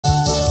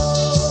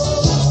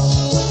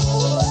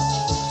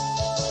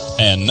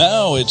And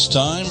now it's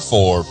time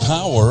for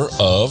Power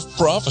of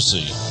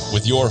Prophecy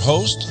with your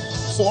host,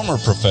 former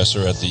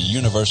professor at the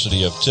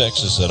University of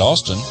Texas at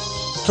Austin,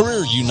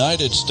 career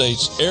United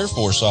States Air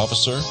Force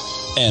officer,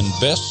 and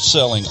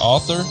best-selling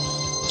author,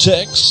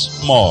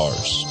 Texe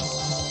Mars.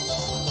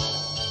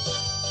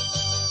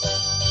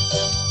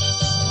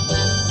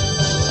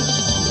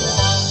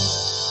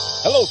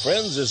 Hello,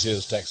 friends. This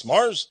is Texe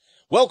Mars.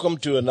 Welcome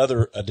to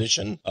another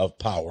edition of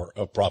Power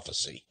of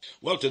Prophecy.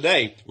 Well,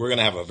 today we're going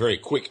to have a very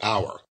quick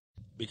hour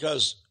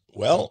because,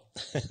 well,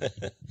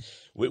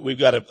 we've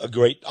got a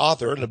great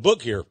author and a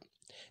book here,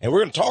 and we're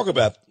going to talk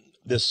about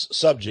this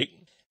subject.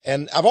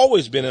 And I've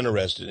always been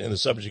interested in the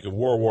subject of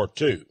World War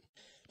II,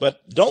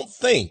 but don't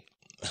think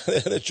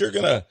that you're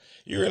going to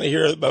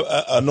hear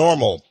a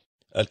normal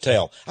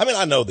tale. I mean,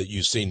 I know that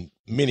you've seen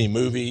many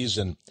movies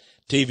and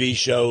TV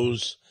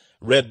shows,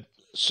 read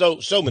so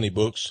many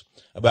books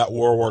about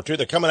World War II.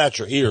 They're coming out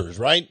your ears,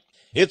 right?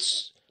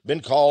 It's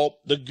been called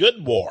the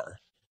good war,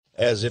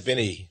 as if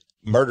any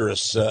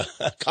murderous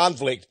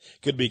conflict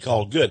could be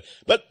called good.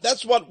 But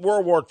that's what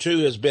World War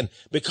II has been,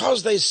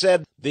 because they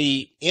said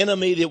the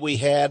enemy that we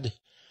had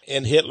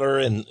in Hitler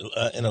and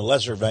in a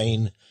lesser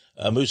vein,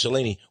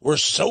 Mussolini, were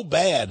so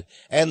bad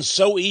and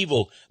so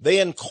evil. They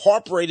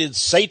incorporated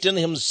Satan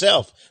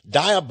himself,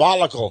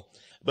 diabolical.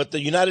 But the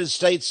United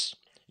States,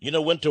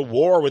 went to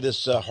war with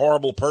this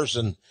horrible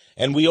person,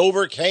 and we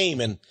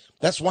overcame. And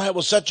that's why it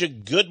was such a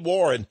good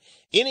war. And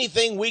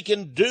anything we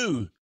can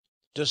do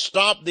to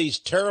stop these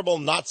terrible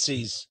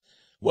Nazis,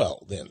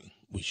 well, then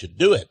we should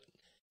do it.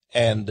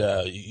 And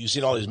you've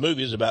seen all these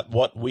movies about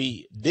what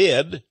we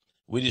did.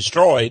 We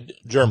destroyed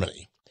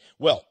Germany.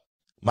 Well,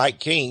 Mike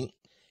King,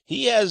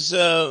 he has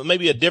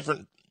maybe a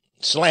different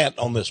slant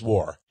on this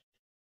war.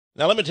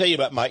 Now, let me tell you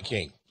about Mike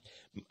King.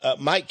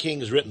 Mike King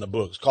has written a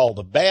book. It's called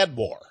The Bad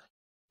War: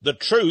 The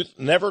Truth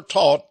Never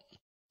Taught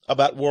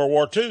About World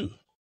War II.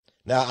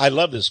 Now, I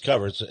love this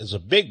cover. It's a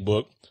big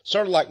book,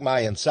 sort of like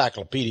my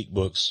encyclopedic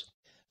books.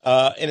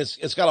 And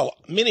it's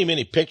got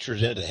many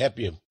pictures in it to help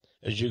you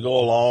as you go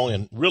along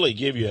and really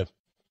give you,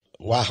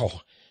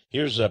 wow.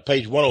 Here's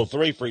page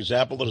 103, for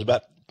example. There's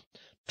about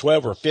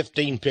 12 or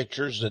 15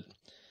 pictures that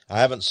I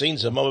haven't seen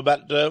some of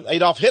about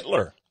Adolf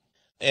Hitler.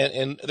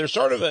 And they're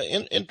sort of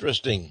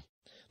interesting.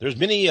 There's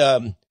many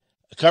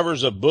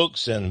covers of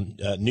books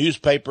and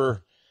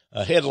newspaper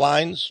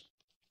headlines.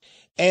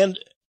 And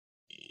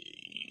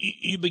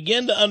you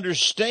begin to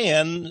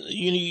understand,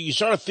 you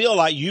sort of feel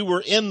like you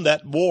were in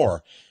that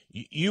war.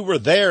 You were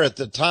there at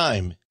the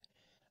time.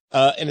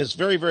 And it's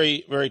very,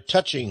 very, very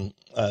touching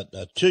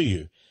to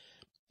you.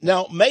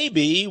 Now,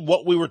 maybe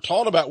what we were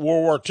taught about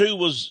World War II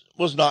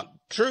was not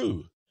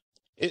true.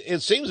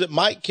 It seems that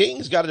Mike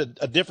King's got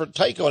a different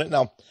take on it.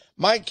 Now,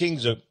 Mike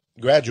King's a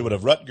graduate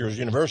of Rutgers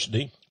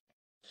University,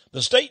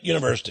 the State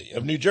University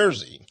of New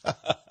Jersey.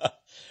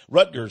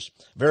 Rutgers,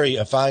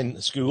 very fine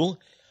school.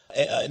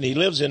 And he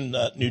lives in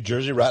New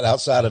Jersey, right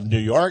outside of New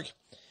York.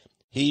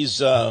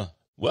 He's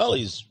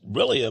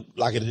really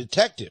like a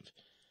detective.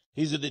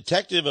 He's a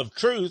detective of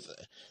truth.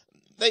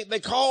 They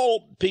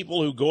call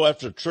people who go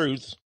after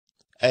truth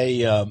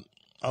a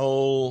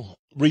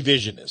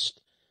revisionist,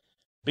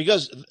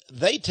 because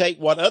they take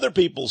what other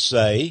people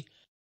say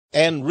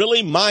and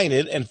really mine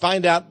it and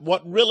find out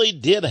what really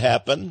did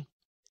happen,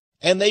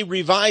 and they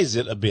revise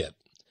it a bit.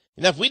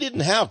 Now, if we didn't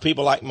have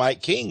people like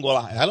Mike King, well,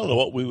 I don't know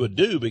what we would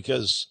do,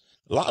 because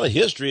a lot of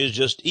history is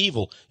just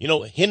evil.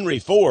 Henry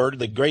Ford,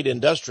 the great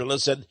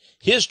industrialist, said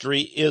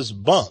history is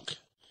bunk.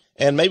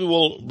 And maybe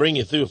we'll bring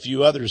you through a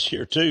few others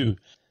here too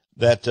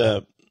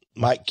that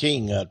Mike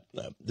King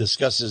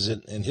discusses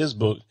in his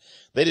book.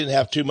 They didn't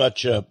have too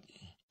much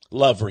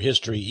love for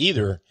history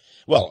either.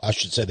 Well, I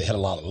should say they had a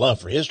lot of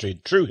love for history,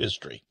 true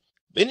history.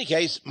 In any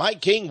case, Mike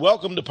King,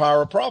 welcome to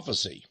Power of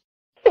Prophecy.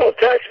 Well,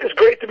 Texe, it's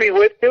great to be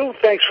with you.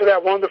 Thanks for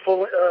that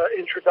wonderful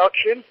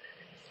introduction.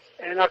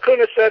 And I couldn't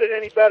have said it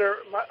any better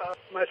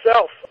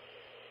myself.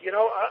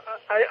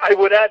 I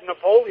would add,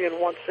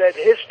 Napoleon once said,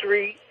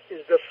 history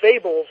is the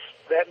fables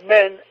that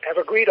men have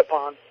agreed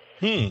upon.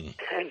 And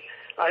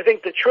I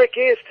think the trick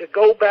is to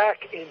go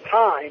back in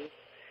time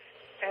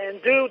and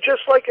do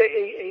just like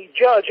a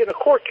judge in a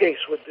court case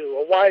would do,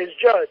 a wise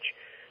judge.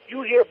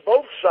 You hear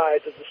both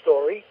sides of the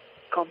story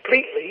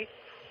completely,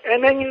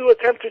 and then you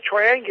attempt to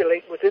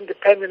triangulate with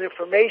independent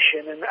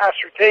information and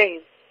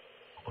ascertain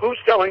who's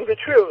telling the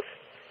truth.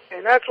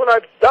 And that's what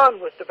I've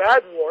done with the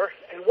Bad War.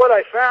 And what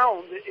I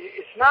found,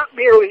 it's not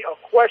merely a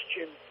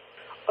question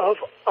of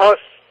us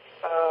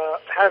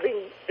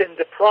having been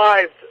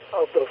deprived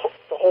of the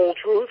whole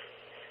truth,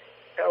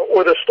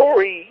 or the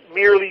story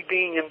merely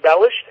being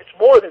embellished. It's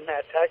more than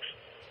that, Texe.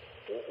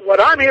 What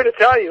I'm here to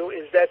tell you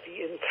is that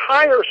the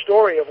entire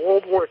story of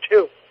World War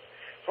II,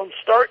 from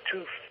start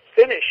to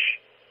finish,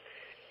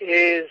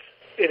 it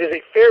is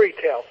a fairy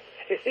tale.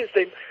 It is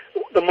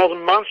the most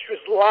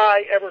monstrous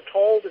lie ever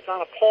told. It's on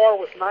a par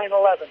with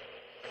 9/11,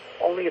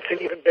 only it's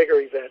an even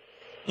bigger event.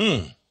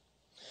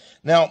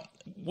 Now,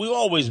 we've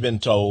always been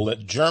told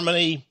that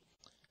Germany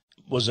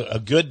was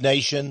a good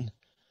nation,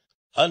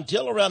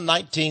 until around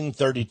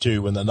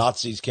 1932 when the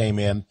Nazis came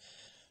in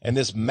and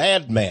this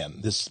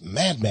madman,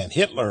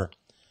 Hitler,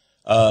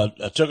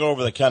 took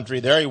over the country.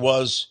 There he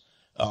was,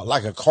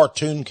 like a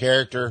cartoon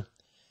character,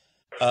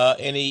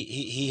 and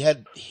he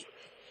had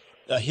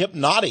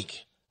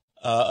hypnotic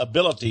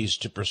abilities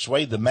to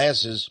persuade the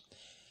masses,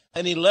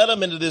 and he led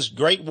them into this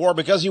great war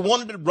because he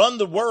wanted to run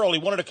the world.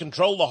 He wanted to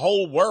control the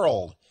whole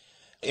world,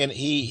 and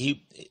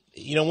he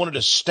wanted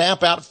to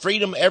stamp out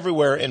freedom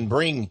everywhere and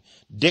bring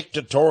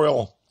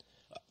dictatorial,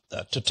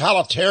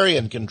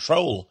 totalitarian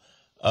control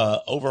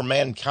over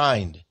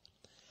mankind.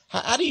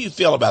 How do you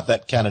feel about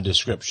that kind of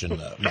description,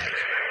 Mike?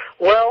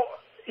 Well,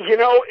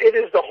 it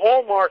is the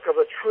hallmark of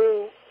a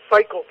true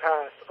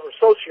psychopath or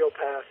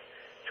sociopath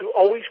to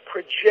always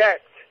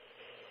project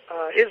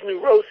his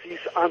neuroses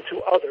onto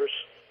others.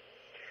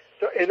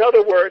 So, in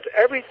other words,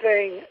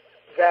 everything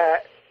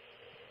that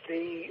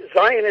the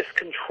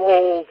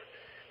Zionist-controlled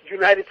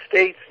United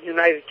States and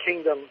United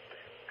Kingdom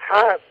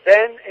have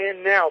then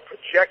and now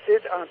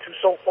projected onto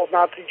so-called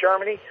Nazi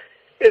Germany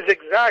is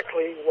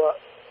exactly what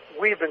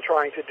we've been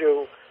trying to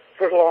do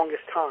for the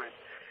longest time.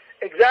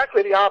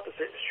 Exactly the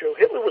opposite is true.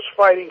 Hitler was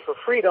fighting for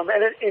freedom,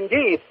 and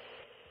indeed,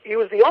 he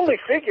was the only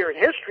figure in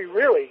history,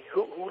 really,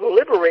 who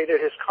liberated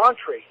his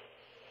country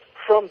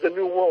from the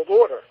New World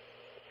Order.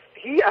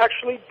 He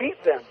actually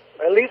beat them,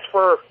 at least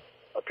for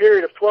a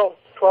period of 12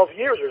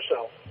 years or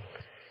so.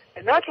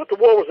 And that's what the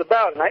war was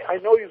about. And I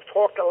know you've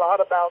talked a lot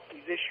about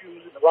these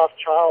issues in the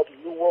Rothschilds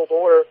and New World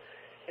Order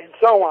and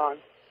so on.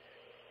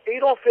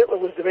 Adolf Hitler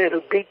was the man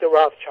who beat the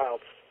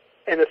Rothschilds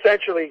and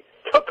essentially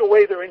took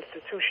away their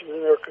institutions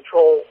and their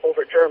control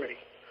over Germany.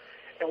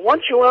 And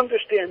once you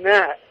understand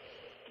that,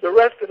 the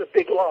rest of the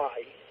big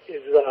lie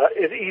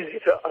is easy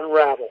to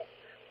unravel.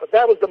 But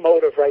that was the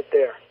motive right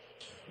there.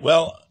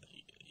 Well,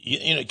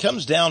 it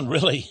comes down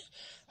really,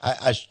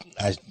 I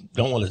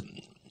don't want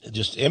to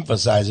just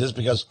emphasize this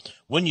because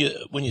when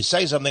you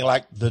say something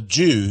like the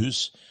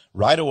Jews,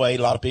 right away,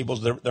 a lot of people,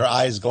 their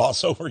eyes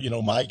gloss over,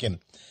 Mike, and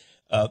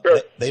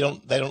sure. they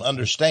don't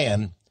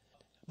understand.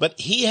 But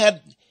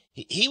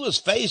he was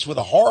faced with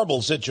a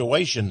horrible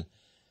situation.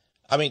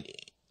 I mean,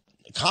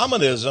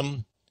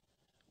 communism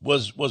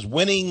was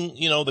winning,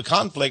 the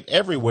conflict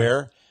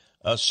everywhere.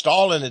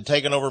 Stalin had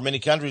taken over many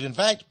countries. In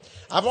fact,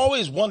 I've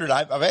always wondered,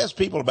 I've asked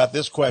people about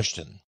this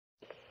question,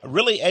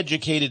 really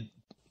educated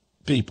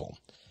people.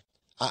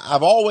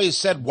 I've always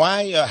said,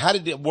 why, how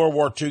did World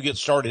War II get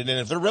started? And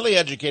if they're really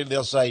educated,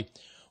 they'll say,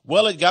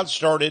 well, it got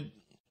started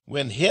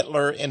when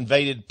Hitler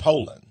invaded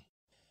Poland.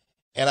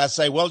 And I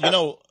say,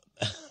 well,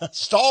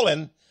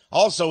 Stalin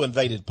also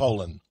invaded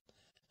Poland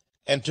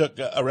and took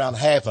around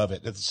half of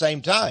it at the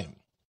same time.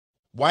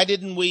 Why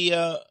didn't we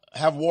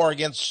have war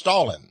against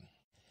Stalin?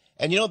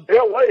 And,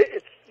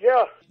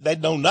 they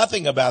know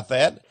nothing about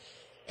that,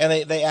 and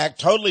they act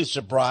totally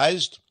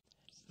surprised.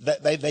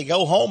 That they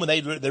go home and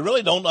they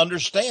really don't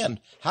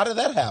understand. How did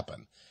that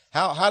happen?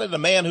 How did a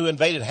man who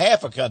invaded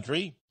half a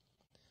country,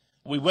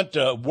 we went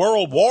to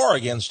world war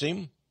against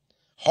him,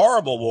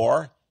 horrible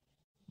war,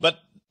 but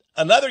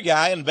another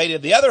guy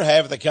invaded the other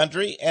half of the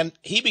country, and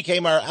he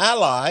became our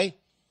ally,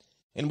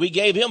 and we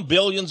gave him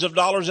billions of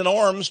dollars in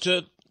arms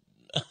to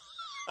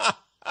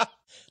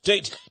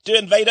to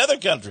invade other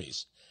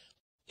countries.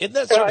 Isn't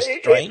that sort of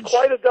strange? It's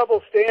quite a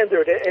double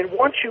standard, and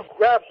once you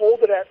grab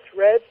hold of that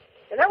thread,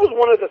 and that was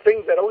one of the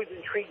things that always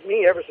intrigued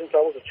me ever since I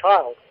was a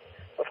child.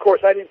 Of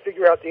course, I didn't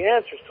figure out the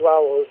answers till I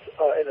was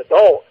an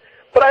adult,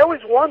 but I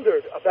always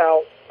wondered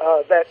about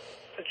that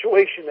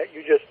situation that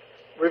you just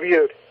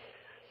reviewed.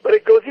 But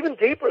it goes even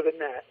deeper than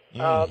that.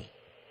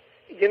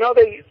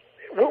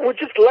 We're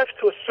just left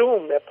to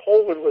assume that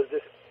Poland was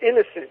this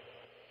innocent,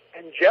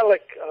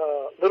 angelic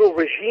little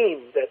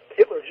regime that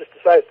Hitler just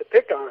decided to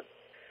pick on.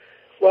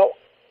 Well,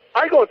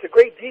 I go into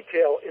great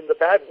detail in The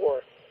Bad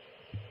War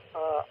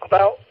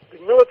about the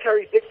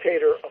military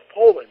dictator of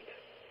Poland.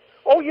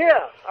 Oh,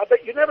 yeah, I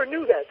bet you never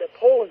knew that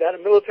Poland had a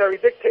military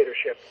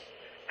dictatorship.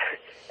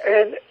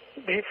 And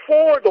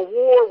before the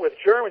war with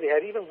Germany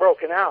had even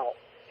broken out,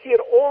 he had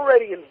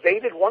already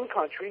invaded one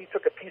country. He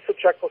took a piece of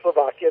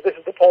Czechoslovakia. This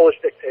is the Polish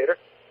dictator.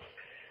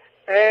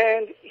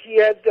 And he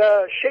had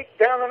shaken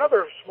down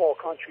another small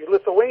country,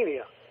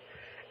 Lithuania.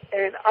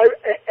 And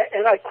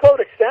I quote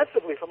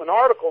extensively from an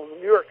article in the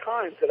New York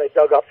Times that I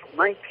dug up from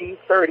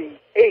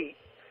 1938.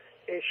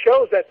 It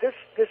shows that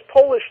this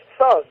Polish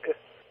thug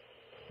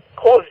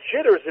caused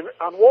jitters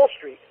on Wall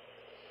Street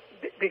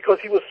because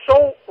he was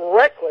so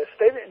reckless.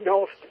 They didn't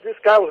know if this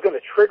guy was going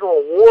to trigger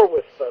a war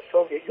with the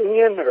Soviet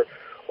Union or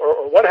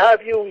what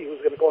have you. He was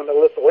going to go into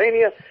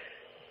Lithuania.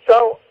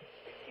 So,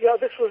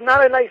 this was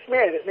not a nice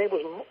man. His name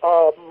was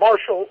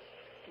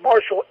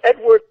Marshal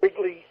Edward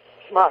Wrigley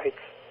Smythe.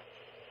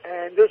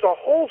 And there's a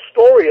whole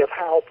story of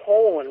how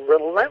Poland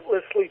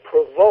relentlessly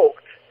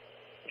provoked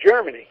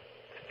Germany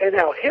and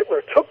how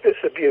Hitler took this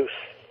abuse.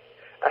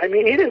 I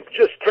mean, he didn't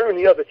just turn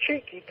the other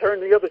cheek. He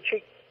turned the other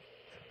cheek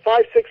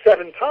 5, 6,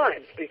 7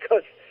 times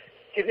because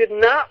he did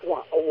not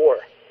want a war.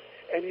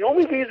 And the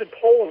only reason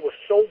Poland was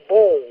so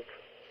bold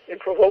in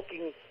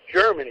provoking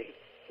Germany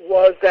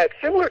was that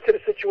similar to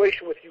the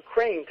situation with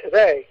Ukraine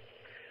today,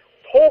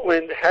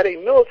 Poland had a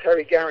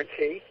military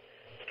guarantee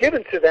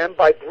given to them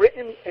by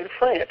Britain and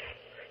France.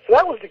 So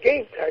that was the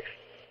game, Tex.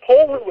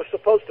 Poland was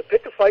supposed to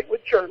pick a fight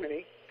with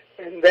Germany,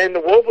 and then the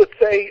world would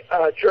say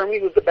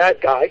Germany was the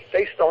bad guy.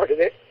 They started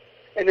it.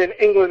 And then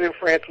England and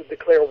France would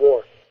declare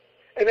war.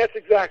 And that's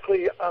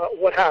exactly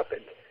what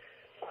happened.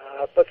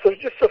 But so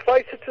just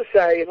suffice it to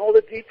say, and all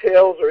the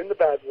details are in the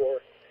Bad War,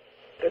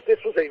 that this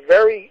was a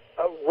very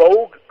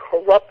rogue,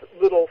 corrupt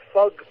little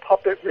thug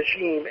puppet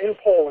regime in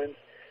Poland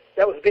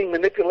that was being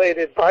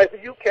manipulated by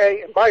the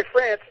UK and by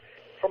France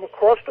from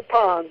across the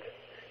pond.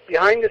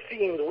 Behind the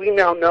scenes, we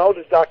now know,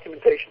 there's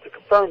documentation to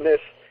confirm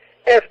this,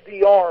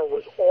 FDR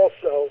was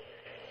also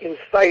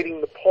inciting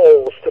the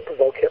Poles to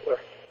provoke Hitler.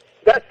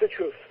 That's the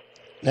truth.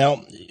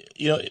 Now,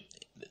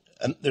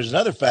 there's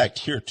another fact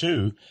here,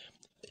 too.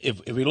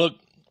 If we look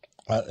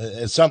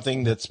at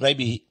something that's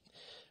maybe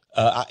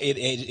it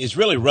is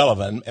really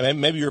relevant, and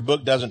maybe your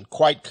book doesn't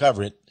quite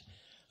cover it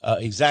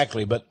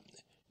exactly, but,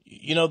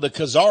 the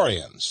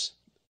Khazarians,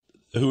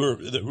 who were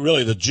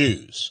really the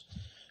Jews,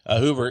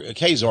 who were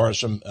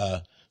Khazars from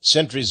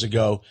centuries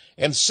ago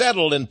and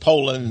settled in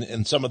Poland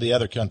and some of the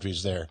other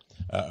countries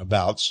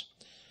thereabouts.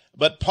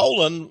 But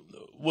Poland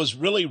was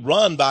really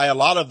run by a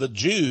lot of the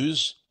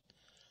Jews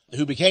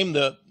who became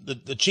the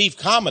chief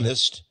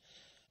communist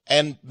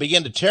and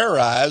began to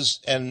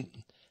terrorize and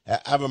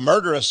have a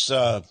murderous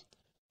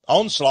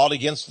onslaught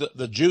against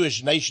the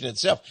Jewish nation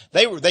itself.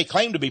 They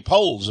claimed to be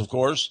Poles, of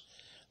course.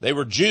 They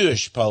were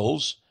Jewish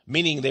Poles,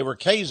 meaning they were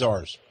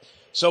Khazars.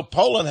 So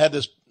Poland had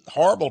this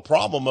horrible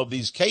problem of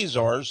these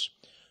Khazars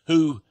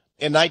who,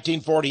 in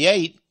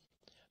 1948,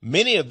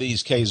 many of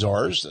these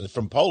Khazars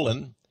from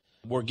Poland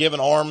were given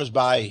arms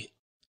by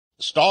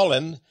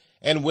Stalin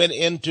and went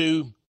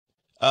into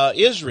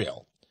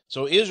Israel.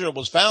 So Israel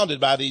was founded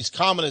by these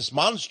communist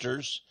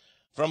monsters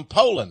from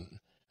Poland.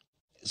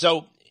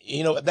 So,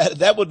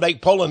 that would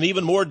make Poland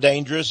even more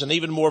dangerous and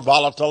even more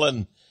volatile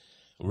and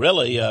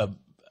really.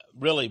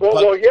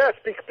 Well, yes,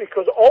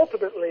 because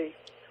ultimately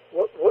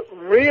what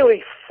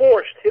really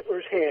forced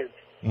Hitler's hand,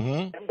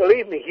 and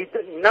believe me, he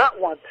did not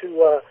want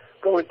to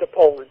go into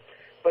Poland,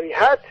 but he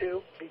had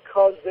to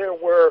because there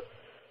were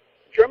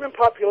German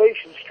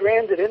populations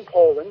stranded in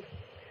Poland.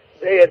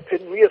 They had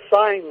been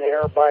reassigned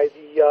there by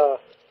the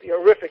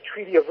horrific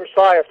Treaty of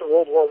Versailles after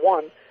World War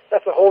I.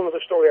 That's a whole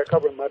other story I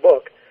cover in my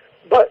book.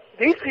 But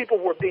these people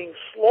were being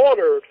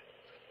slaughtered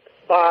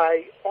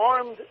by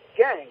armed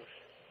gangs.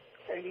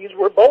 And these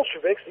were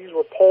Bolsheviks, these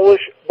were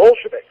Polish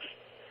Bolsheviks,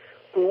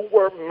 who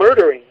were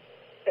murdering.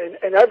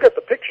 And I've got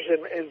the pictures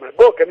in my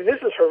book. I mean,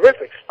 this is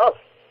horrific stuff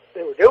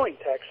they were doing,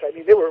 Tex. I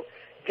mean, they were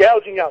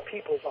gouging out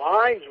people's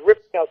eyes,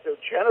 ripping out their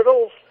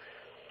genitals,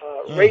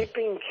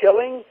 raping,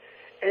 killing.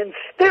 And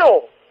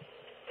still,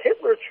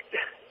 Hitler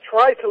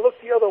tried to look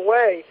the other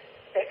way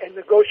and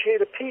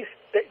negotiate a peace.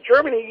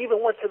 Germany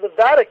even went to the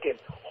Vatican,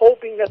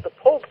 hoping that the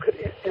Pope could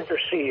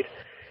intercede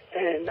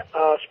and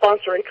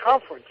sponsor a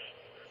conference.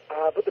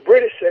 But the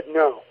British said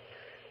no.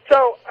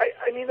 So,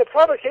 I mean, the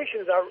provocation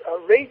is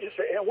outrageous.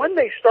 And when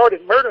they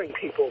started murdering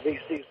people, these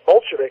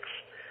Bolsheviks,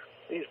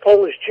 these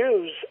Polish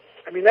Jews,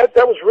 I mean, that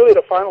was really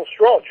the final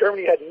straw.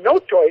 Germany had no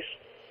choice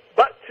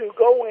but to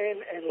go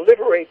in and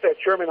liberate that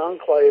German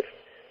enclave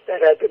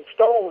that had been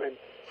stolen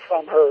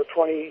from her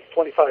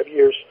 25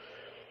 years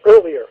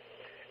earlier.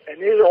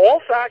 And these are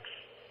all facts,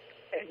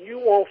 and you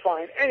won't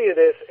find any of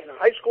this in a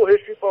high school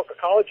history book, a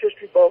college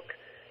history book,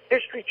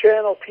 History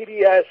Channel,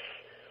 PBS,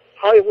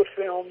 Hollywood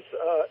films,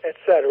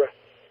 etc.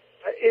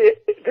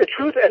 The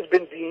truth has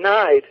been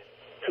denied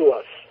to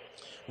us.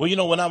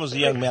 Well, when I was a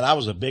young man, I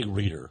was a big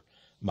reader,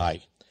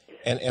 Mike,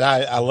 and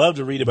I love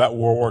to read about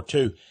World War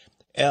II.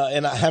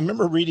 And I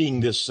remember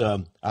reading this, I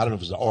don't know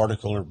if it's an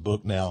article or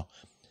book now,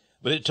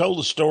 but it told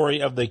the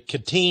story of the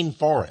Katyn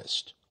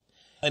Forest.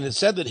 And it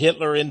said that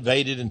Hitler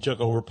invaded and took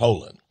over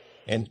Poland.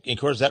 And, of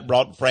course, that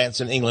brought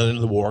France and England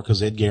into the war because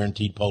they'd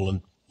guaranteed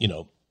Poland,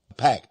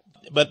 pact.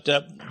 But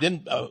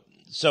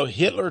so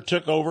Hitler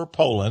took over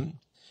Poland,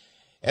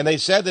 and they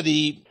said that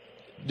he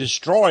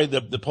destroyed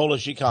the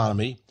Polish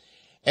economy,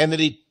 and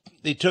that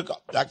he took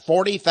like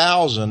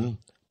 40,000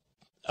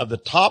 of the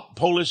top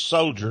Polish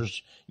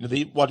soldiers,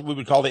 what we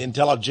would call the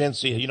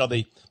intelligentsia,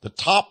 the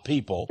top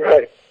people.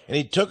 Right. And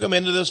he took them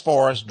into this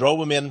forest, drove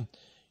them in,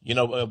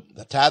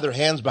 tied their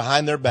hands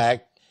behind their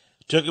back,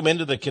 took them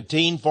into the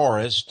Katyn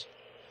Forest,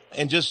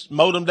 and just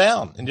mowed them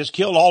down and just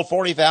killed all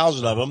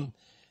 40,000 of them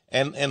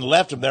and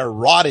left them there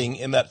rotting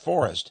in that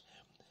forest.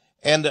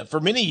 And for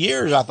many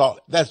years, I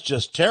thought, that's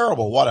just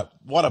terrible.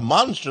 What a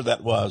monster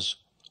that was.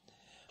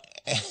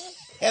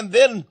 And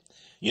then,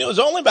 it was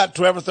only about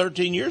 12 or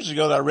 13 years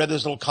ago that I read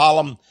this little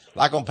column,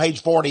 like on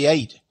page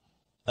 48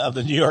 of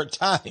the New York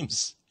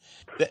Times,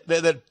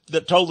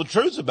 that told the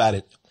truth about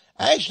it.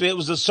 Actually, it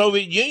was the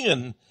Soviet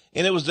Union,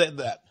 and it was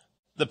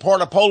the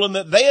part of Poland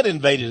that they had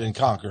invaded and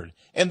conquered.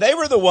 And they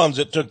were the ones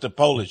that took the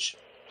Polish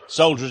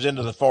soldiers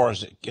into the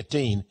forest at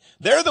Katyn.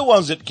 They're the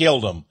ones that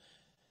killed them.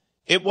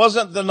 It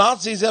wasn't the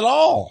Nazis at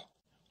all.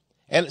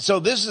 And so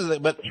this is,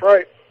 but that's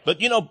right. But,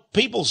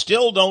 people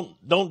still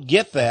don't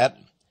get that.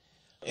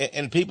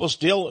 And people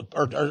still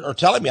are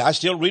telling me, I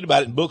still read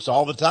about it in books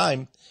all the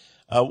time,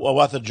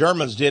 what the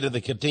Germans did in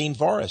the Catene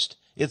Forest.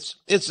 It's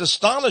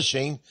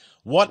astonishing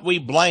what we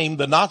blame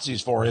the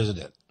Nazis for, isn't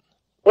it?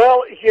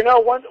 Well,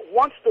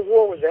 once the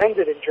war was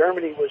ended and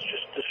Germany was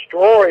just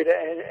destroyed,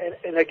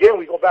 and again,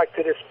 we go back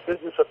to this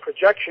business of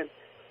projection,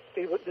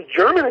 the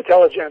German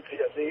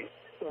intelligentsia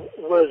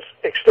was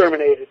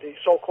exterminated, the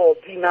so-called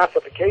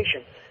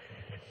denazification.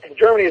 And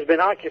Germany has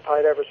been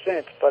occupied ever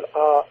since. But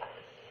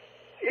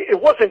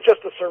it wasn't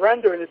just a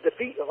surrender and a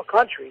defeat of a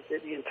country.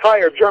 The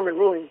entire German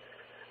ruling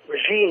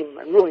regime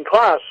and ruling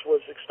class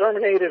was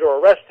exterminated or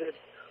arrested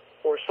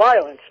or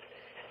silenced.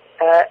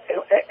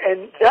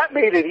 And that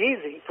made it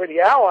easy for the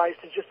Allies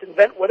to just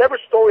invent whatever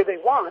story they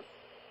want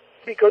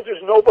because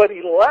there's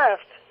nobody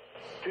left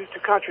to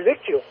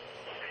contradict you.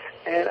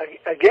 And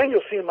again,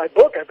 you'll see in my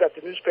book, I've got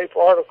the newspaper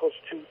articles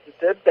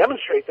to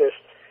demonstrate this.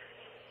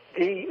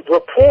 The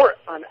report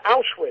on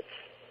Auschwitz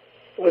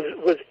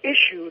was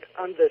issued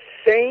on the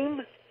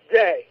same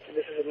day, and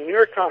this is in the New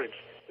York Times,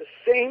 the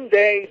same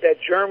day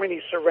that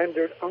Germany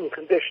surrendered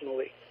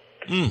unconditionally.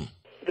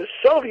 The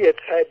Soviets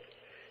had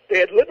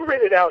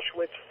liberated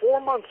Auschwitz 4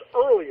 months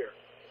earlier,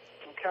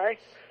 okay?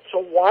 So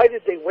why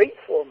did they wait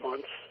 4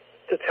 months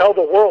to tell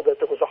the world that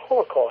there was a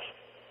Holocaust?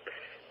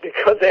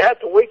 Because they had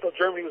to wait till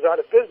Germany was out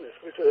of business.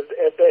 Because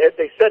had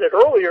they said it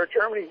earlier,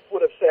 Germany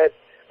would have said,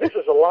 this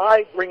is a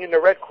lie, bring in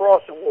the Red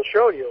Cross and we'll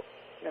show you.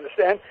 You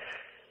understand?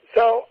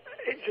 So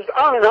it's just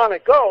on and on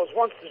it goes.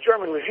 Once the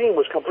German regime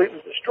was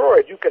completely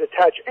destroyed, you could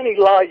attach any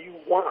lie you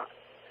want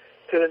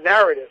to the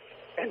narrative,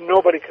 and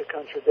nobody could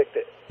contradict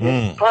it. The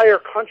entire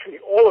country,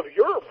 all of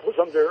Europe, was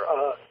under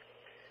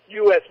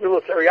U.S.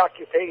 military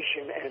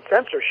occupation and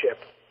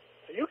censorship.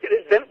 So you could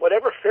invent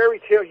whatever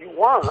fairy tale you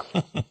want,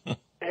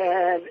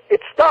 and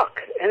it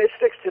stuck, and it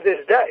sticks to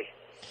this day.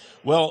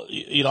 Well,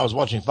 I was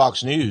watching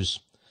Fox News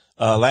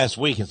last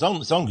week. It's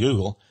on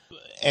Google,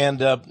 and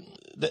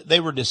they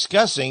were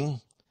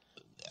discussing.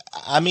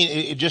 I mean,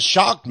 it just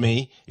shocked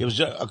me. It was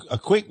a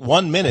quick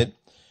 1 minute,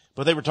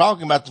 but they were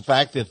talking about the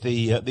fact that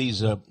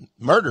these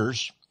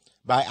murders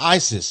by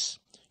ISIS,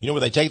 where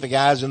they take the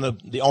guys in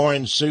the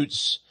orange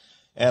suits,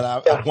 and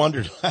I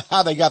wondered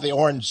how they got the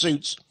orange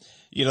suits,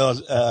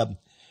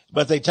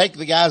 but they take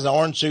the guys in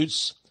orange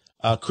suits,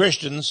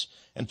 Christians,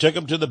 and took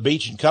them to the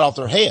beach and cut off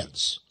their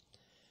heads.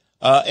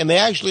 And they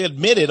actually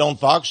admitted on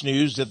Fox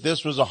News that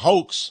this was a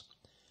hoax,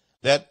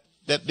 that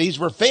these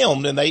were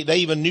filmed, and they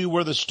even knew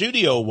where the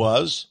studio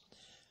was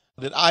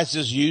that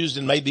ISIS used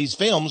and made these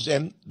films,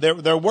 and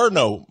there were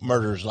no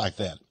murders like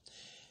that.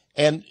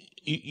 And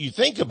you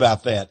think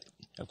about that.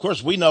 Of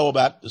course, we know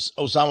about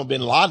Osama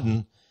bin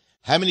Laden.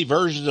 How many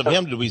versions of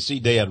him did we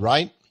see dead,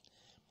 right?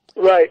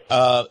 Right.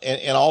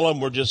 And all of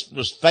them were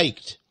just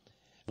faked.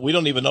 We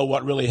don't even know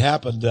what really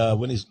happened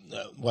when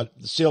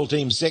SEAL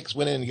Team 6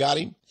 went in and got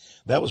him.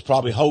 That was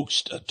probably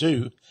hoaxed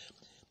too.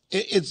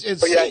 He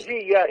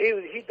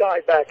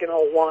died back in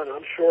 2001.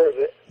 I'm sure of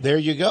it. There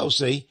you go.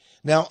 See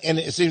now, and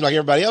it seems like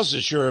everybody else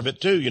is sure of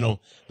it too.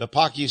 The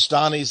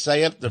Pakistanis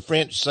say it, the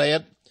French say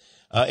it,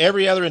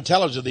 every other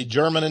intelligence, the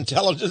German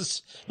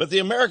intelligence, but the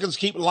Americans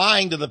keep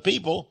lying to the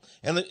people,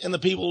 and the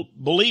people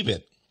believe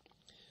it.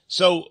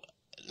 So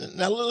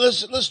now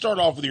let's start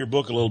off with your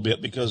book a little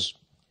bit, because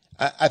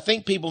I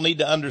think people need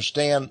to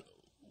understand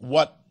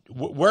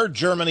where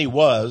Germany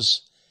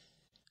was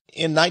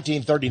in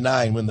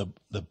 1939 when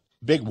the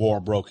big war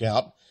broke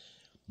out.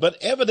 But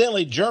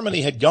evidently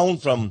Germany had gone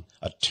from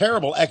a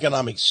terrible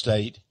economic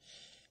state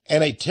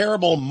and a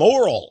terrible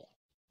moral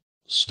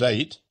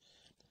state,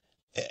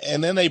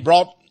 and then they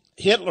brought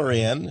Hitler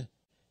in,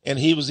 and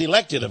he was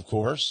elected, of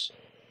course.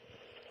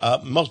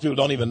 Most people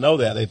don't even know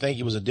that. They think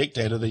he was a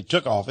dictator. They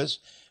took office,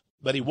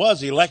 but he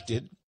was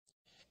elected,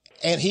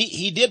 and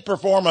he did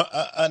perform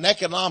an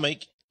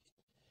economic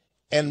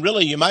and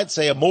really, you might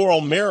say, a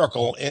moral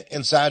miracle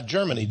inside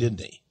Germany,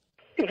 didn't he?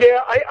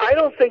 Yeah, I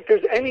don't think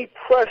there's any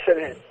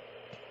precedent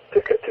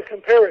to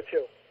compare it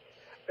to.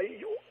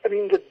 I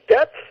mean, the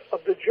depth of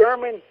the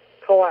German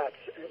collapse,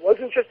 it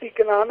wasn't just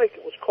economic,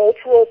 it was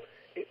cultural,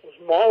 it was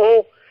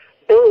moral.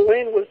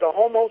 Berlin was the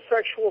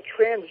homosexual,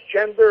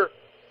 transgender,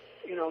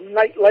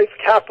 nightlife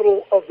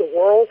capital of the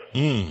world.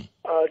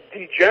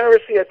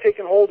 Degeneracy had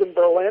taken hold in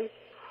Berlin.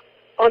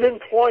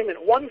 Unemployment,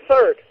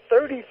 1/3,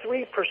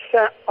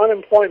 33%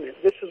 unemployment.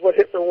 This is what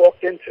Hitler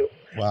walked into.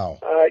 Wow.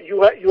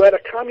 You had a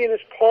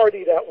communist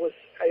party that was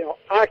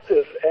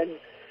active and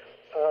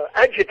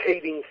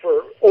agitating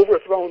for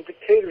overthrown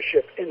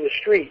dictatorship in the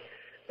street.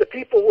 The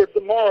people were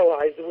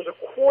demoralized. There was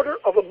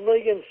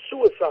 250,000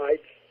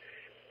 suicides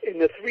in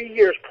the 3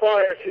 years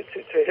prior to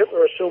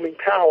Hitler assuming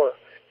power.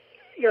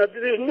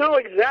 There's no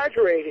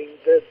exaggerating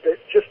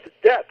just the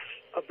depths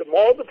of the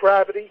moral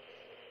depravity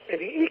and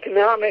the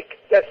economic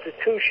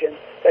destitution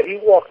that he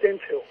walked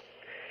into.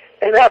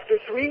 And after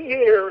 3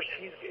 years,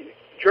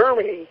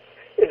 Germany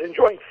is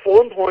enjoying full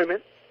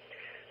employment,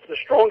 the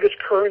strongest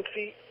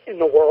currency in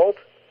the world,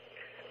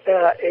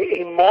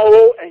 a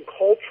moral and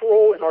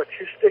cultural and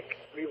artistic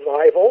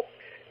revival.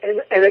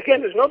 And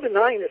again, there's no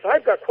denying this.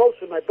 I've got quotes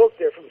in my book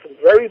there from some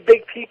very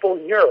big people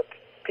in Europe,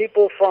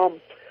 people from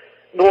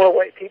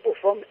Norway, people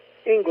from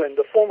England,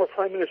 the former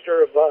Prime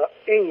Minister of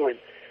England,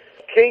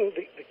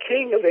 the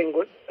King of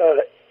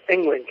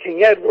England,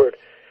 King Edward,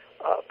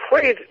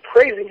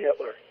 praising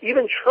Hitler.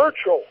 Even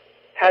Churchill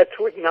had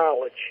to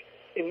acknowledge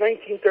in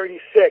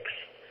 1936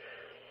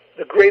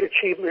 the great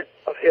achievement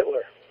of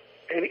Hitler.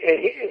 And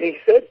he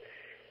said,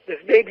 this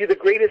may be the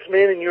greatest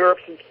man in Europe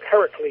since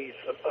Pericles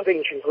of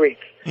ancient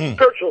Greeks.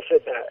 Churchill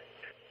said that.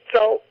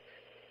 So,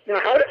 now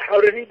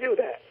how did he do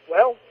that?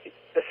 Well,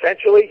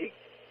 essentially, he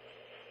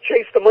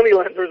chased the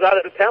moneylenders out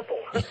of the temple,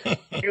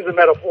 to use a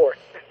metaphor.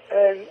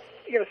 And,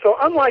 so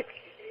unlike,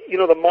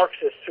 the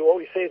Marxists who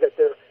always say that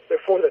they're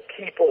for the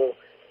people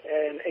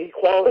and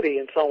equality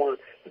and so on,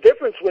 the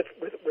difference with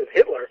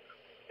Hitler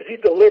is he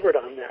delivered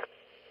on that.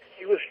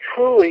 He was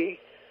truly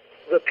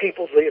the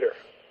people's leader.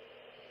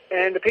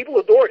 And the people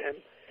adored him.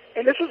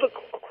 And this was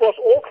across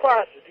all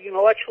classes. The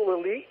intellectual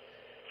elite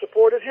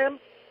supported him,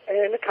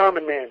 and the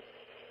common man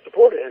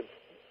supported him.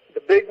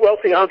 The big,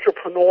 wealthy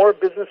entrepreneur,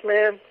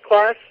 businessman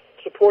class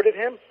supported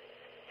him,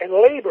 and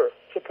labor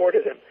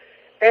supported him.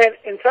 And,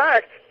 in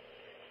fact,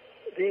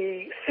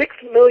 the 6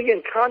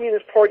 million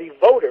Communist Party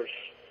voters,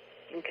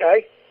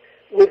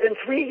 within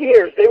 3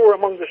 years, they were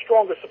among the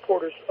strongest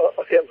supporters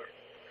of Hitler.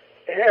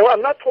 And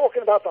I'm not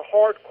talking about the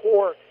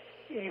hardcore,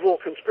 evil,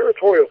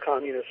 conspiratorial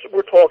communists.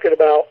 We're talking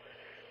about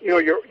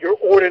your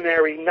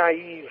ordinary,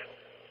 naive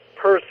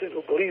person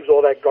who believes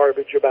all that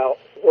garbage about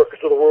workers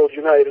of the world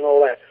united and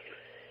all that.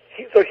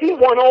 So he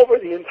won over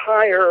the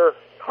entire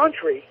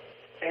country,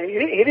 and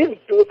he didn't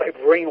do it by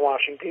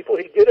brainwashing people.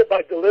 He did it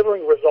by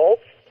delivering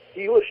results.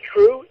 He was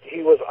true.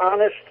 He was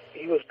honest.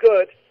 He was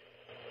good.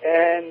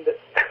 And,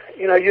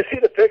 you see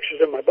the pictures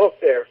in my book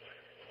there,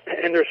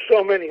 and there's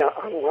so many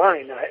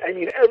online. I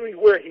mean,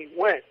 everywhere he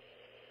went,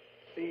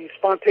 the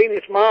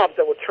spontaneous mobs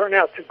that would turn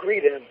out to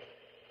greet him,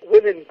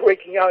 women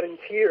breaking out in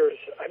tears.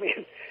 I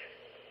mean,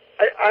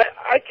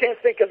 I can't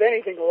think of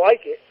anything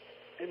like it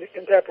in the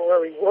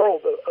contemporary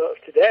world of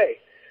today.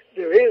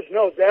 There is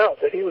no doubt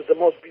that he was the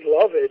most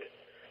beloved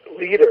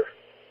leader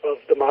of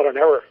the modern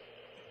era.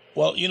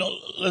 Well,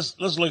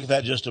 let's look at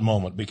that just a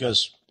moment,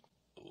 because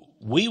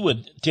we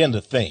would tend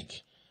to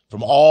think,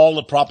 from all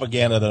the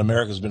propaganda that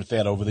America's been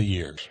fed over the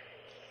years,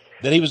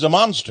 that he was a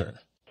monster,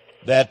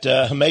 that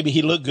maybe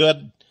he looked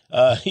good,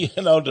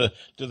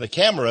 to the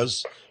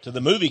cameras, to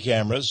the movie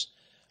cameras,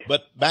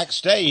 but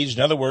backstage,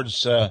 in other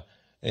words,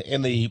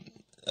 in the,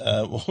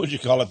 what would you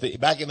call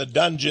it, back in the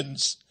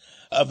dungeons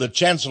of the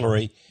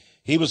Chancellery,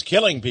 he was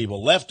killing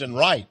people left and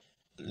right.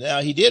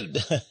 Now, he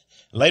did,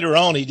 later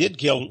on, he did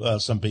kill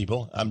some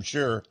people, I'm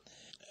sure,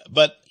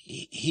 but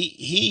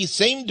he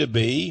seemed to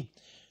be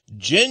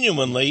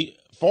genuinely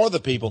for the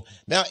people.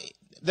 Now,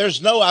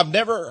 I've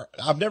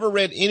never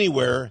read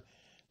anywhere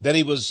that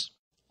he was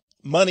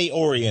money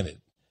oriented.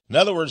 In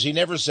other words, he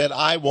never said,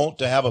 I want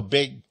to have a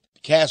big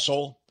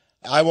castle.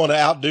 I want to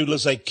outdo,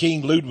 let's say,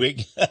 King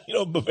Ludwig,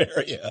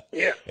 Bavaria,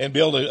 and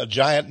build a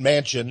giant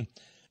mansion.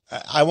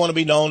 I want to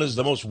be known as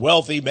the most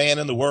wealthy man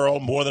in the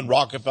world, more than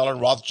Rockefeller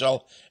and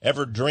Rothschild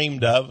ever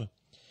dreamed of.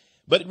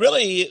 But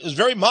really, it was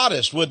very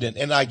modest, wouldn't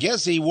it? And I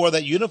guess he wore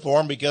that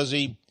uniform because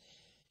he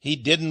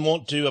didn't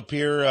want to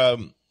appear,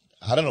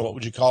 I don't know, what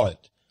would you call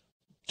it,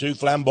 too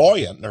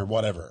flamboyant or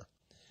whatever.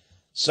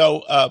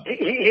 So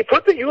he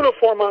put the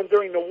uniform on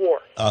during the war.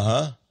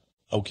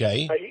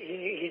 Okay.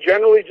 He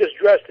generally just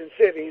dressed in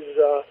civvies,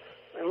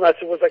 unless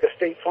it was like a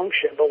state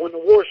function. But when the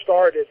war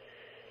started,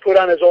 put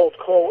on his old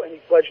coat and he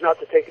pledged not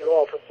to take it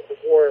off until the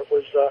war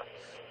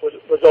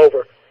was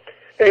over.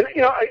 And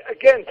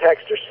again,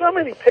 Texe, there's so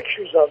many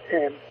pictures of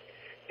him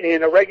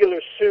in a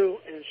regular suit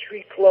and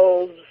street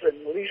clothes and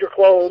leisure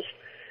clothes,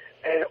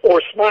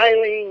 or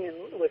smiling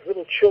and with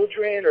little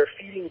children, or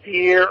feeding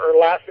deer, or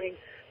laughing.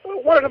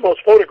 One of the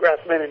most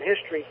photographed men in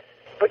history,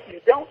 but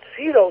you don't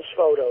see those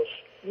photos.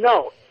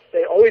 No,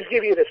 they always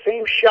give you the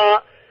same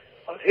shot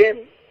of him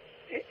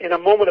in a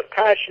moment of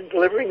passion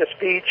delivering a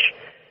speech,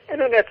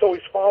 and then that's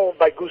always followed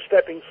by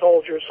goose-stepping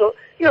soldiers. So,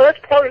 that's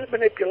part of the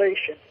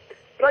manipulation.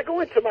 But I go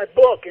into my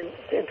book and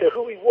into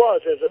who he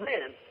was as a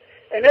man,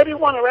 and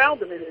everyone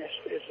around him in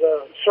his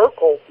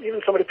circle,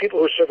 even some of the people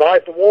who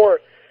survived the war,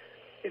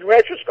 in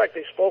retrospect,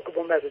 they spoke of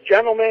him as a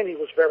gentleman. He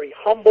was very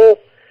humble.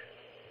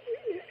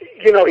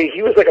 He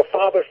was like a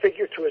father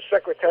figure to his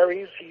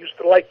secretaries. He used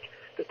to like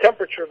the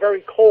temperature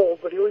very cold,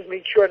 but he always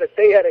made sure that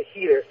they had a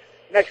heater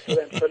next to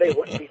them so they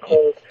wouldn't be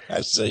cold.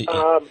 I see.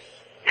 So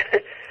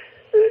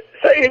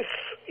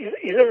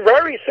he's a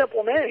very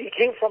simple man. He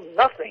came from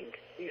nothing.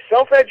 He's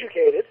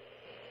self-educated,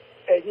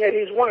 and yet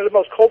he's one of the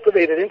most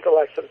cultivated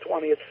intellects of the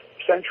 20th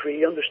century.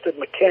 He understood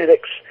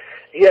mechanics.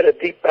 He had a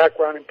deep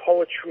background in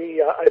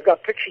poetry. I've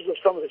got pictures of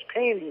some of his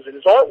paintings and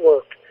his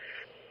artwork.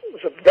 He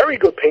was a very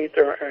good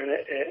painter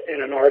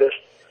and an artist.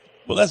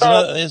 Well,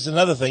 that's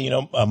another thing,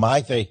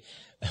 Mike.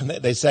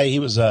 They say he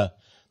was a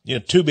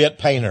 2-bit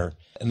painter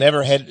and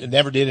never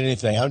did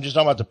anything. I'm just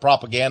talking about the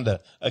propaganda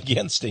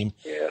against him.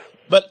 Yeah.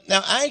 But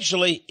now,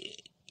 actually,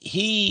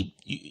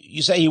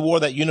 you say he wore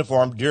that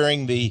uniform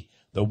during the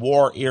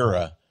war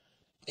era.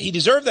 He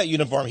deserved that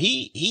uniform.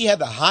 He had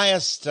the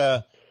highest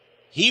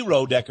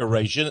hero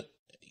decoration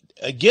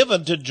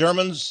given to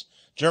Germany's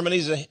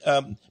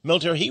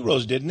military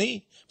heroes, didn't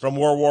he, from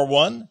World War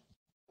I?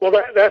 Well,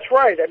 that's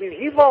right. I mean,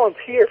 he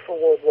volunteered for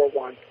World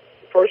War I,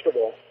 first of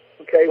all.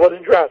 Okay, he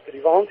wasn't drafted. He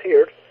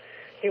volunteered.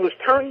 He was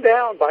turned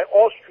down by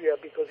Austria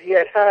because he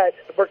had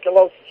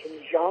tuberculosis when he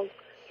was young.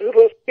 So he was a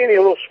little skinny,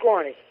 a little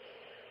scrawny.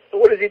 So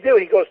what does he do?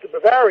 He goes to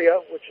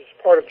Bavaria, which is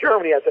part of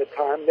Germany at that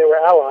time. They were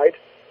allied.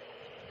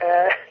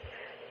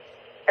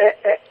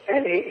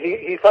 And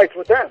he fights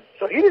with them.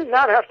 So he did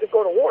not have to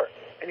go to war,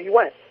 and he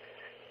went.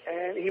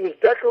 And he was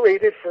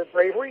decorated for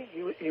bravery.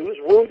 He was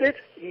wounded.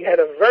 He had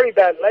a very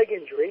bad leg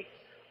injury.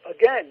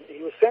 Again,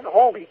 he was sent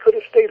home. He could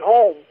have stayed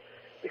home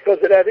because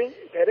of that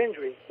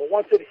injury. But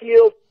once it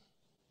healed,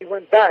 he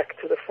went back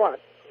to the front.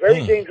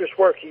 Very dangerous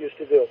work he used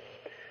to do.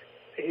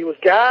 He was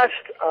gassed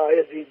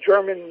as the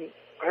German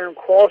Iron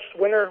Cross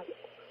winner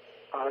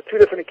 2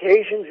 different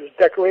occasions. He was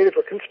decorated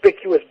for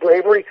conspicuous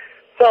bravery.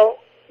 So,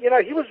 he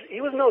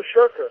was no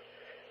shirker.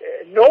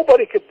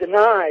 Nobody could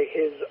deny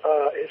his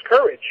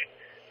courage.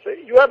 So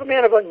you have a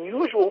man of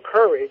unusual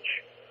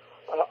courage,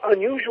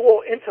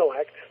 unusual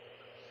intellect,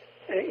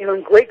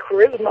 and great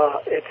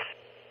charisma.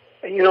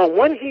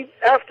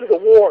 After the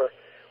war,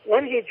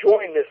 when he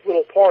joined this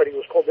little party, it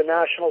was called the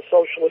National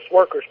Socialist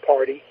Workers'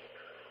 Party.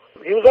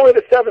 He was only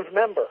the 7th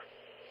member.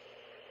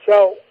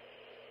 So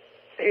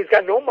he's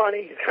got no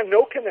money, he's got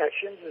no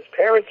connections, his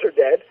parents are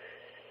dead.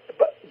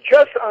 But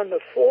just on the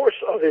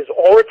force of his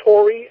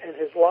oratory and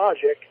his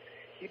logic,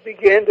 he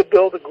began to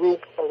build a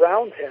group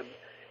around him.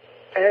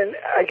 And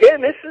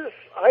again,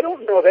 I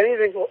don't know of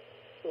anything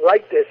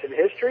like this in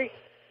history.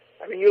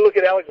 I mean, you look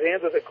at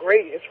Alexander the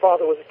Great, his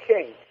father was a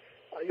king.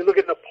 You look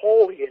at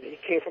Napoleon, he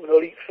came from an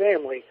elite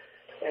family.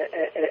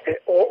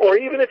 Or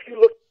even if you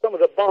look at some of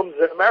the bums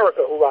in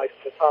America who rise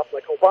to the top,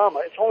 like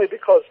Obama, it's only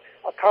because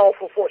a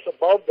powerful force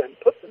above them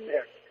put them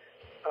there.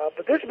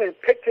 But this man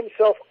picked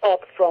himself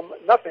up from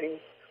nothing,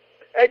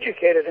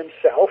 educated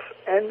himself,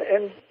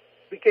 and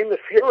became the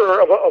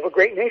Führer of a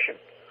great nation.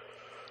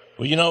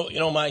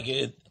 Well, Mike,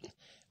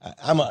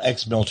 I'm an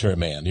ex-military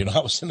man. I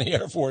was in the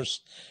Air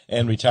Force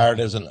and retired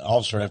as an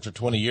officer after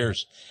 20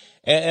 years.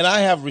 And I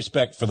have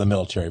respect for the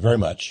military very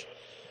much.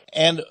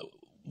 And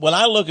when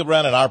I look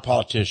around at our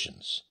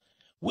politicians,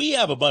 we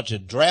have a bunch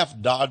of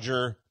draft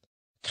dodger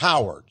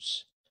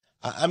cowards.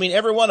 I mean,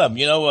 every one of them.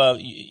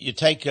 You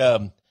take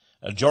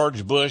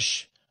George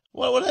Bush.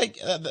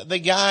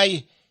 The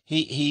guy,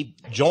 he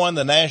joined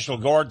the National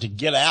Guard to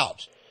get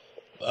out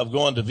of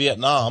going to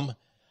Vietnam,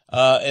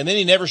 and then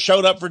he never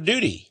showed up for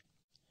duty.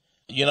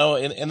 In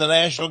the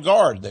National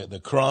Guard, the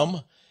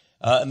crumb.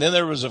 And then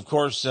there was, of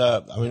course,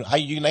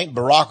 you name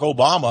Barack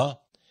Obama.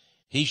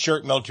 He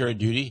shirked military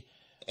duty.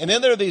 And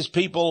then there are these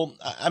people,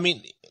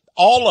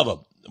 all of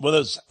them, whether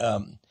it's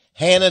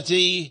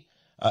Hannity,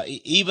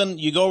 even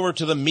you go over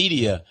to the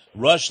media,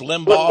 Rush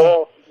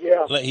Limbaugh.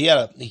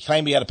 Yeah. He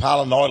claimed he had a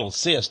pilonidal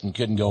cyst and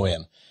couldn't go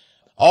in.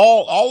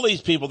 All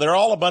these people, they're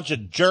all a bunch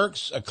of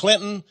jerks.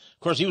 Clinton, of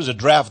course, he was a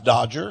draft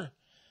dodger.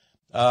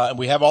 And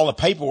we have all the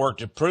paperwork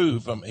to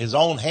prove from his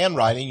own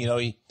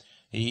handwriting.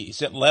 He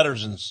sent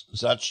letters and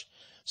such.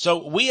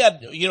 So we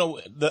had,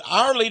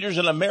 our leaders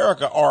in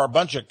America are a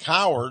bunch of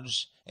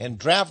cowards and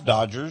draft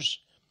dodgers.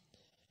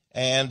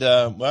 And,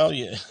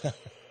 boy,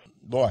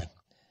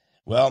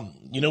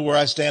 you know where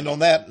I stand on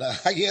that,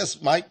 I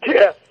guess, Mike.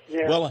 Yeah.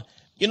 Well,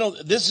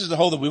 this is the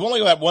whole thing. We've only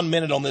got 1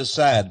 minute on this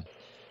side.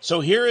 So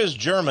here is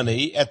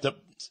Germany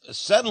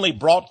suddenly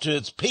brought to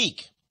its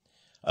peak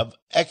of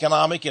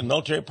economic and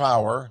military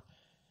power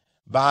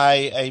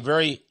by a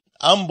very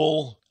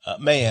humble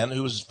man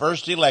who was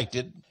first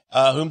elected,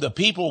 whom the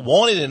people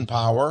wanted in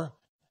power,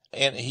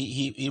 and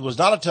he was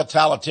not a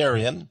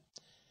totalitarian,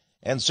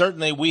 and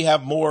certainly we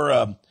have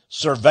more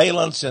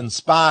surveillance and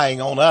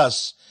spying on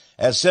us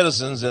as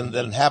citizens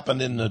than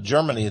happened in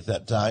Germany at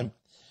that time.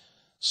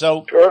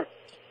 So, sure.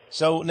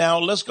 So now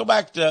let's go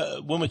back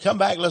to, when we come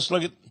back, let's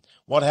look at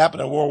what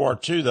happened in World War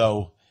II,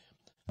 though.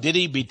 Did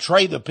he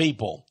betray the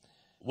people?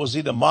 Was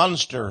he the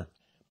monster?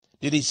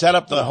 Did he set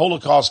up the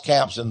Holocaust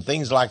camps and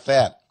things like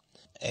that?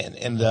 And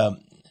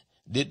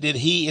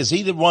is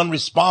he the one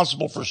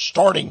responsible for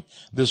starting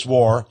this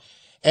war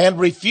and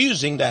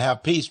refusing to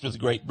have peace with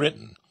Great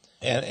Britain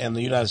and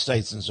the United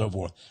States and so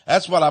forth?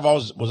 That's what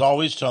was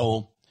always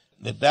told,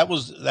 that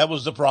was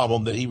the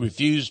problem, that he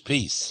refused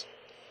peace.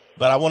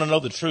 But I want to know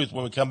the truth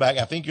when we come back.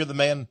 I think you're the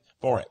man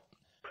for it.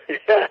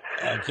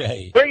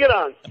 Okay. Bring it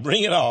on.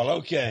 Bring it on.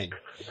 Okay.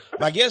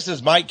 My guest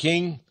is Mike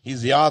King.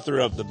 He's the author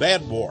of The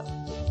Bad War,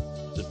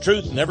 The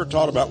Truth Never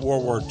Taught About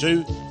World War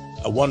II,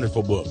 a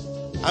wonderful book.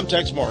 I'm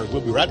Texe Morris.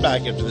 We'll be right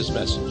back after this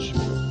message.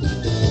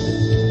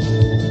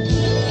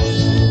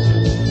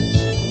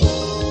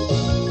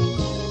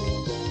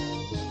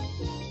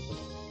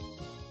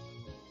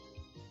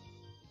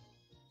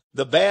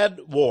 The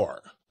Bad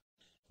War.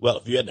 Well,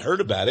 if you hadn't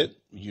heard about it,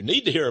 you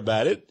need to hear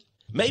about it.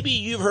 Maybe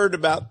you've heard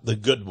about the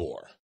Good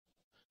War.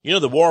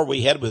 The war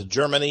we had with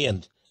Germany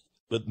and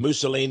with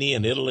Mussolini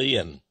in Italy,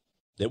 and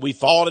that we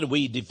fought and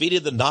we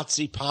defeated the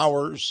Nazi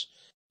powers.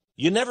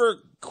 You never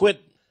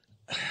quit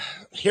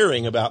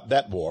hearing about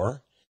that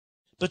war.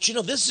 But,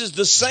 this is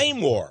the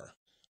same war.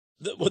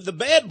 With the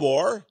bad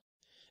war,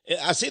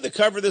 I see the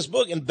cover of this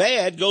book, and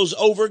bad goes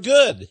over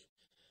good.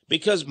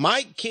 Because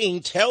Mike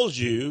King tells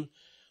you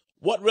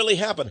what really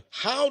happened.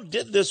 How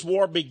did this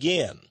war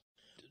begin?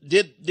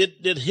 Did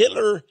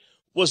Hitler,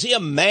 was he a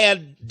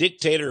mad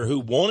dictator who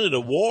wanted a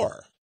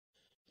war?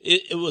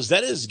 Was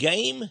that his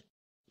game?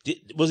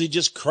 Was he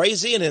just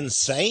crazy and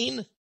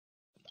insane?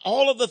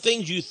 All of the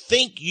things you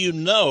think you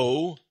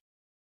know,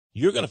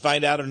 you're going to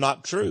find out are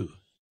not true.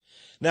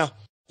 Now,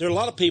 there are a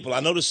lot of people,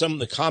 I noticed some of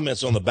the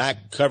comments on the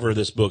back cover of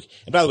this book,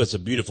 and by the way, it's a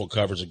beautiful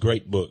cover, it's a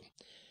great book.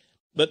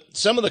 But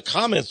some of the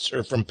comments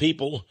are from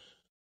people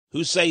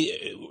who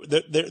say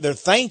they're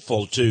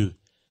thankful to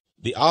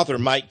the author,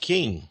 Mike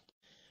King,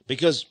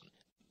 because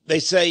they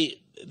say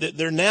that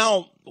they're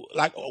now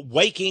like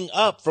waking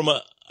up from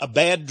a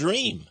bad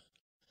dream.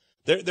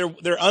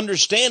 They're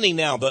understanding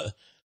now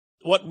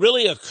what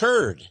really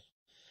occurred.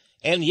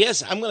 And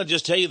yes, I'm going to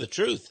just tell you the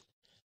truth.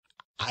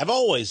 I've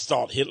always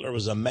thought Hitler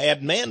was a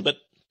madman, but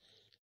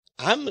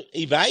I'm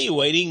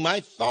evaluating my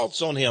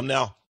thoughts on him.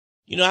 Now,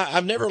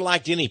 I've never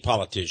liked any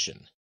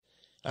politician.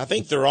 I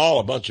think they're all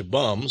a bunch of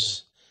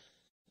bums,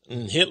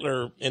 and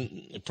Hitler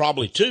and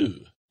probably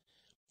too.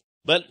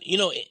 But,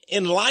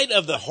 in light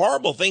of the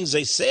horrible things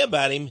they say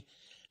about him,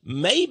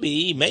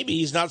 maybe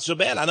he's not so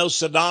bad. I know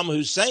Saddam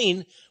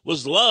Hussein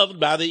was loved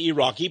by the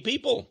Iraqi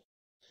people.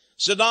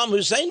 Saddam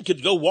Hussein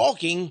could go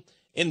walking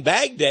in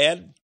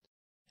Baghdad,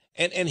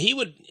 and he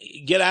would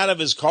get out of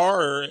his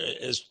car or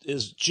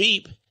his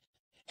Jeep,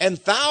 and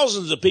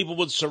thousands of people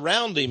would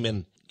surround him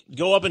and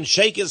go up and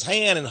shake his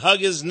hand and hug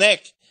his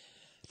neck.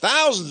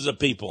 Thousands of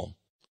people.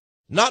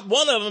 Not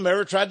one of them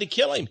ever tried to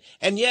kill him.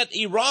 And yet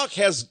Iraq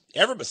has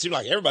seems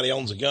like everybody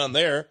owns a gun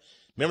there.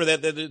 Remember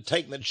that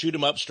they'd shoot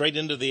him up straight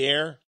into the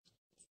air?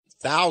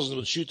 Thousands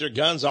would shoot their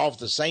guns off at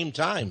the same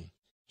time.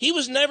 He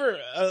was never,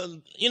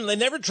 they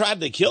never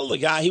tried to kill the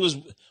guy. He was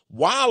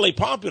wildly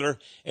popular.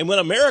 And when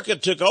America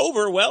took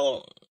over,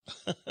 well,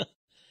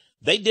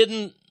 they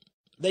didn't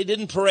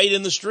parade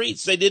in the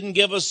streets. They didn't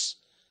give us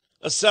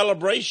a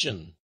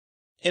celebration.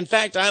 In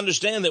fact, I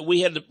understand that we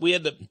had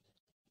to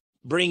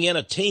bring in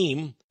a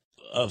team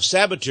of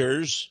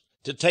saboteurs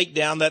to take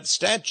down that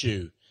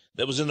statue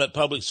that was in that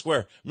public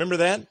square. Remember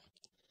that?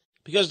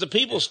 Because the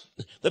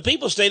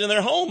people stayed in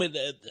their home.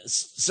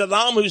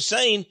 Saddam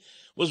Hussein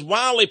was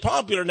wildly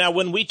popular. Now,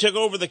 when we took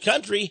over the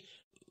country,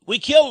 we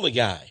killed the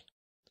guy.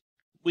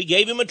 We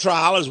gave him a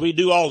trial, as we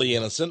do all the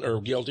innocent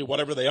or guilty,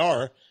 whatever they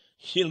are.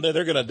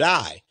 They're going to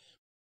die.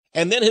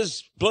 And then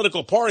his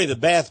political party, the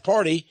Ba'ath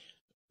Party,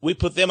 we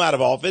put them out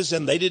of office,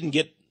 and they didn't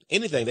get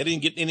anything. They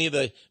didn't get any of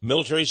the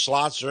military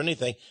slots or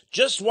anything.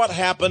 Just what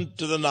happened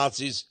to the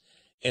Nazis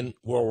in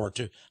World War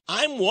II.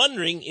 I'm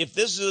wondering if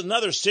this is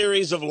another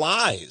series of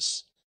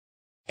lies.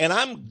 And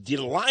I'm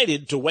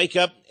delighted to wake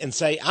up and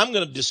say, I'm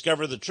going to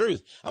discover the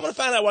truth. I'm going to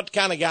find out what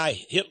kind of guy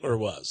Hitler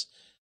was.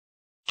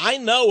 I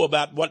know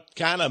about what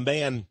kind of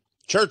man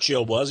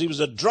Churchill was. He was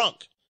a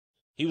drunk.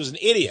 He was an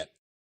idiot.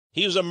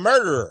 He was a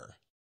murderer.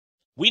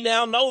 We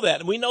now know that.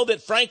 And we know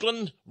that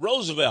Franklin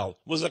Roosevelt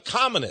was a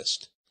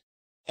communist.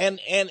 And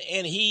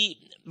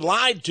he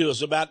lied to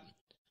us about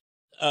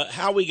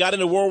how we got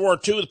into World War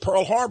II with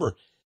Pearl Harbor.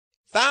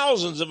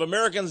 Thousands of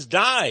Americans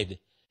died.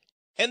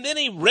 And then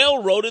he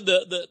railroaded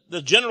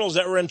the generals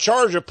that were in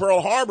charge of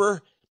Pearl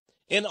Harbor.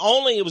 And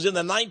it was in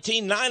the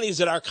 1990s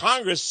that our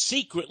Congress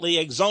secretly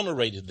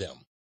exonerated them.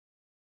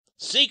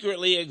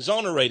 Secretly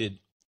exonerated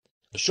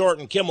Short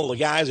and Kimmel, the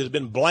guys that had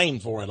been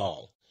blamed for it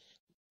all.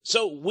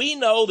 So we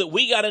know that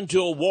we got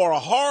into a war, a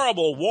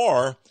horrible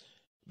war,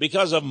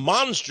 because of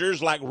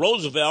monsters like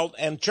Roosevelt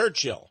and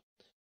Churchill.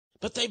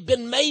 But they've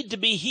been made to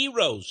be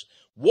heroes.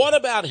 What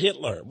about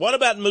Hitler? What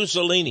about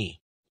Mussolini?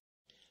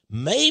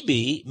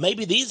 Maybe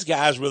these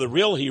guys were the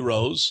real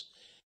heroes.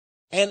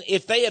 And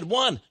if they had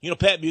won,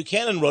 Pat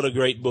Buchanan wrote a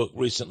great book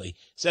recently,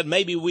 said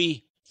maybe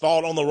we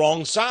fought on the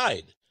wrong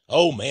side.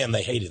 Oh man,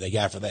 they hated the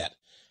guy for that.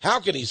 How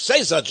could he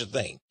say such a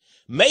thing?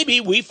 Maybe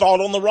we fought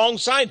on the wrong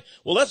side.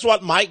 Well, that's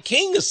what Mike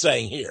King is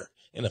saying here,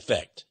 in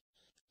effect.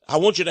 I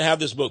want you to have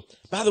this book.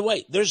 By the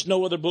way, there's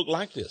no other book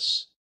like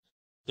this.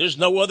 There's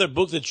no other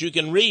book that you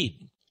can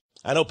read.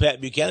 I know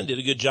Pat Buchanan did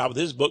a good job with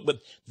his book,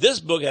 but this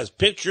book has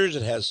pictures.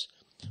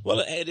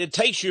 It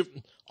takes you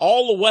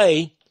all the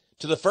way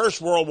to the First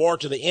World War,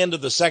 to the end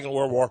of the Second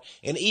World War,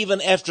 and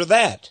even after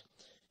that.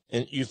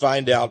 And you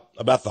find out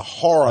about the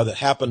horror that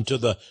happened to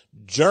the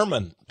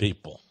German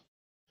people.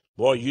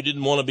 Boy, you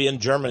didn't want to be in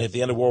Germany at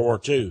the end of World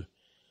War II.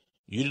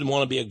 You didn't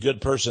want to be a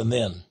good person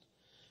then.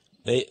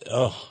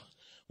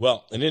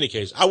 Well, in any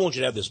case, I want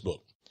you to have this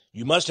book.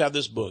 You must have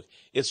this book.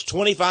 It's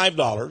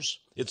 $25.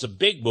 It's a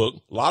big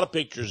book, a lot of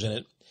pictures in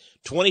it.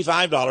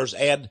 $25,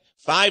 add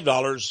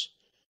 $5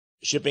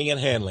 shipping and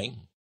handling,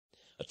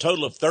 a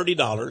total of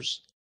 $30,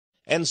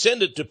 and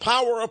send it to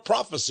Power of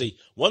Prophecy,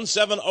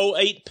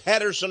 1708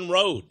 Patterson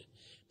Road.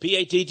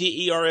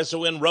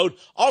 Patterson Road,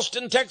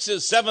 Austin,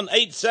 Texas,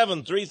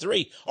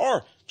 78733.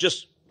 Or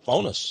just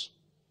phone us.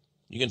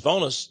 You can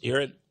phone us here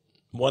at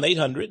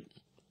 1-800.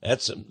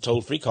 That's a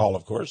toll-free call,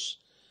 of course.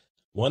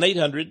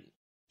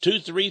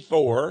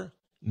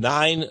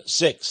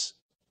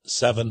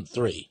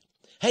 1-800-234-9673.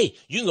 Hey,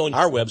 you can go on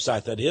our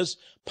website, that is,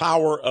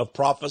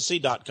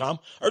 powerofprophecy.com,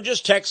 or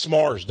just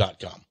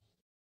textmars.com.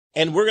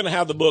 And we're going to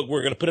have the book.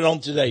 We're going to put it on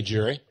today,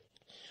 Jerry,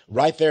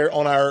 right there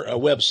on our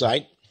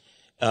website.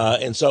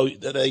 And so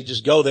they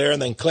just go there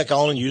and then click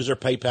on and use their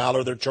PayPal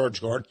or their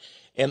charge card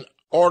and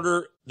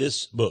order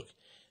this book.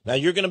 Now,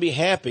 you're going to be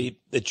happy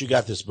that you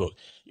got this book.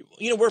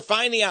 You know, we're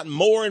finding out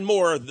more and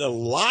more of the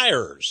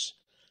liars,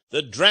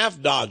 the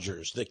draft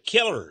dodgers, the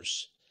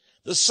killers,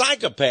 the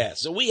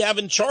psychopaths that we have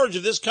in charge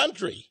of this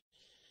country.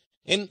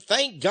 And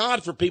thank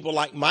God for people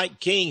like Mike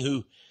King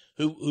who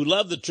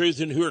love the truth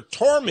and who are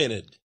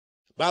tormented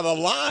by the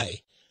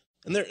lie.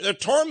 And they're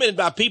tormented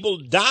by people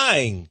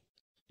dying,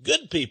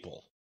 good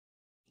people,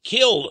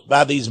 killed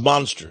by these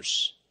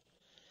monsters.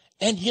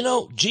 And you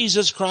know,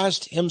 Jesus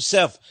Christ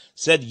himself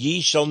said,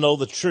 ye shall know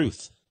the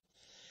truth,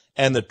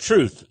 and the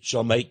truth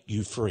shall make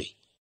you free.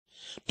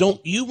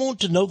 Don't you want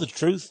to know the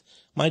truth,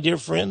 my dear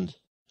friend?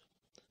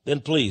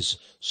 Then please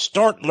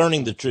start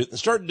learning the truth and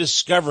start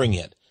discovering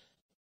it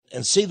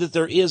and see that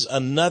there is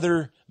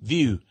another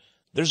view.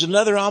 There's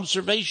another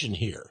observation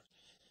here.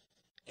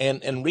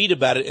 And read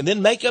about it and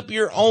then make up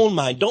your own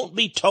mind. Don't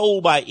be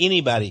told by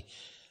anybody,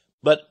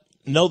 but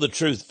know the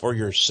truth for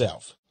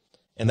yourself.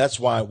 And that's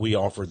why we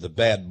offer the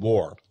Bad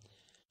War.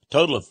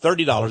 Total of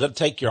 $30. That'll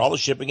take care of all the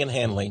shipping and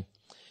handling.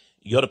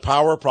 You go to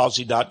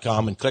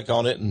powerofprophecy.com and click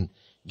on it and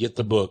get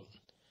the book.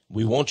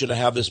 We want you to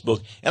have this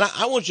book. And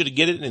I want you to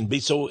get it and be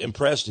so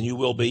impressed, and you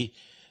will be,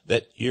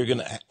 that you're going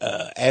to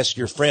ask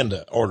your friend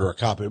to order a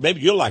copy. Or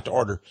maybe you'll like to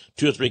order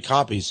 2 or 3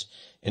 copies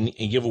and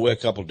give away a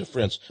couple to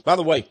friends. By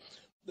the way,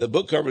 the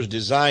book cover is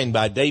designed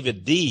by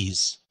David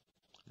Dees,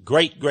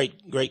 great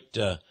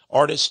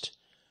artist.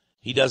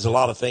 He does a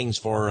lot of things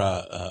for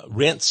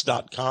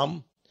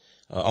rents.com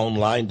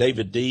online.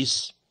 David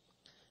Dees,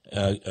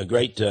 a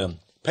great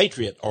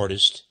patriot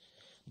artist,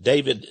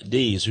 David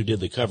Dees, who did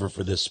the cover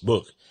for this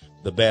book,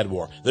 The Bad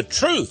War. The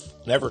truth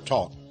never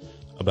taught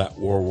about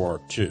World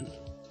War II.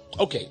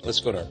 Okay, let's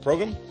go to our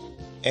program.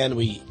 And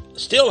we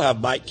still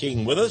have Mike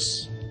King with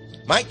us.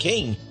 Mike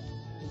King,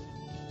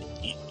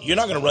 you're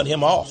not going to run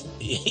him off.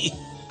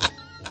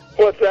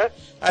 What's that?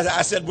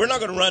 I said, we're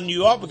not going to run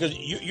you off because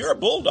you're a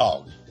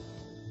bulldog.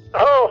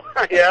 Oh,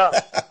 yeah.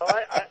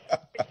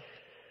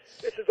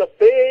 This is a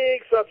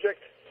big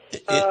subject.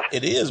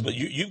 It is, but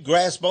you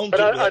grasp onto it.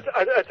 But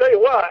I tell you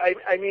what,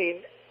 I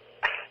mean,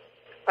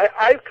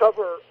 I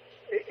cover,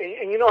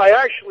 and you know, I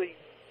actually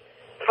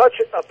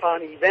touch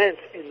upon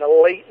events in the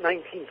late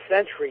 19th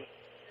century,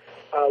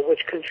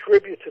 which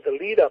contribute to the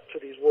lead up to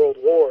these world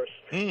wars.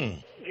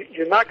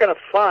 You're not going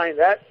to find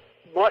that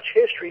much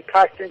history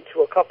packed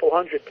into a couple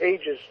hundred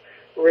pages,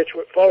 rich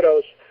with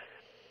photos.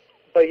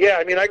 But yeah,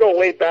 I mean, I go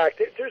way back.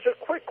 There's a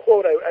quick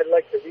quote I'd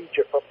like to read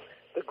you from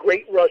the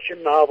great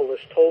Russian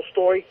novelist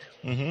Tolstoy.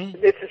 Mm-hmm.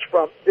 This is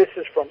from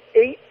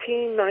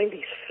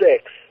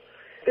 1896.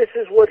 This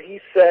is what he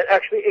said.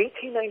 Actually,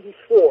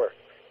 1894.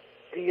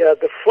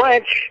 The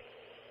French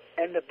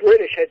and the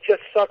British had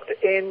just sucked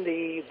in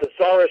the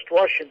Tsarist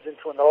Russians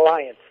into an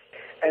alliance,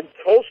 and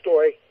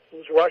Tolstoy,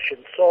 who's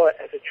Russian, saw it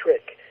as a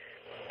trick.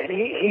 And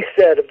he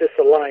said of this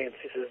alliance,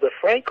 he says, the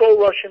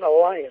Franco-Russian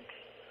alliance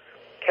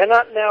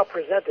cannot now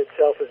present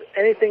itself as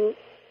anything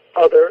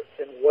other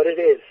than what it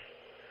is,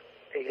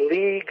 a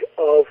league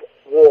of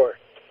war.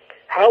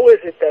 How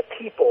is it that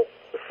people,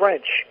 the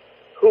French,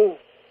 who,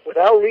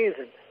 without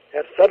reason,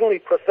 have suddenly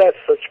professed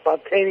such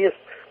spontaneous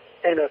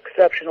and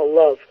exceptional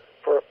love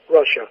for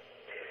Russia?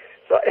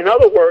 So, in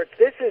other words,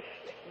 this is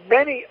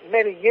many,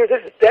 many years,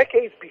 this is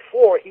decades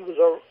before he was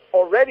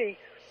already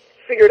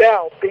figured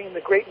out, being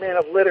the great man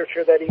of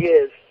literature that he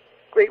is.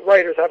 Great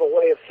writers have a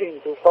way of seeing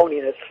through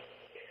phoniness.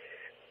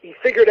 He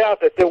figured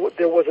out that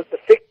the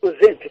fix was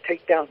in to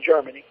take down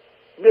Germany.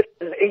 And this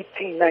is in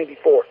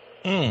 1894.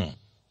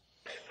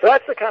 So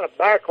that's the kind of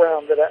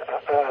background that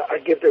I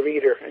give the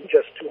reader in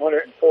just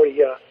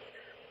 240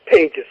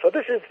 pages. So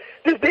this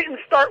didn't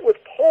start with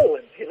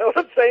Poland. You know what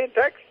I'm saying,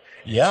 Tex?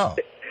 Yeah.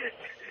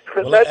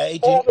 Well, that's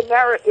all the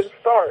narrative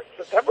starts.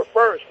 September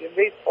 1st, you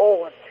invade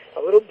Poland. A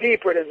little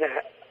deeper than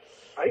that.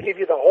 I give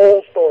you the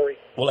whole story.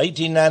 Well,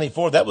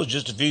 1894, that was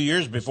just a few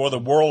years before the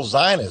World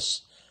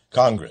Zionist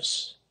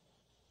Congress.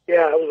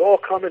 Yeah, it was all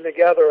coming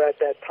together at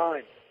that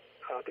time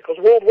because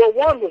World War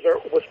I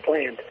was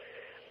planned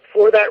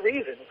for that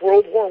reason.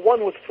 World War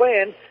I was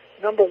planned,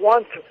 number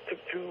one,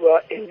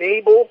 to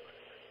enable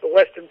the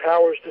Western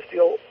powers to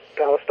steal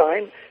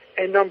Palestine,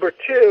 and number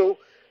two,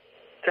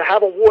 to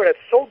have a war that's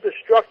so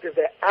destructive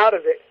that out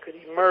of it could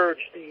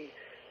emerge the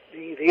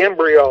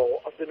embryo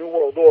of the New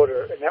World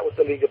Order, and that was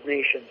the League of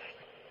Nations.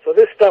 So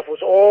this stuff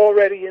was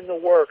already in the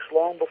works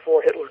long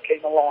before Hitler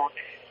came along.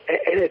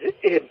 And it's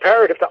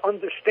imperative to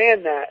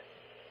understand that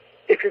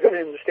if you're going to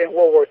understand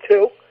World War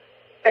II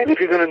and if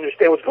you're going to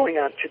understand what's going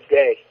on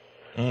today.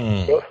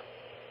 So,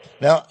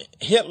 now,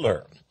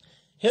 Hitler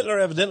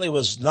evidently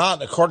was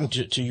not, according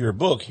to your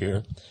book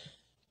here,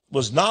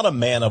 was not a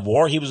man of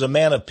war. He was a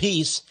man of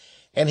peace,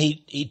 and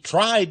he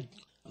tried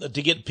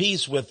to get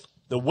peace with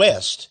the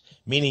West,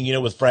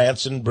 meaning, with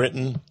France and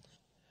Britain.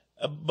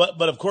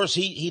 But of course,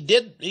 he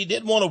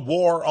did want a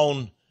war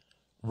on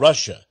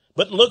Russia.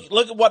 But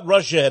look at what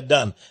Russia had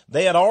done.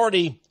 They had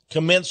already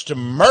commenced to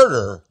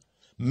murder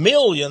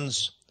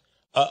millions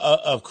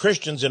of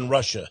Christians in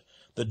Russia,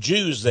 the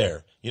Jews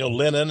there,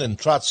 Lenin and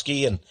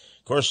Trotsky and,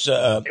 of course,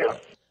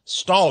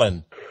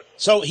 Stalin.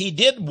 So he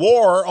did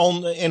war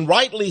and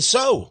rightly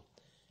so.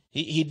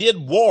 He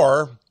did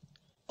war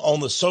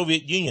on the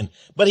Soviet Union.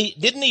 But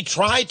didn't he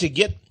try to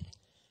get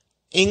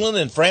England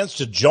and France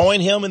to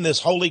join him in this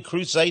holy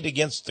crusade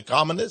against the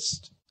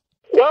communists?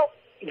 Well,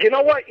 you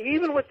know what?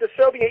 Even with the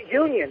Soviet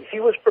Union, he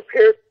was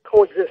prepared to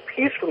coexist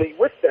peacefully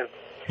with them.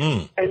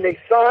 And they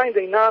signed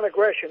a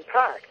non-aggression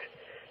pact.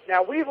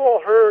 Now, we've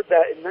all heard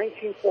that in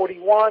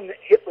 1941,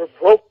 Hitler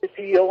broke the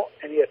deal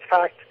and he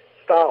attacked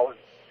Stalin.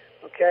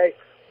 Okay?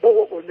 But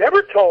what we're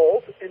never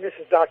told, and this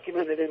is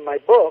documented in my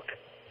book,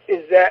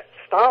 is that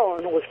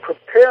Stalin was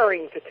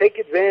preparing to take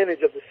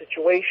advantage of the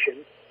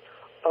situation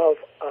of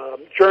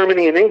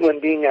Germany and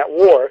England being at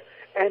war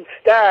and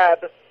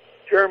stab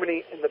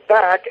Germany in the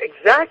back,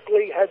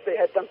 exactly as they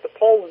had done to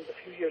Poland a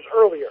few years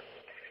earlier.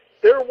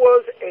 There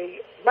was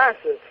a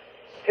massive,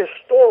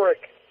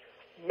 historic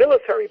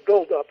military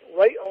buildup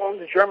right along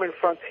the German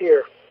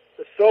frontier.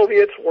 The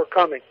Soviets were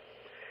coming.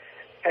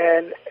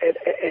 And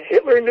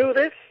Hitler knew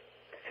this.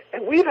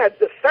 And we've had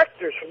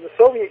defectors from the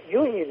Soviet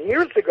Union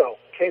years ago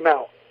came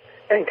out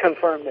and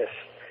confirmed this.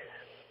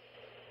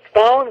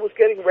 Stalin was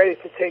getting ready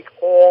to take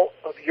all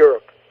of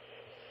Europe.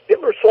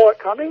 Hitler saw it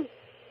coming.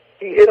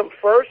 He hit him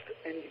first,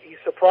 and he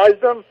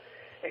surprised them,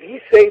 and he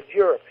saved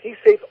Europe. He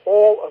saved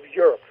all of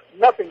Europe.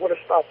 Nothing would have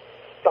stopped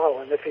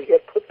Stalin if he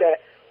had put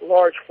that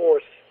large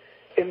force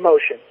in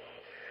motion.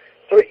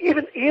 So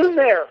even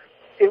there,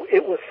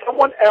 it was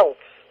someone else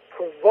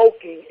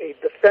provoking a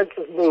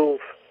defensive move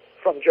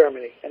from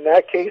Germany. In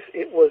that case,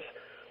 it was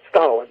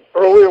Stalin.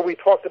 Earlier, we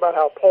talked about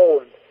how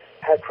Poland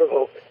had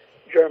provoked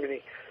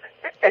Germany.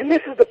 And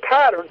this is the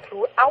pattern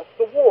throughout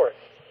the war.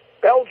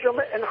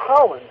 Belgium and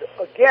Holland,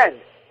 again,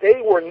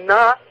 they were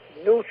not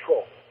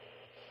neutral.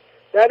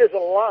 That is a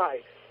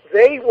lie.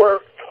 They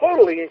were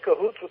totally in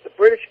cahoots with the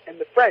British and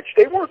the French.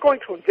 They weren't going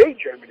to invade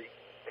Germany.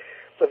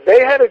 But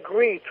they had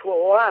agreed to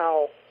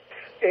allow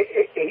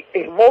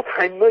a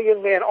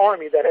multi-million man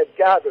army that had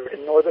gathered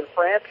in northern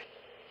France,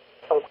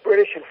 of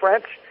British and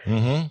French.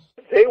 Mm-hmm.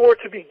 They were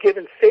to be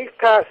given safe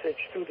passage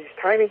through these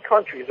tiny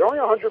countries, they're only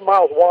 100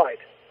 miles wide,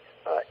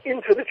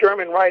 into the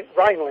German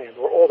Rhineland,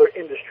 where all their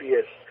industry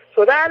is.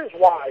 So that is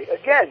why,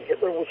 again,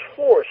 Hitler was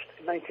forced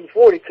in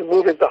 1940 to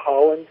move into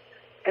Holland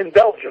and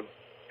Belgium,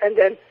 and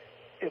then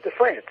into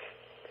France.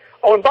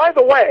 Oh, and by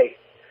the way,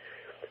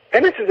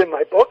 and this is in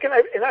my book, and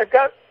I've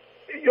got,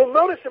 you'll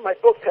notice in my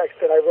book text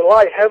that I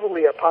rely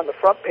heavily upon the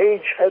front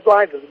page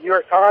headlines of the New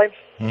York Times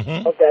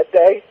of that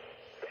day.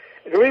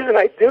 And the reason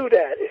I do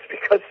that is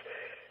because,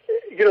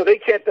 they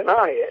can't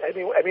deny it.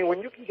 I mean,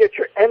 when you can get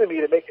your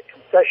enemy to make a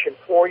concession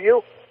for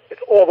you,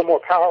 it's all the more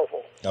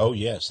powerful. Oh,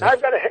 yes.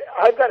 I've got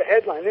a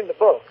headline in the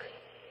book,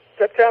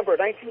 September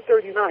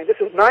 1939. This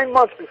is 9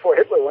 months before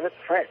Hitler went into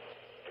France.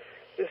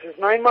 This is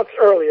 9 months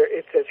earlier.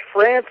 It says,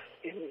 France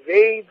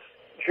invades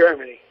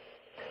Germany.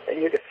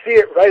 And you can see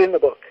it right in the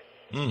book.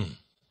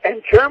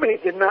 And Germany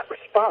did not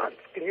respond.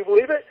 Can you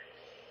believe it?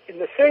 In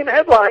the same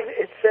headline,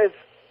 it says,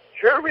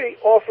 Germany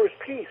offers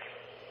peace.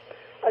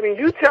 I mean,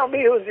 you tell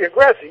me who's the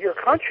aggressor. Your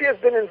country has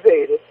been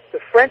invaded. The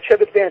French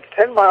have advanced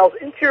 10 miles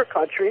into your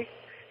country,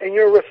 and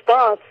your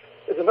response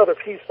is another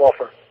peace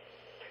offer.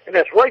 And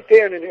that's right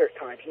there in the New York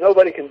Times.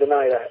 Nobody can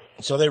deny that.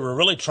 So they were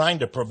really trying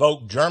to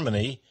provoke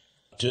Germany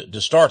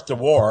to start the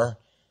war.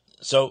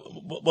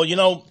 So,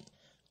 well,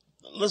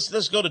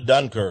 let's go to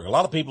Dunkirk. A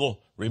lot of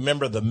people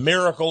remember the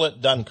miracle at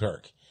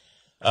Dunkirk,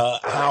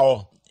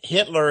 how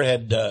Hitler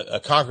had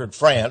conquered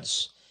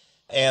France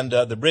and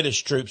the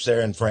British troops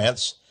there in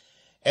France.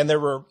 And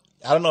there were,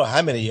 I don't know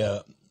how many,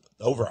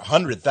 over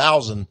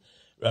 100,000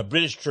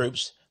 British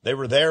troops. They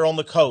were there on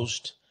the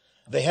coast.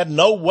 They had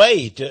no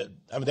way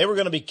they were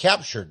going to be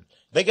captured.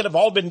 They could have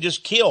all been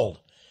just killed.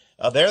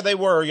 There they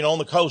were, on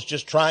the coast,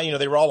 just trying,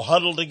 they were all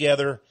huddled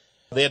together.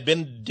 They had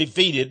been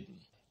defeated.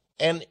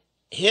 And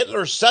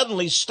Hitler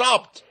suddenly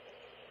stopped.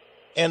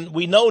 And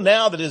we know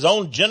now that his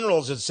own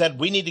generals had said,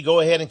 we need to go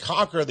ahead and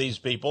conquer these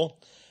people.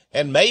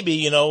 And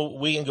maybe,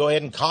 we can go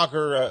ahead and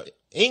conquer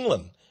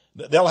England.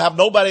 They'll have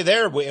nobody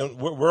there.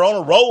 We're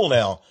on a roll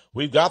now.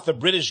 We've got the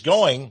British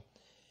going.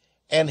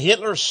 And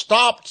Hitler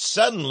stopped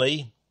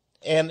suddenly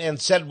and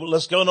said, well,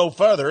 let's go no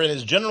further. And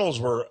his generals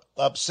were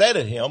upset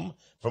at him,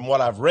 from what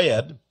I've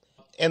read.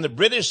 And the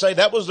British say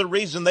that was the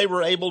reason they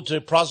were able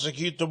to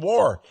prosecute the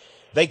war.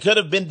 They could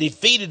have been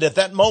defeated at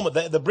that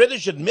moment. The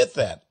British admit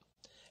that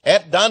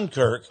at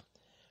Dunkirk,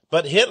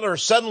 but Hitler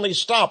suddenly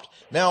stopped.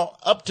 Now,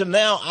 up to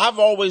now, I've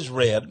always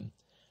read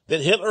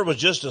that Hitler was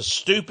just a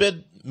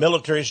stupid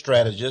military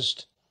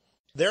strategist,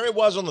 There it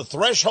was on the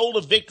threshold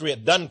of victory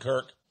at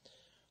Dunkirk.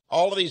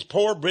 All of these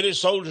poor British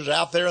soldiers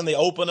out there in the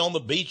open on the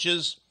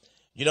beaches,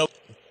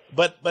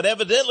 but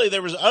evidently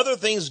there was other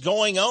things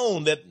going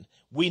on that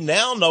we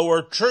now know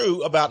are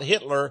true about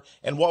Hitler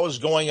and what was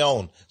going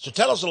on. So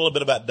tell us a little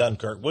bit about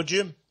Dunkirk, would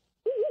you?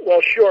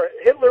 Well, sure.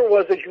 Hitler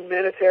was a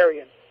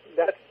humanitarian.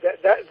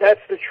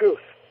 That's the truth.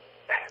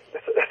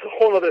 That's a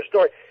whole other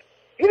story.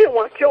 He didn't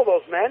want to kill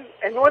those men,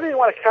 and nor did he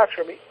want to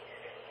capture them.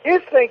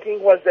 His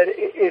thinking was that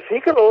if he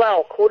could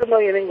allow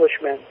 250,000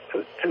 Englishmen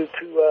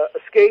to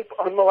escape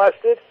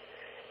unmolested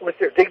with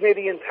their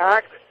dignity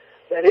intact,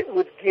 that it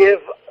would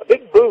give a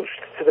big boost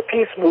to the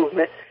peace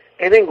movement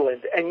in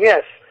England. And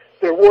yes,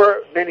 there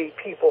were many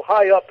people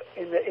high up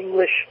in the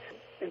English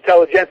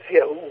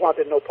intelligentsia who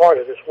wanted no part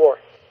of this war.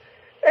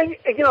 And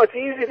it's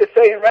easy to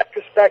say in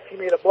retrospect he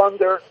made a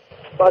blunder,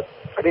 but,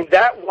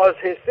 that was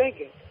his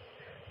thinking.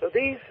 So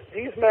these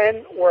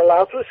men were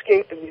allowed to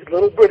escape in these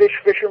little British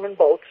fishermen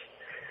boats.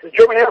 The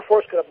German Air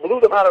Force could have blew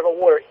them out of the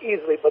water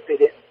easily, but they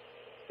didn't.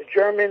 The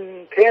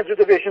German panzer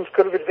divisions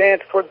could have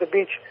advanced toward the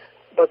beach,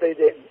 but they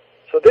didn't.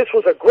 So this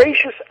was a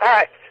gracious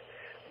act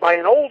by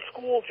an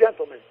old-school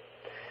gentleman.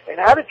 And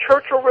how did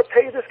Churchill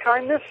repay this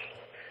kindness?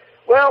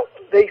 Well,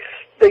 they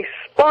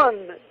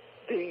spun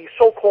the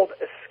so-called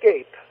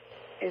escape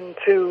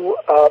into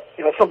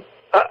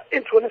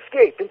an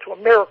escape, into a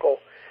miracle.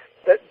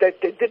 That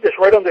they did this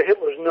right under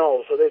Hitler's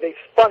nose. So they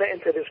spun it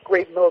into this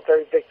great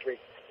military victory.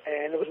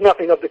 And it was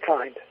nothing of the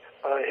kind.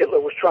 Hitler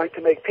was trying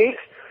to make peace.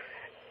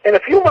 And a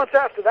few months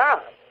after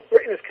that,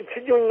 Britain is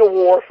continuing the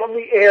war from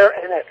the air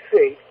and at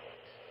sea.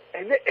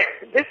 And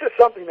this is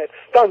something that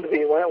stunned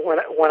me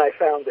when I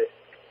found it.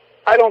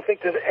 I don't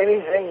think there's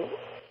anything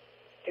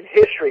in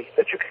history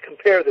that you could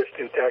compare this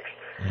to, Texe.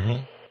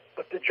 Mm-hmm.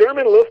 But the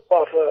German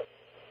Luftwaffe,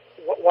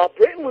 while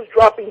Britain was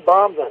dropping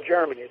bombs on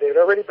Germany, they had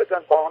already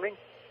begun bombing,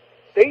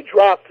 they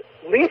dropped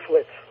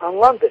leaflets on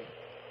London,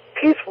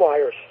 peace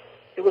flyers.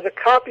 It was a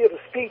copy of a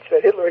speech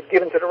that Hitler had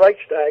given to the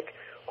Reichstag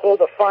called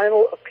A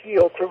Final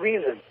Appeal to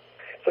Reason.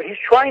 So he's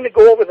trying to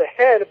go over the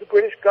head of the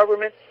British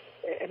government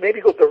and maybe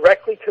go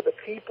directly to the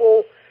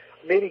people,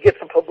 maybe get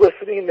some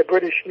publicity in the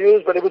British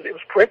news, but it was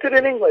printed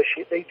in English.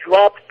 They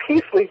dropped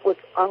peace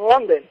leaflets on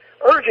London,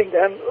 urging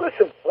them,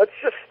 listen, let's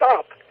just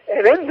stop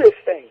and end this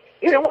thing.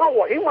 He didn't want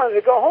war. He wanted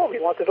to go home. He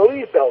wanted to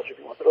leave Belgium.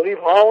 He wanted to leave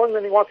Holland,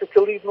 and he wanted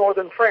to leave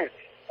northern France.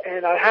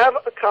 And I have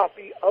a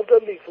copy of the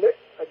leaflet.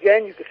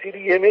 Again, you can see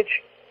the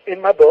image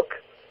in my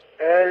book.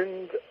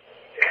 And,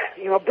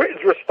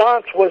 Britain's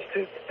response was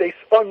they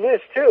spun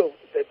this too,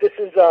 that this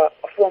is a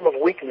form of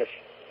weakness.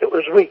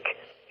 Hitler's weak.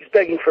 He's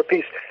begging for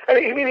peace.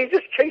 He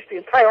just chased the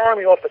entire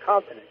army off the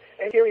continent.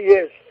 And here he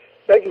is,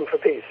 begging for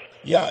peace.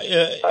 Yeah,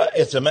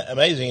 it's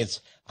amazing.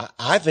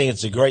 I think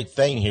it's a great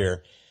thing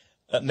here.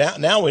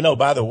 Now we know,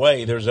 by the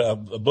way, there's a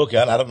book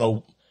out. I don't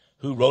know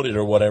who wrote it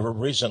or whatever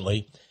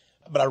recently,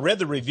 but I read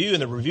the review,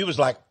 and the review was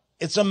like,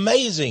 it's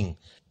amazing.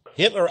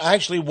 Hitler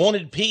actually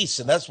wanted peace,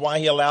 and that's why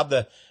he allowed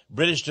the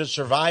British to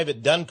survive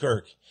at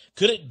Dunkirk.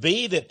 Could it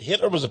be that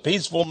Hitler was a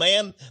peaceful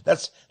man?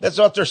 That's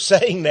what they're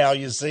saying now,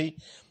 you see.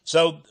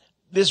 So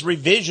this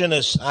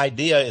revisionist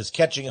idea is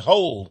catching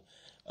hold,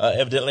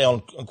 evidently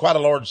on quite a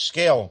large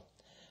scale,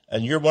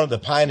 and you're one of the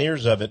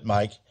pioneers of it,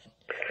 Mike.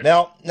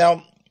 Now,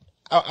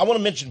 I want to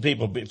mention,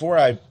 people, before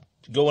I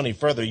go any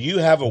further, you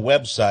have a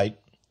website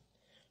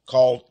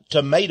called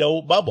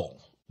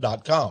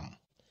tomatobubble.com.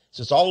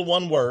 So it's all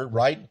one word,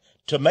 right?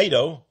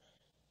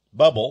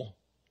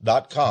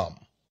 tomatobubble.com.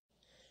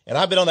 And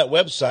I've been on that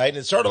website, and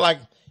it's sort of like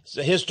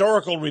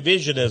historical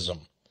revisionism.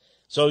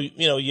 So,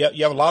 you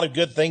have a lot of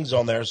good things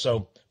on there.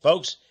 So,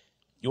 folks,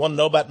 you want to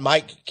know about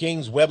Mike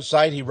King's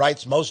website? He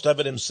writes most of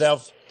it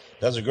himself,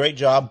 does a great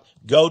job.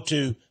 Go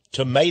to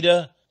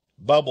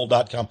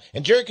tomatobubble.com.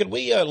 And, Jerry, could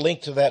we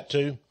link to that,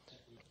 too?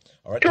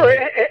 All right. Sure,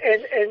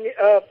 and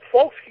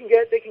folks can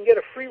get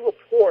a free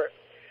report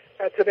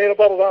at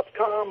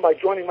tomatobubble.com by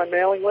joining my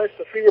mailing list.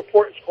 The free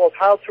report is called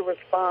How to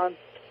Respond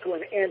to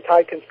an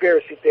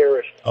Anti-Conspiracy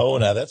Theorist. Oh,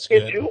 now that's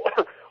good. Gives you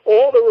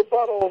all the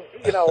rebuttals,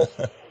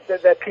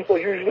 that people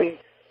usually,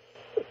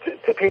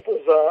 to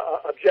people's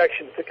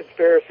objections to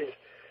conspiracies.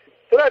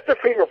 So that's the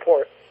free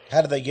report.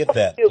 How do they get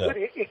that?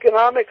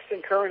 Economics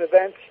and current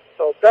events.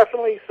 So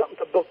definitely something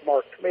to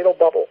bookmark,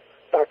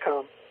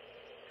 tomatobubble.com.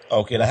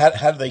 Okay, now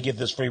how do they get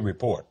this free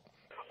report?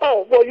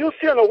 Oh, well, you'll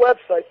see on the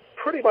website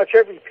pretty much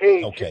every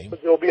page. Okay.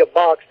 There'll be a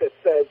box that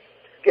says,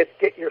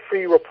 get your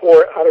free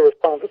report, how to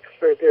respond to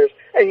conspiracy theories,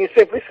 and you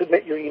simply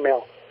submit your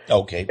email.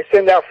 Okay. I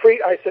send out free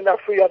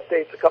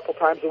updates a couple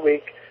times a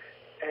week,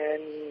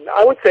 and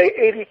I would say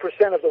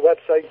 80% of the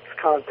website's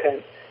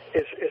content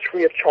is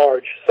free of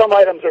charge. Some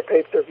items are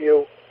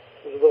pay-per-view,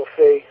 there's a little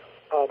fee,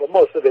 but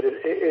most of it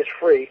is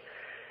free.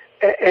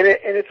 And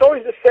it's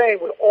always the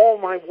same with all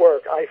my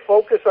work. I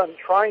focus on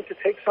trying to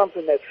take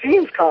something that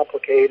seems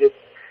complicated,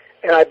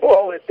 and I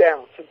boil it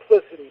down.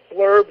 Simplicity,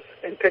 blurbs,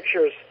 and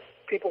pictures.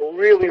 People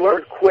really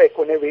learn quick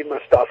when they read my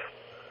stuff.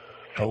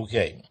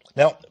 Okay.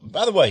 Now,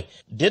 by the way,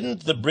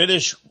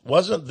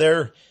 wasn't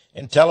their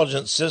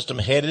intelligence system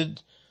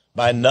headed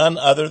by none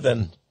other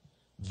than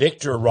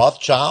Victor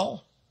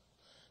Rothschild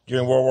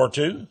during World War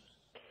II?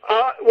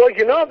 Well,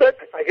 that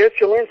I guess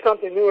you learn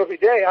something new every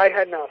day. I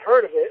had not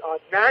heard of it.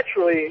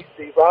 Naturally,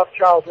 the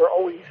Rothschilds were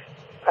always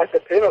at the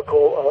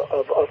pinnacle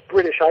of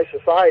British high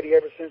society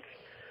ever since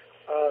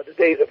the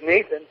days of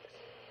Nathan.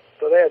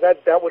 So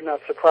that would not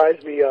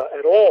surprise me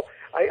at all.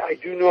 I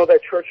do know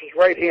that Churchill's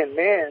right-hand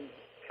man,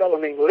 a fellow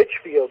named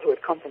Litchfield, who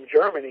had come from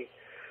Germany.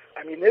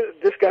 I mean,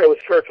 this guy was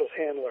Churchill's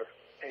handler,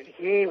 and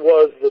he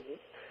was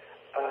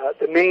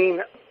the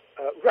main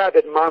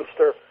rabid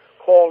monster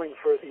calling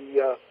for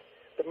the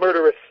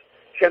murderous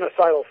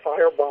genocidal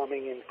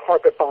firebombing and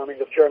carpet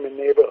bombing of German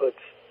neighborhoods.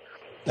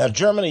 Now,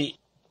 Germany,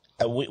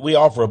 we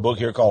offer a book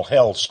here called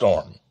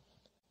Hellstorm,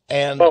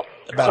 and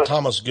about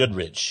Thomas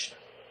Goodrich.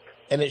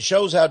 And it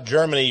shows how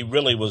Germany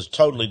really was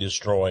totally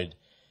destroyed.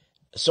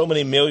 So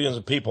many millions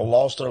of people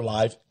lost their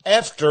life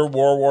after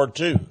World War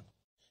II.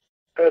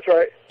 That's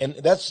right. And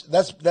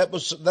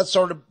that's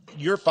sort of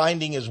your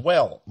finding as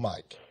well,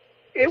 Mike.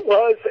 It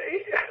was.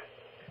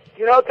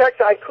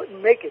 Texe, I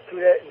couldn't make it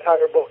through that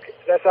entire book.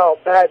 That's how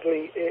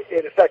badly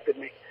it affected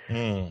me.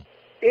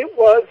 It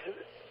was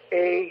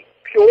a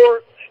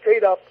pure,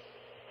 straight-up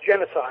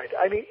genocide.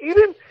 I mean,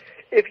 even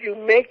if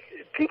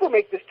people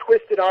make this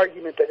twisted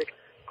argument that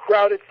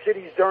crowded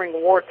cities during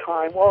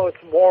wartime, well, it's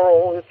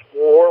moral, it's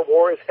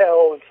war is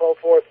hell, and so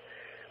forth.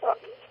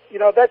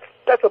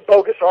 That's a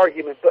bogus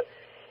argument. But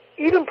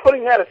even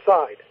putting that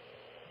aside,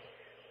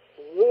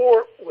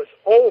 war was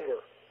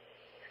over,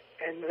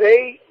 and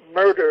they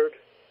murdered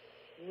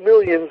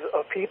millions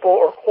of people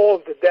or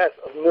caused the death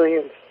of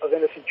millions of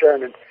innocent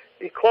Germans.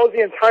 Because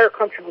the entire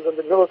country was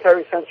under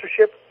military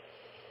censorship,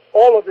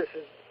 all of this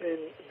has been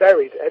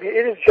buried. I mean,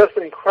 it is just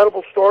an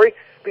incredible story.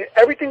 I mean,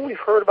 everything we've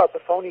heard about the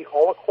phony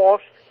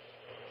Holocaust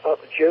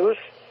of the Jews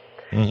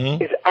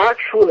is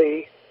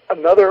actually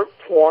another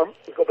form,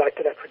 we go back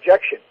to that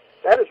projection.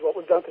 That is what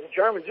was done to the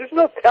Germans. There's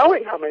no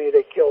telling how many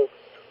they killed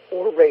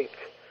or raped.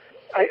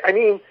 I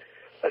mean,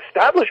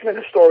 establishment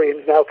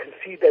historians now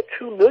concede that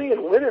 2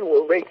 million women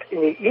were raped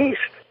in the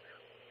East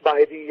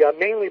by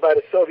mainly by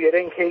the Soviet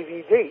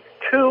NKVD.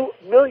 2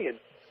 million.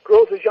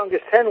 Girls as young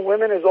as 10,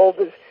 women as old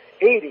as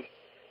 80.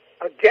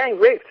 Gang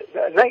raped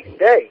night and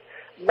day.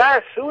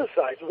 Mass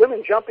suicides,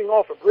 women jumping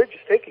off of bridges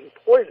taking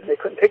poison. They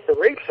couldn't take the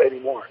rapes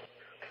anymore.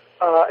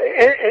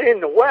 And in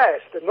the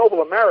West, the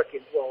noble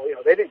Americans,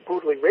 they didn't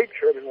brutally rape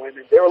German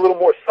women. They were a little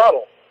more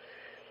subtle.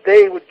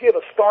 They would give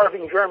a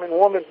starving German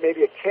woman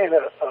maybe a can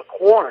of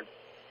corn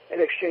in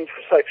exchange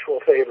for sexual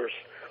favors.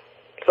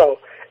 So,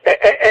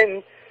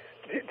 and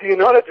do you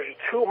know that there's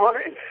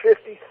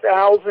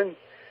 250,000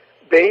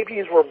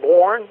 babies were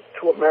born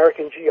to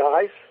American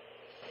GIs?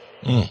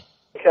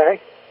 Okay,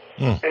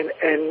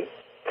 and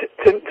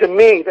to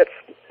me,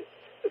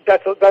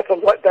 that's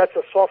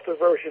a softer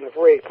version of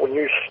rape when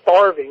you're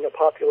starving a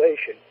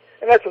population,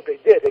 and that's what they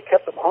did. They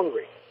kept them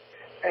hungry,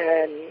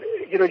 and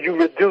you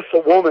reduce a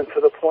woman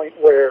to the point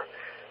where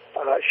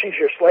she's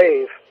your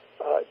slave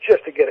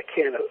just to get a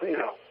can of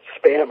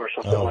Spam or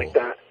something like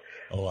that.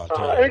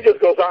 And it just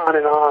goes on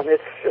and on.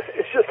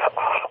 It's just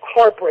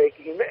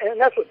heartbreaking,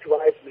 and that's what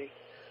drives me,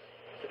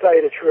 to tell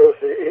you the truth,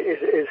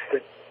 is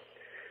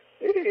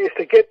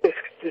to get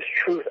this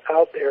truth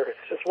out there. It's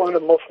just one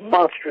of the most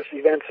monstrous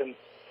events in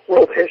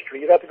world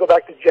history. You'd have to go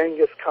back to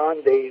Genghis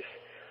Khan days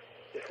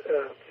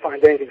to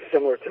find anything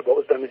similar to what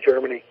was done to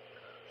Germany.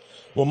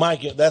 Well,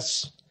 Mike,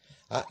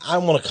 I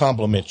want to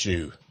compliment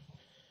you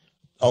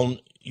on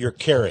your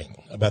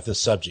caring about this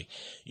subject.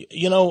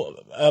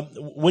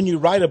 When you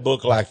write a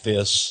book like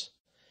this,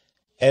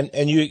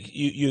 and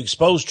you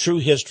expose true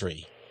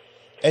history,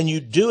 and you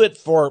do it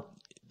for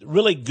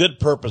really good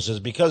purposes,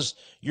 because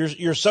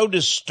you're so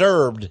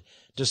disturbed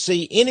to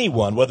see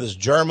anyone, whether it's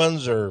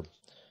Germans or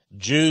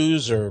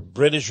Jews or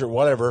British or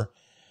whatever,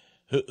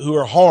 who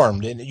are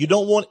harmed, and you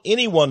don't want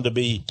anyone to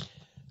be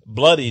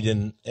bloodied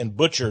and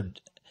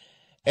butchered,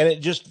 and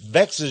it just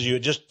vexes you, it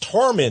just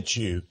torments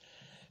you.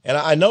 And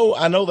I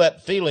know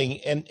that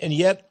feeling, and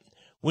yet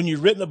when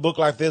you've written a book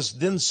like this,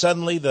 then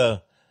suddenly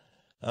the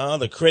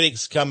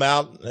critics come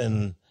out,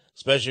 and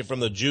especially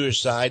from the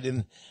Jewish side,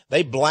 and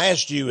they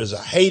blast you as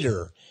a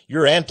hater.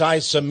 You're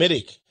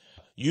anti-Semitic.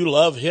 You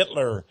love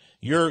Hitler.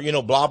 You're,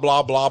 blah,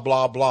 blah, blah,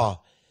 blah, blah.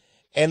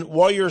 And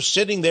while you're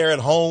sitting there at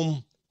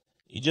home,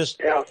 you just,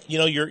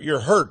 you're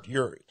hurt.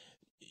 You're,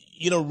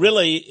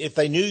 really, if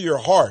they knew your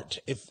heart,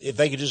 if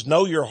they could just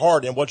know your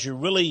heart and what you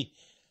really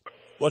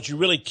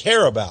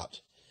care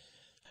about.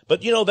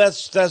 But,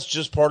 that's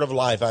just part of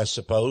life, I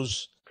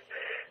suppose.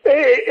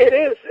 It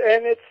is,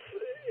 and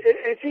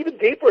it's even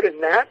deeper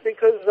than that,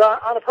 because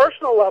on a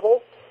personal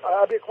level,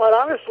 I'll be quite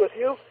honest with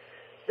you,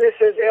 this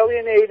has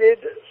alienated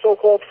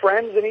so-called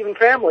friends and even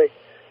family.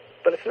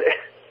 But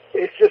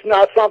it's just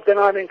not something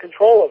I'm in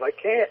control of. I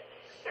can't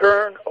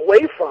turn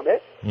away from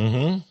it,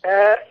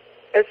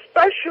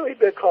 especially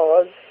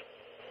because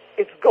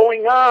it's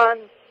going on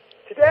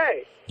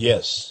today.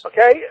 Yes.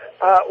 Okay?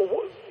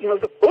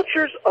 The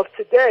butchers of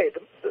today,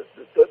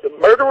 the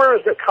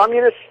murderers, the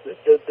communists,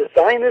 the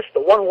Zionists,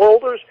 the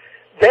one-worlders,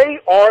 they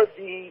are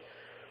the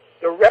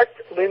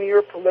direct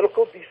linear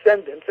political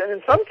descendants, and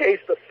in some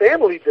cases the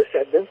family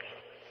descendants,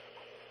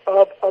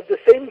 of the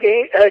same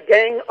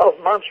gang of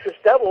monstrous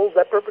devils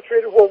that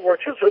perpetrated World War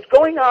II. So it's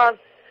going on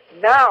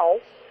now.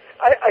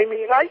 I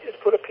mean, I just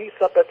put a piece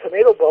up at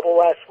Tomato Bubble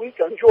last week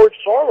on George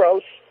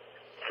Soros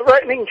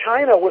threatening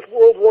China with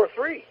World War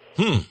III.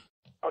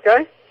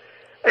 Okay?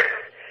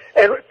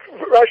 And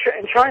Russia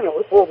and China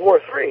with World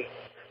War III.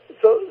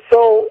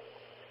 So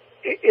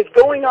it's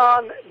going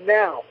on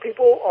now.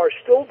 People are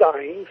still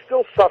dying,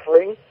 still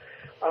suffering.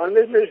 And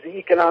then there's the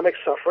economic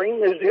suffering.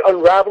 There's the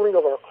unraveling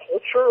of our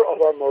culture,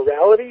 of our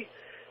morality.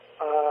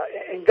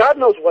 And God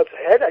knows what's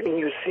ahead. I mean,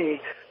 you see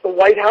the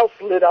White House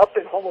lit up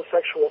in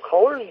homosexual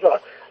colors.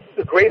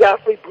 The great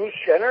athlete Bruce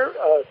Jenner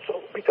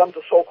becomes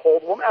a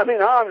so-called woman. I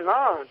mean, on and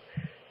on.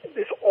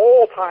 This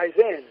all ties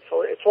in.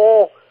 So it's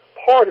all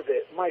part of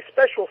it. My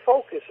special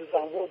focus is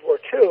on World War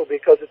II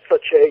because it's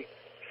such a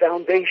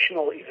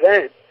foundational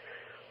event.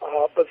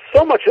 But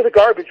so much of the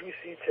garbage we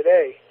see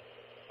today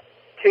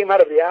came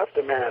out of the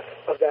aftermath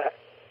of that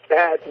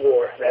bad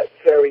war, that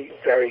very,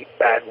 very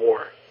bad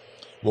war.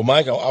 Well,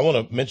 Michael, I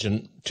want to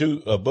mention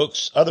two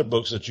other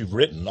books that you've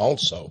written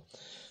also.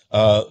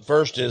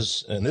 First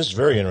is, and this is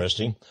very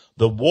interesting,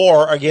 The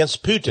War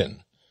Against Putin,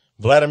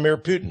 Vladimir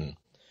Putin,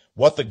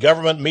 What the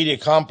Government Media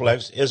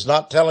Complex is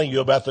Not Telling You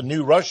About the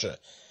New Russia.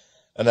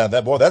 And now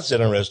that's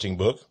an interesting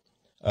book,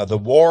 The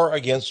War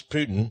Against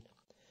Putin.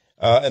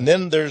 And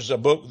then there's a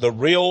book, The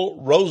Real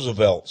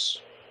Roosevelts,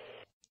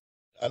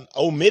 an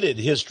omitted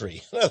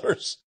history. In other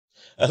words,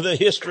 the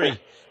history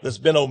that's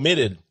been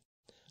omitted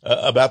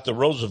about the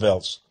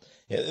Roosevelts.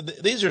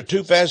 These are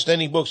two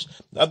fascinating books.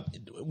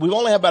 We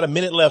only have about a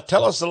minute left.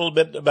 Tell us a little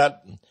bit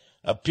about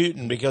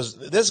Putin, because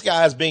this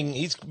guy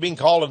he's being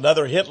called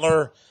another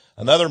Hitler,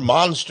 another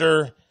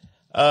monster.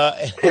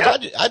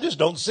 I just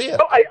don't see it.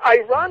 Well,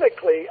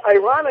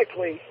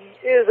 ironically,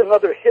 he is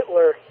another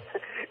Hitler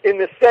in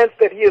the sense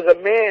that he is a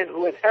man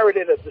who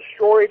inherited a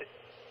destroyed,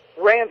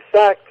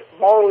 ransacked,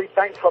 morally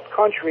bankrupt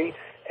country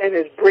and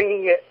is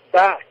bringing it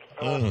back.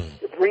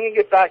 Bringing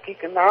it back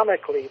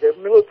economically. Their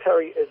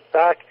military is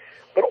back.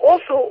 But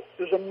also,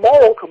 there's a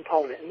moral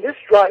component, and this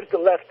drives the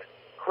left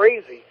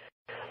crazy.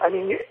 I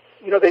mean,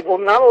 you know, they will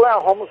not allow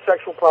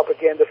homosexual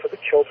propaganda for the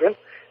children.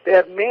 They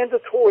have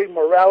mandatory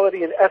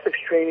morality and ethics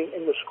training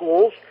in the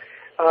schools.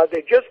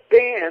 They just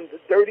banned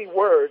dirty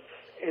words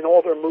in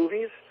all their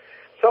movies.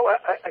 So,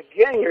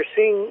 again, you're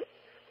seeing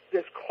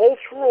this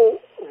cultural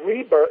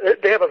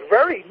rebirth. They have a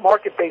very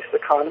market-based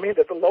economy.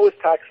 They're the lowest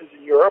taxes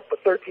in Europe, a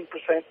 13%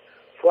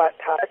 flat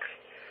tax.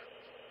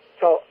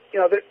 So, you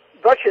know,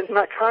 Russia is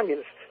not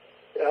communist,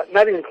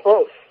 not even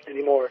close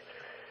anymore.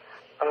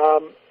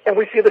 And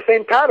we see the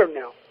same pattern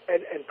now.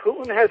 And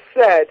Putin has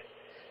said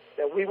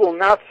that we will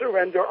not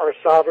surrender our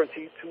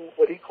sovereignty to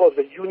what he calls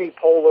the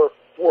unipolar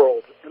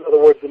world, in other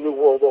words, the New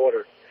World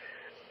Order.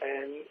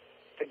 And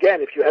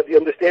again, if you have the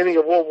understanding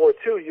of World War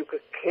II, you could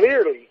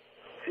clearly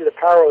see the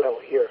parallel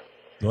here.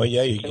 Well,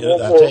 yeah, I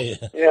tell you,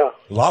 yeah,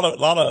 a lot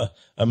of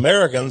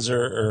Americans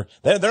they're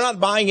not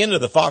buying into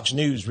the Fox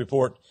News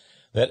report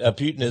that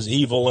Putin is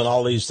evil and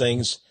all these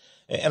things.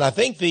 And I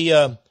think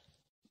the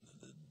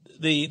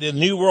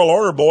New World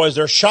Order boys,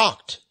 they're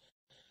shocked.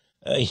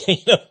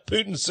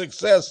 Putin's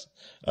success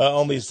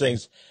on these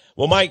things.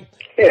 Well, Mike,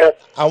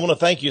 I want to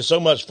thank you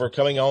so much for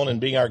coming on and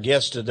being our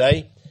guest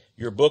today.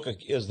 Your book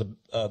is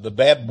the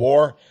Bad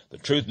War: The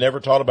Truth Never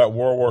Taught About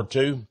World War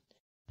II.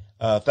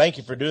 Thank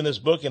you for doing this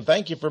book, and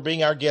thank you for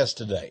being our guest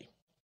today.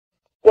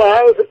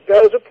 Well,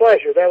 that was a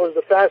pleasure. That was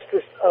the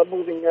fastest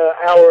moving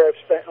hour I've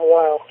spent in a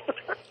while.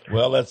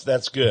 Well,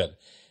 that's good.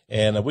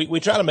 And we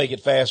try to make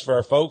it fast for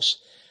our folks.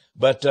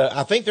 But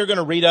I think they're going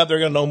to read up. They're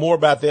going to know more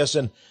about this.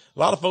 And a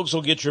lot of folks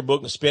will get your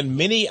book and spend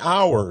many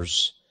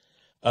hours,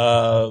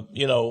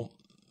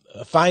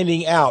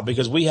 finding out,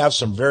 because we have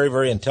some very,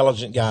 very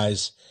intelligent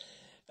guys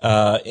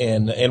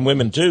and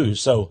women, too.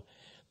 So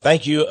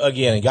thank you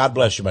again, and God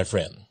bless you, my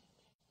friend.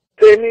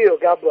 Same to you.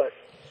 God bless.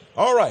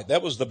 All right.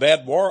 That was The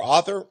Bad War,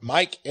 author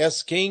Mike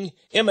S. King,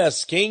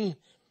 M.S. King.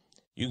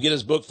 You can get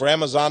his book for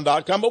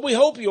Amazon.com, but we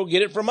hope you'll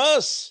get it from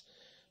us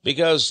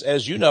because,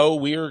 as you know,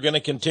 we are going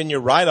to continue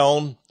right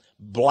on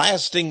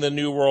blasting the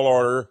New World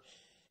Order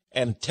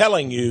and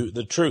telling you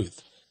the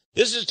truth.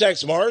 This is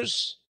Texe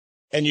Mars,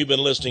 and you've been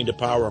listening to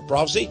Power of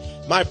Prophecy.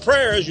 My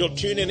prayer is you'll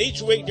tune in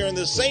each week during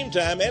the same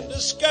time and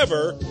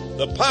discover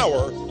the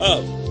power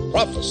of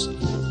prophecy.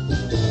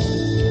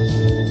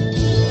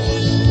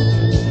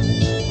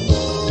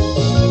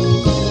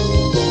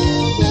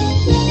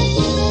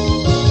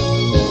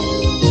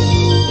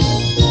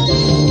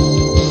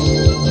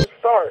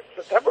 Start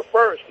September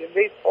 1st,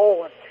 invade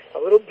Poland. A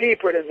little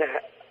deeper than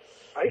that.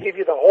 I give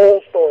you the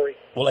whole story.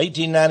 Well,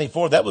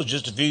 1894, that was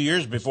just a few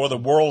years before the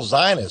World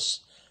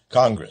Zionist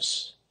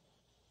Congress.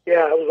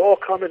 Yeah, it was all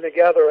coming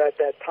together at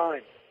that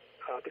time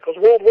because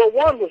World War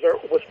I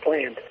was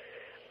planned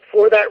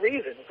for that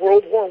reason.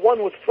 World War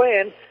I was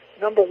planned,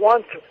 number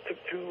one,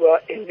 to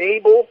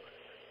enable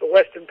the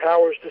Western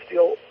powers to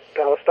steal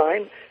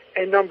Palestine,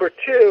 and number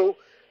two,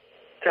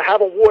 to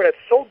have a war that's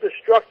so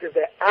destructive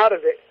that out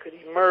of it could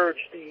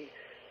emerge the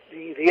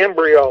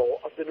embryo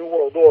of the New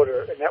World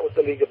Order, and that was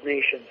the League of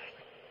Nations.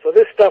 So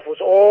this stuff was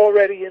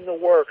already in the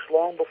works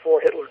long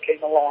before Hitler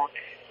came along,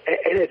 and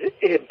it's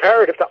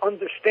imperative to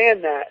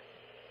understand that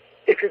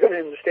if you're going to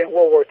understand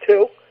World War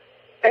II,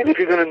 and if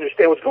you're going to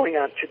understand what's going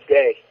on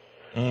today.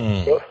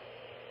 So,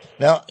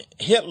 now,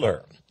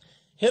 Hitler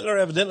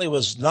evidently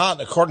was not,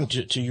 according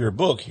to your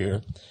book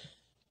here,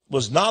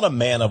 was not a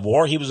man of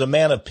war. He was a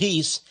man of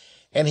peace,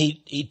 and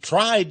he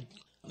tried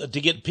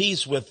to get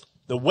peace with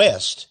the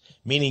West,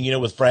 meaning,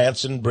 with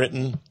France and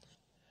Britain.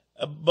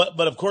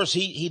 But of course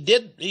he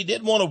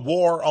did want a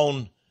war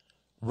on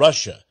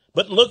Russia.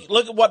 But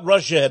look at what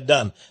Russia had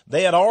done.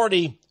 They had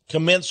already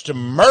commenced to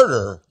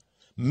murder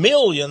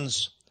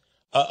millions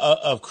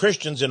of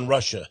Christians in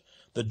Russia,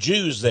 the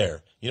Jews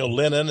there,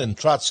 Lenin and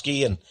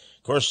Trotsky and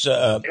of course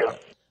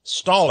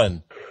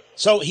Stalin.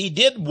 So he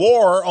did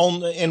war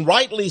and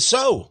rightly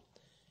so.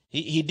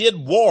 He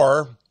did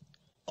war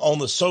on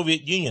the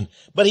Soviet Union,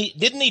 but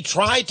didn't he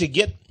try to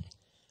get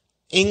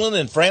England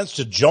and France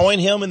to join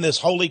him in this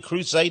holy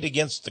crusade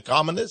against the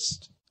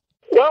communists?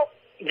 Well,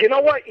 you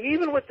know what?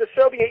 Even with the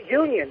Soviet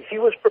Union, he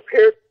was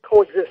prepared to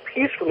coexist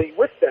peacefully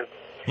with them.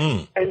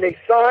 And they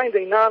signed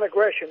a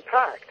non-aggression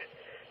pact.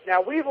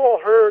 Now, we've all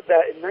heard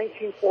that in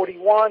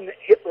 1941,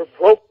 Hitler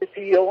broke the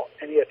deal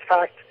and he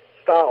attacked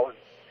Stalin.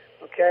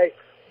 Okay?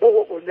 But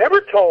what we're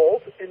never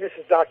told, and this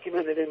is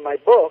documented in my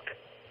book,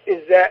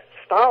 is that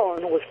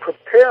Stalin was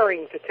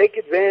preparing to take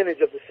advantage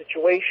of the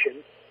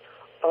situation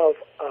of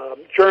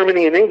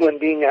Germany and England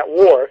being at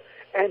war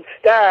and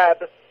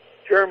stab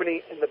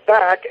Germany in the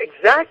back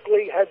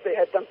exactly as they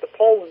had done to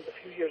Poland a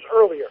few years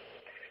earlier.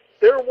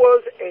 There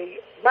was a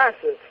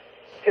massive,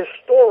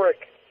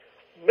 historic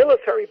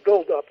military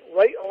buildup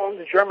right along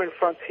the German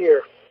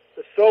frontier.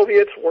 The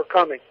Soviets were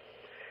coming.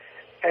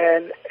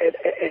 And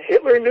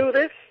Hitler knew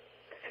this.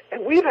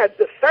 And we've had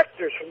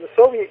defectors from the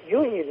Soviet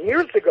Union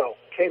years ago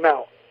came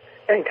out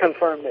and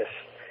confirmed this.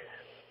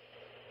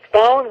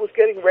 Stalin was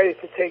getting ready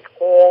to take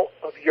all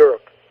of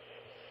Europe.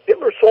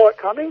 Hitler saw it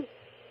coming.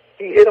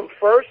 He hit him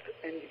first,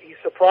 and he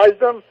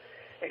surprised them,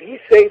 and he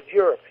saved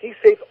Europe. He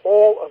saved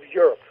all of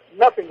Europe.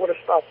 Nothing would have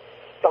stopped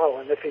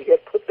Stalin if he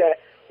had put that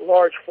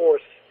large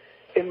force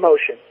in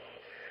motion.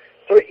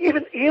 So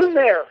even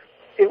there,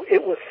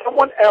 it was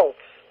someone else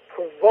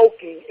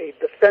provoking a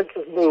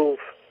defensive move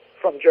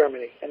from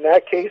Germany. In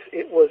that case,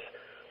 it was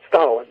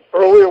Stalin.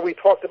 Earlier, we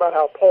talked about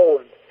how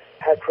Poland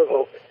had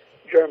provoked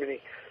Germany.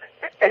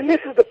 And this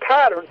is the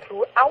pattern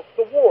throughout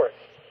the war.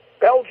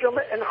 Belgium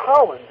and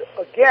Holland,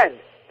 again,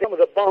 some of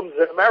the bums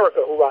in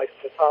America who rise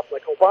to the top,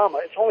 like Obama,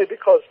 it's only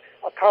because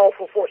a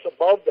powerful force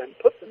above them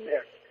put them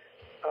there.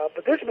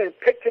 But this man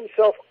picked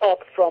himself up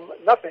from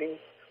nothing,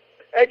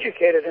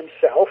 educated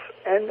himself,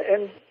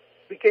 and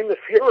became the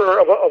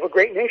Führer of a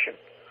great nation.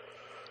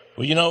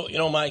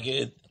 Well, Mike,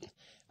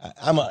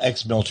 I'm an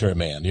ex-military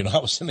man. I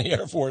was in the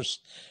Air Force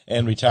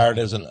and retired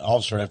as an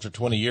officer after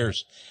 20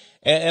 years.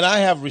 And I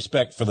have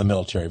respect for the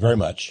military very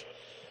much.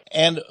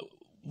 And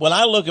when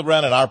I look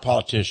around at our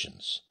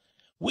politicians,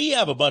 we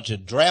have a bunch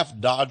of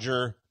draft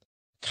dodger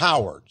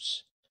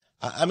cowards.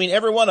 I mean,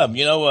 every one of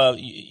them,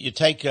 you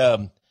take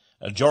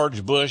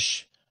George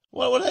Bush.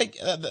 Well,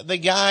 the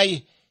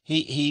guy,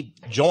 he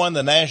joined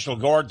the National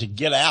Guard to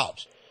get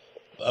out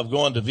of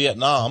going to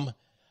Vietnam.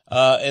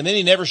 And then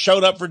he never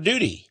showed up for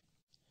duty,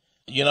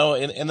 in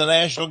the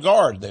National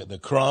Guard, the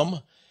crumb.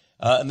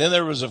 And then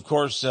there was, of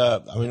course, you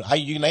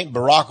name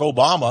Barack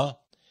Obama.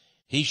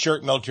 He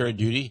shirked military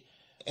duty.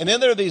 And then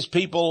there are these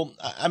people,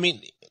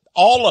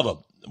 all of them,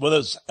 whether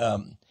it's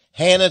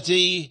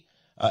Hannity,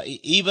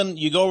 even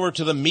you go over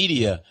to the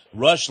media,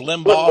 Rush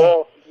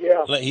Limbaugh.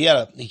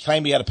 Yeah. He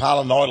claimed he had a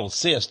pilonidal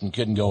cyst and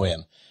couldn't go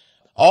in.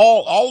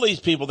 All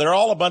these people, they're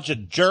all a bunch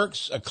of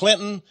jerks.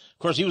 Clinton, of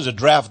course, he was a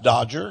draft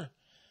dodger.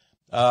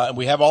 And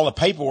we have all the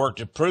paperwork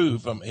to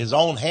prove from his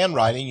own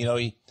handwriting.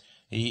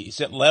 He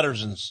sent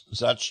letters and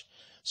such.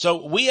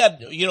 So we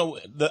had,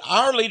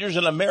 our leaders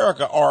in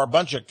America are a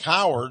bunch of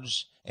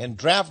cowards and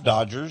draft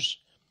dodgers.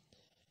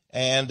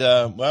 And,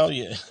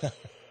 boy,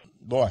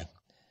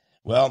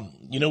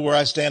 you know where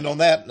I stand on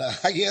that,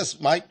 I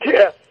guess, Mike.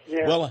 Yeah.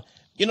 Well,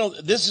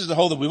 this is the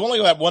whole thing. We've only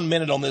got 1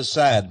 minute on this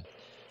side.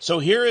 So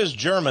here is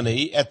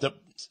Germany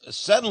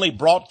suddenly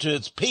brought to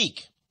its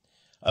peak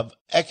of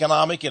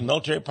economic and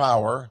military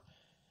power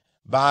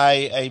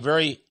by a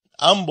very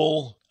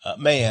humble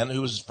man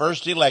who was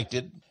first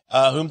elected,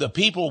 whom the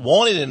people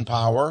wanted in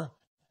power,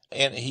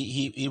 and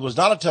he was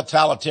not a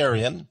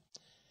totalitarian,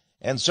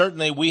 and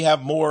certainly we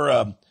have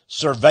more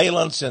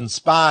surveillance and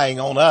spying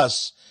on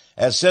us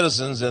as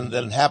citizens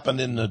than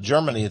happened in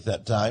Germany at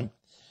that time.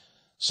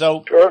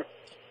 So, Sure.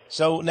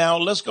 So now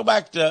let's go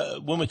back to,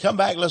 when we come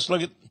back, let's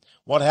look at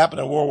what happened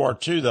in World War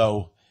II,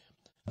 though.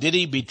 Did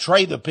he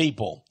betray the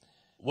people?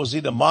 Was he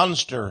the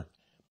monster?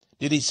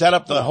 Did he set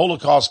up the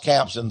Holocaust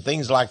camps and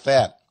things like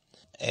that?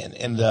 And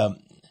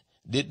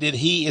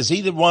is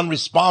he the one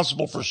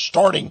responsible for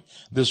starting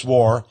this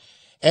war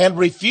and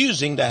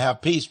refusing to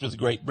have peace with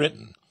Great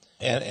Britain?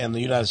 and the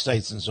United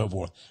States and so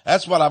forth.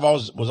 That's what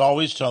was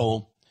always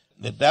told,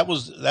 that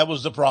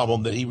was the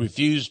problem, that he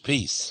refused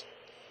peace.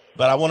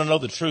 But I want to know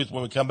the truth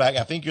when we come back.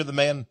 I think you're the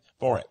man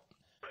for it.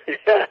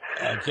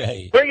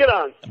 Okay. Bring it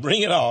on.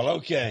 Bring it on.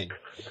 Okay.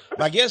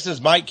 My guest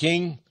is Mike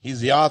King. He's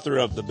the author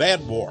of The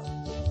Bad War,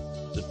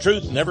 The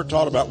Truth Never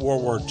Taught About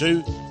World War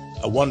II,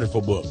 a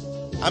wonderful book.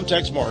 I'm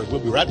Texe Mars. We'll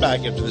be right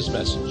back after this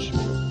message.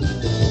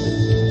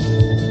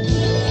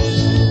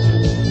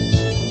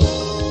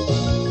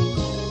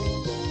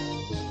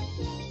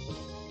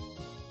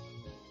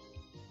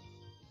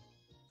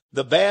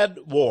 The Bad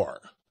War.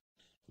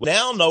 We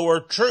now know are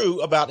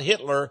true about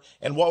Hitler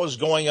and what was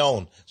going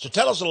on. So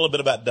tell us a little bit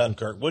about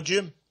Dunkirk, would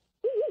you?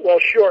 Well,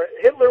 sure.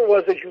 Hitler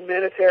was a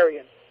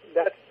humanitarian.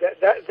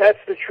 That's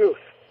the truth.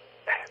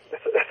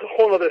 That's a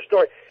whole other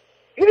story.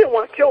 He didn't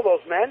want to kill those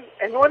men,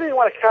 and nor did he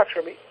want to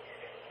capture them.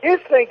 His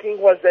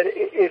thinking was that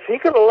if he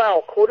could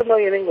allow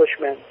 250,000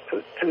 Englishmen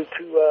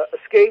to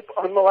escape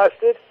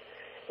unmolested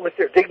with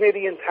their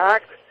dignity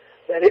intact,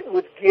 that it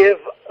would give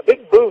a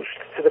big boost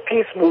to the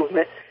peace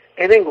movement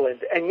in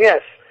England. And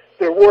yes,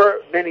 there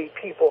were many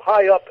people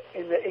high up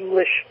in the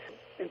English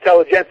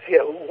intelligentsia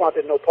who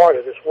wanted no part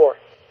of this war.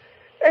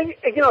 And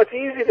you know, it's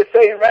easy to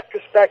say in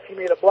retrospect he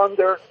made a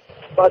blunder,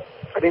 but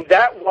I mean,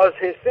 that was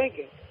his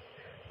thinking.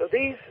 So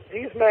these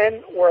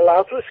men were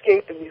allowed to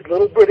escape in these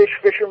little British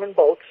fishermen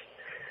boats.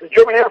 The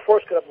German Air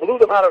Force could have blew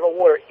them out of the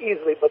water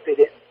easily, but they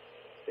didn't.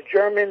 The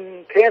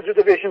German panzer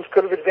divisions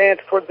could have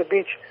advanced toward the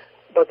beach,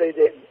 but they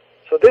didn't.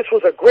 So this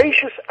was a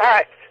gracious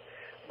act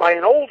by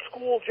an old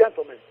school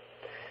gentleman.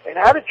 And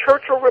how did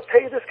Churchill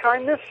repay this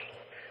kindness?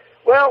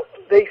 Well,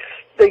 they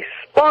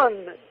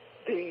spun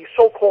the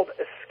so-called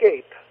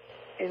escape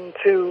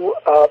into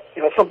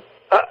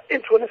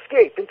into an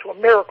escape, into a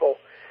miracle.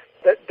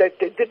 That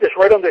they did this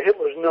right under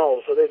Hitler's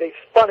nose. So they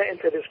spun it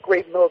into this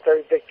great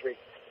military victory,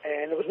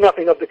 and it was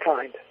nothing of the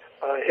kind.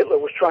 Hitler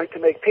was trying to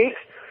make peace,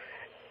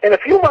 and a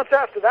few months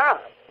after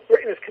that,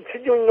 Britain is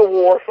continuing the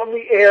war from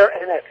the air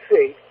and at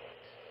sea.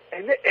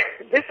 And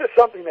this is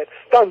something that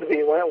stunned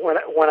me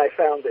when I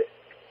found it.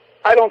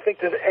 I don't think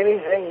there's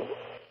anything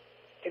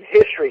in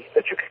history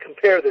that you could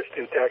compare this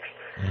to, Texe.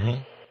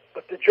 Mm-hmm.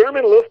 But the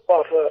German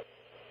Luftwaffe,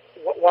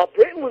 while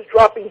Britain was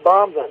dropping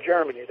bombs on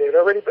Germany, they had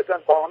already begun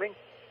bombing,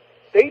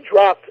 they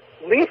dropped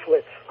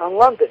leaflets on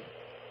London,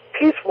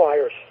 peace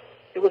flyers.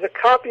 It was a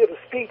copy of a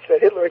speech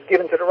that Hitler had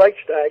given to the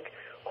Reichstag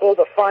called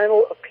A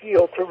Final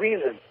Appeal to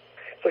Reason.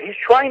 So he's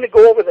trying to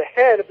go over the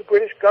head of the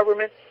British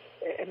government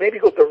and maybe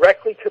go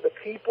directly to the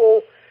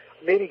people,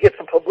 maybe get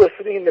some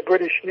publicity in the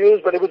British news,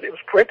 but it was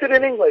printed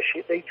in English.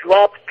 They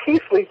dropped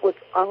peace leaflets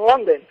on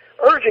London,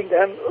 urging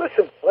them,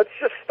 listen, let's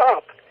just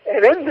stop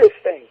and end this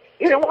thing.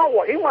 He didn't want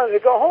war. He wanted to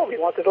go home. He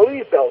wanted to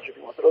leave Belgium.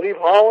 He wanted to leave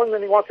Holland,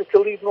 and he wanted to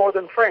leave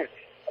northern France.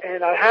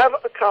 And I have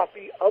a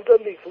copy of the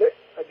leaflet.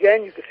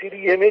 Again, you can see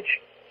the image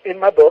in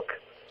my book.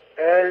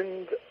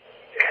 And,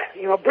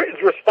 you know,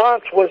 Britain's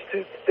response was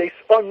they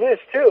spun this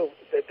too,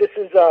 that this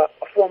is a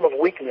form of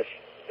weakness.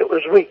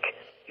 Hitler's weak.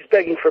 He's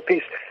begging for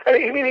peace. I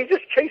mean, he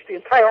just chased the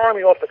entire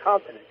army off the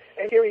continent.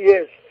 And here he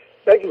is,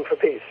 begging for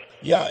peace.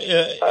 Yeah,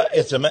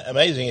 it's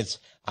amazing.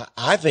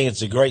 I think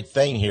it's a great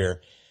thing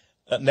here.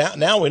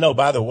 Now we know,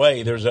 by the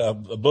way, there's a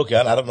book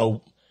out, I don't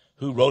know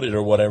who wrote it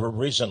or whatever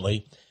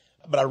recently,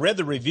 but I read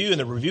the review, and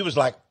the review was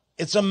like,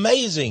 it's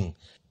amazing.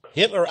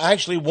 Hitler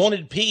actually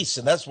wanted peace,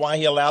 and that's why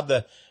he allowed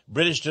the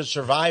British to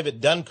survive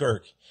at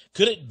Dunkirk.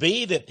 Could it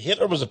be that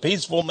Hitler was a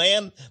peaceful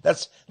man?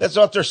 That's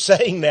what they're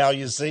saying now,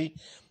 you see.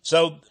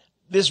 So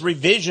this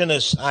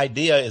revisionist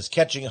idea is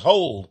catching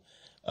hold,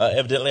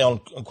 evidently on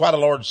quite a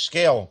large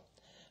scale,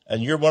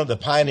 and you're one of the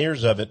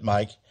pioneers of it,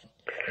 Mike.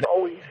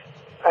 Always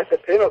at the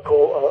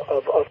pinnacle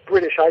of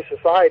British high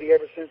society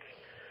ever since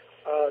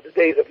the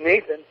days of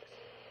Nathan.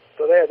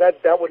 So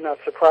that would not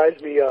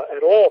surprise me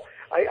at all.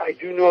 I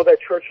do know that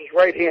Churchill's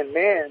right-hand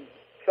man,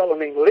 a fellow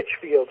named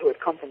Litchfield, who had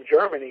come from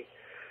Germany.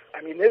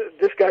 I mean,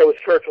 this guy was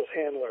Churchill's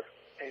handler,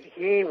 and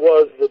he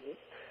was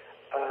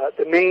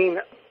the main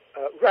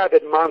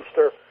rabid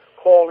monster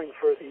calling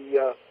for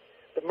the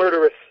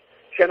murderous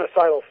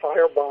genocidal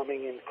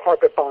firebombing and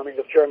carpet bombing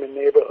of German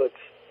neighborhoods.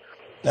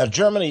 Now,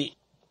 Germany,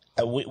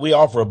 we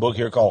offer a book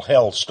here called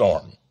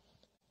Hellstorm,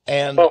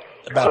 and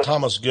about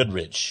Thomas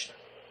Goodrich.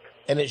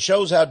 And it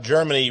shows how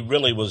Germany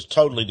really was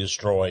totally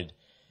destroyed.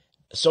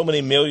 So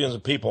many millions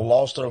of people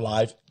lost their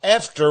life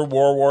after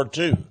World War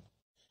II.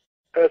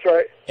 That's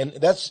right. And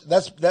that's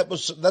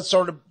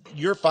sort of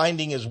your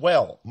finding as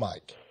well,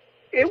 Mike.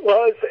 It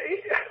was.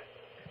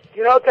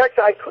 You know, Texe,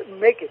 I couldn't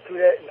make it through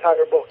that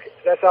entire book.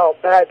 That's how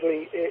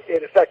badly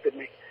it affected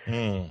me.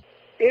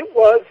 It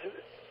was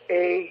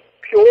a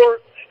pure,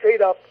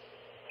 straight-up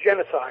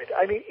genocide.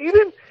 I mean,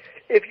 even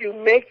if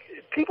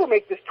people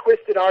make this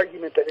twisted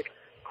argument that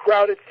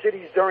crowded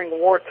cities during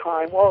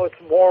wartime, well, it's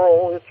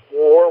moral, it's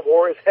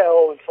war is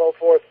hell, and so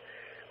forth.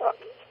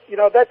 You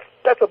know,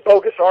 that's a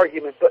bogus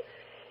argument. But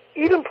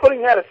even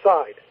putting that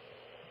aside,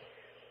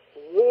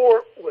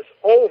 war was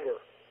over,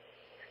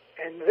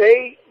 and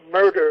they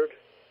murdered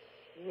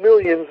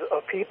millions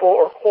of people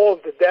or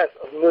caused the death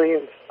of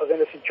millions of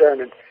innocent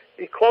Germans.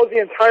 Because the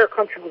entire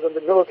country was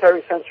under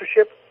military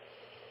censorship,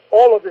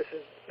 all of this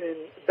has been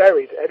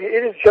buried. I mean,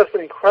 it is just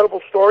an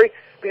incredible story.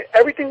 I mean,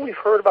 everything we've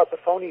heard about the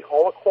phony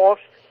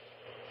Holocaust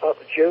of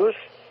the Jews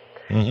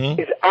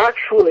is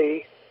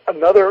actually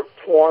another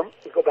form,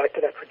 we go back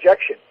to that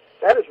projection.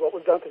 That is what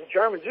was done to the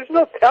Germans. There's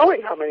no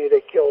telling how many they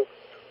killed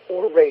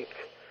or raped.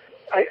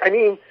 I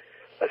mean,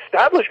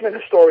 establishment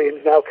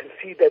historians now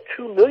concede that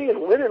 2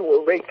 million women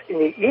were raped in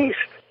the East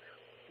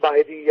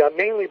by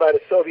mainly by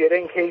the Soviet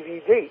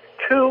NKVD.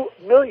 2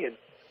 million.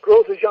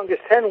 Girls as young as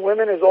 10,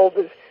 women as old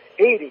as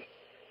 80.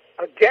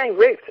 Gang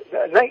raped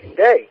night and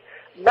day.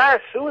 Mass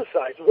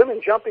suicides,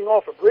 women jumping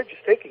off of bridges,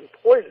 taking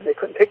poison. They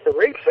couldn't take the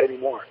rapes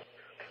anymore.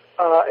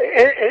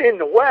 And in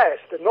the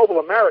West, the noble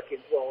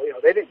Americans, well,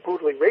 they didn't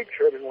brutally rape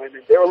German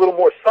women. They were a little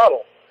more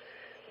subtle.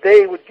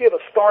 They would give a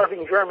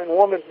starving German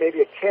woman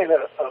maybe a can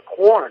of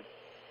corn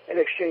in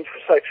exchange for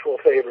sexual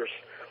favors.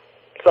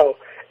 So,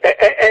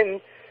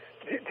 and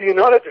do you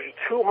know that there's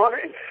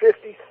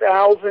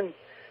 250,000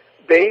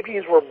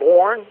 babies were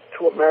born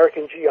to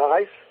American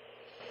GIs?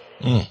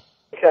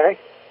 Okay,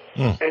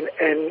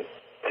 and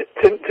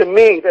to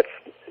me,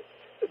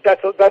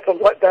 that's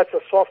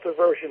a softer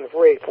version of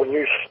rape when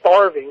you're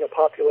starving a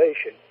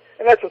population,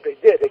 and that's what they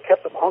did. They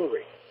kept them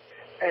hungry,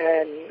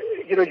 and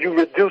you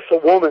reduce a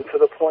woman to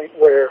the point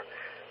where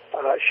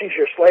she's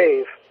your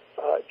slave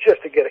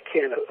just to get a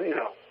can of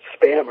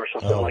Spam or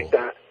something like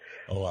that.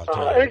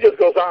 And it just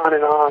goes on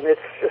and on.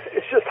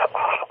 It's just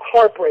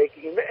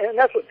heartbreaking, and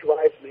that's what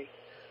drives me,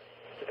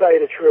 to tell you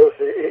the truth,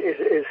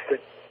 is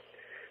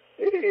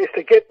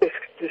to get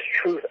this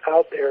truth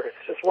out there. It's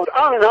just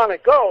on and on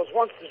it goes.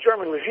 Once the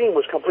German regime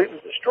was completely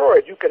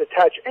destroyed, you could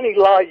attach any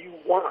lie you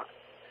want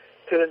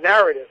to the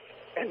narrative,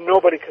 and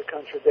nobody could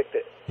contradict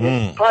it. The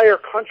entire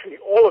country,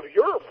 all of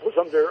Europe, was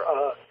under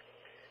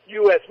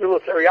U.S.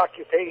 military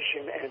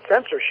occupation and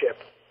censorship.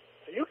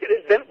 So you could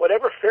invent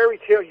whatever fairy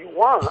tale you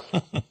want,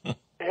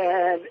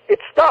 and it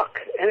stuck,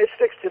 and it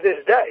sticks to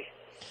this day.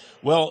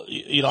 Well,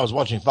 I was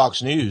watching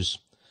Fox News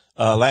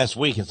last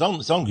week. It's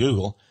on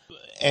Google,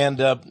 and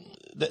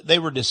they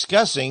were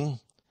discussing.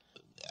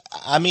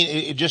 I mean,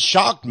 it just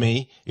shocked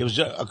me. It was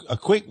a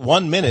quick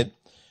 1 minute,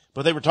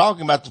 but they were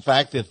talking about the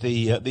fact that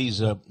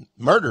these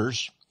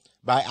murders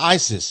by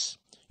ISIS,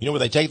 where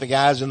they take the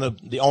guys in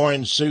the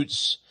orange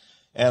suits,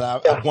 and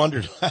I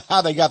wondered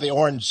how they got the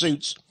orange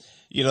suits,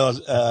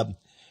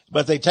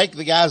 but they take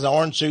the guys in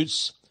orange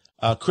suits,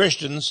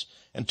 Christians,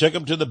 and took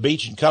them to the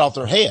beach and cut off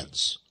their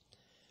heads.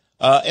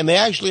 And they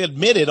actually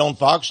admitted on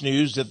Fox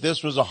News that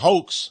this was a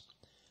hoax,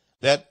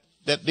 that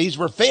these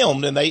were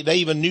filmed, and they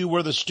even knew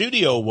where the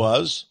studio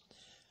was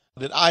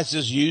that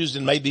ISIS used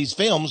and made these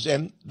films,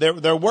 and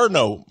there were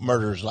no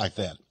murders like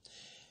that.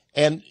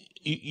 And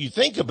you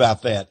think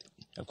about that.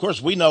 Of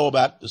course, we know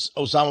about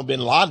Osama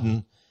bin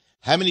Laden.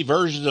 How many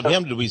versions of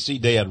him did we see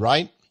dead,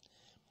 right?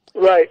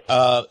 Right.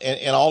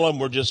 And all of them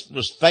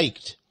was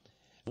faked.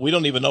 We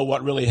don't even know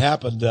what really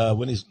happened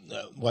when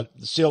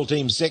SEAL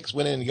Team 6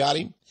 went in and got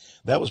him.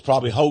 That was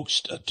probably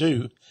hoaxed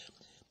too.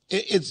 He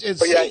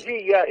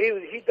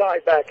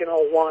died back in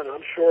 2001.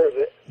 I'm sure of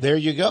it. There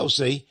you go.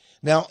 See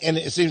now, and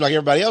it seems like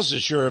everybody else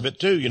is sure of it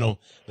too.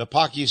 The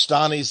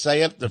Pakistanis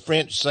say it, the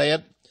French say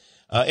it,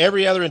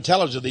 every other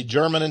intelligence, the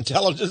German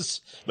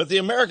intelligence, but the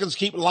Americans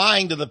keep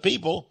lying to the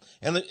people,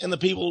 and the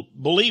people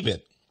believe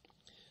it.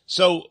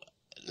 So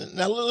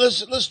now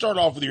let's start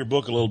off with your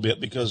book a little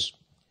bit, because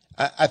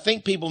I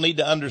think people need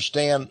to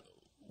understand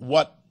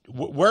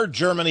where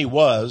Germany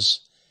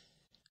was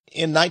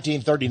in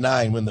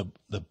 1939 when the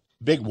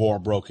big war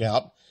broke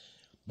out.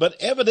 But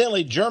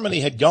evidently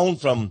Germany had gone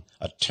from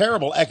a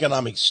terrible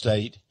economic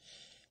state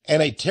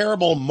and a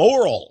terrible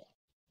moral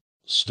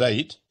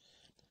state,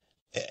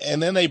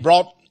 and then they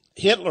brought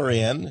Hitler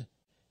in,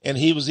 and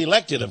he was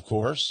elected, of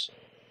course.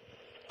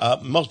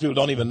 Most people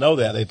don't even know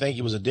that. They think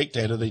he was a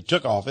dictator. They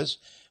took office,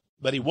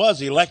 but he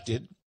was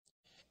elected,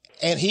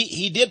 and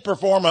he did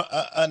perform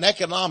an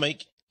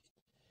economic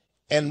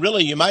and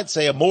really, you might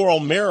say, a moral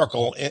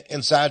miracle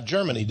inside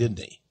Germany, didn't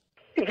he?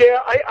 Yeah,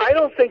 I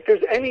don't think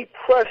there's any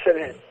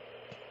precedent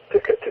to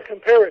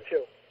compare it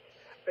to.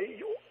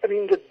 I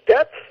mean, the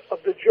depth of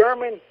the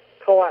German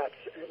collapse,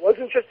 it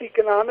wasn't just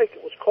economic,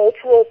 it was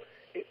cultural,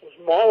 it was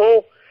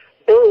moral.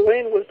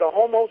 Berlin was the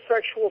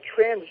homosexual,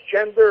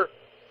 transgender,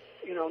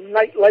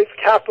 nightlife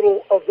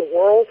capital of the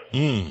world.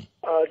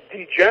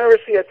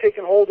 Degeneracy had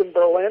taken hold in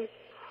Berlin.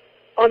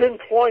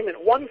 Unemployment,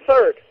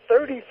 1/3,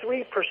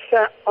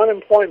 33%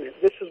 unemployment.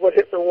 This is what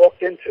Hitler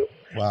walked into.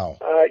 Wow.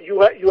 You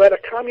had a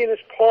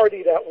communist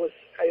party that was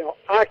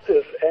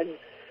active and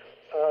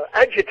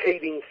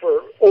agitating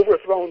for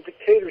overthrown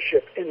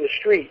dictatorship in the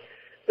street.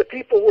 The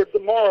people were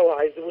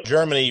demoralized.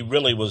 Germany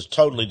really was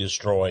totally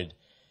destroyed.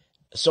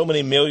 So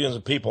many millions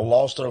of people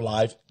lost their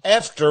life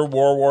after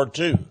World War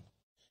II.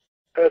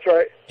 That's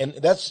right. And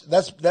that's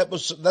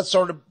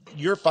sort of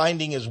your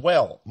finding as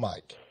well,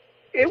 Mike.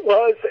 It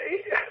was.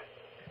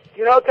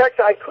 Texe,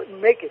 I couldn't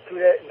make it through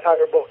that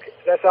entire book.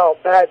 That's how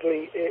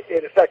badly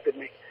it affected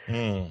me.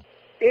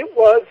 It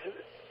was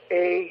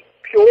a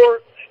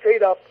pure,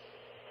 straight-up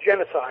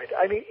genocide.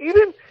 I mean,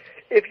 even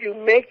if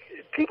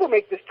people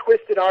make this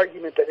twisted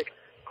argument that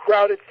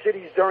crowded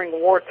cities during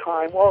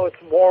wartime, well,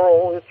 it's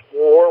moral, it's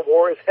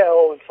war is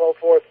hell, and so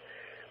forth.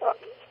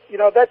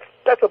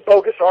 That's a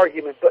bogus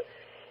argument. But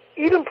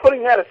even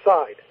putting that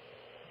aside,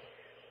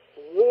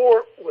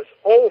 war was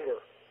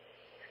over,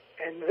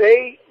 and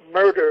they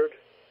murdered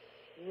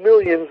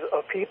millions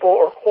of people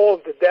or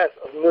caused the death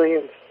of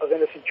millions of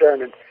innocent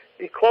Germans.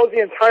 Because the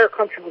entire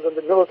country was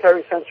under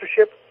military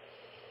censorship,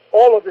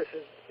 all of this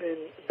has been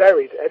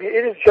buried. I mean,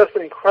 it is just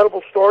an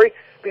incredible story.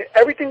 I mean,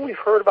 everything we've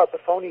heard about the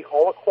phony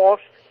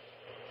Holocaust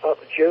of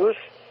the Jews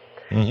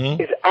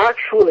is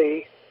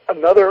actually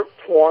another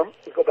form,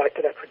 we go back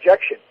to that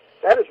projection.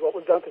 That is what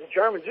was done to the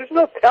Germans. There's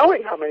no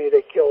telling how many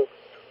they killed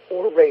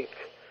or raped.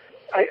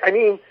 I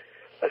mean,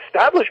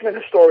 establishment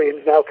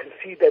historians now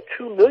concede that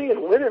 2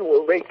 million women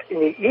were raped in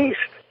the East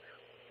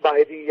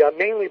by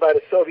mainly by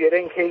the Soviet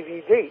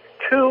NKVD.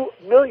 2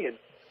 million.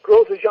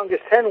 Girls as young as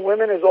 10,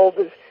 women as old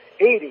as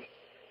 80.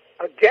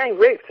 Gang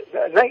raped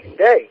night and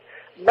day.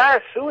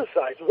 Mass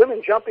suicides,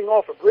 women jumping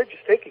off of bridges,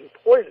 taking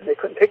poison. They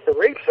couldn't take the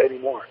rapes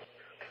anymore.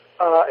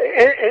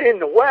 And in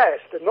the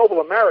West, the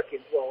noble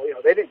Americans,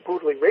 they didn't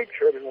brutally rape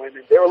German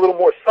women. They were a little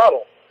more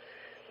subtle.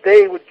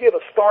 They would give a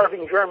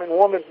starving German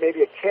woman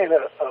maybe a can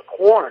of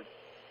corn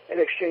in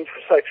exchange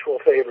for sexual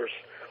favors.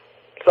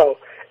 So,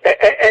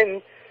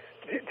 and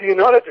do you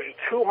know that there's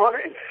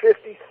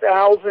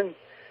 250,000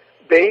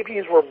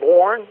 babies were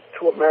born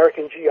to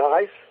American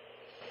GIs?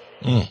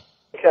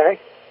 Okay,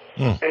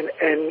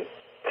 and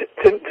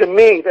to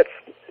me,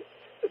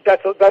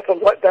 that's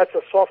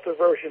a softer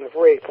version of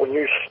rape when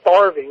you're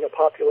starving a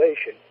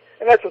population,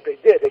 and that's what they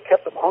did. They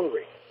kept them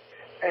hungry,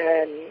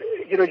 and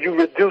you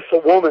reduce a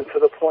woman to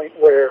the point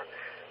where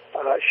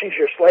she's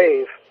your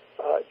slave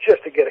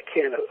just to get a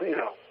can of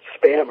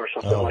Spam or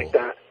something like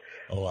that.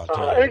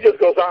 And it just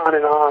goes on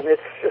and on.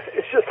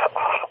 It's just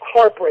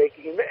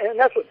heartbreaking, and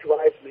that's what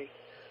drives me,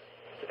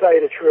 to tell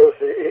you the truth,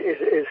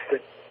 is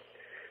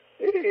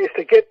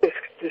to get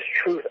this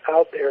truth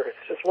out there. It's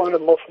just one of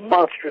the most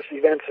monstrous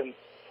events in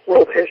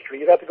world history.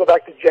 You'd have to go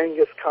back to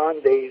Genghis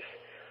Khan days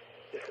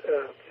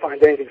to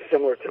find anything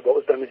similar to what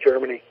was done to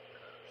Germany.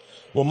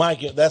 Well,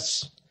 Mike,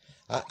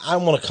 I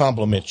want to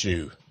compliment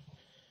you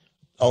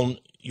on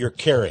your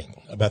caring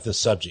about this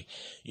subject.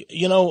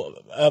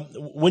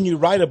 When you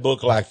write a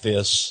book like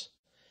this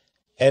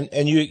and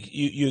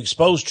you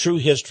expose true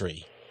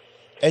history,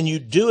 and you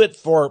do it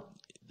for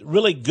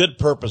really good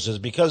purposes,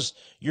 because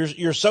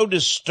you're so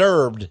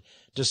disturbed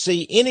to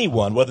see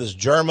anyone, whether it's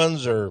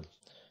Germans or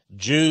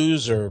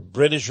Jews or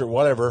British or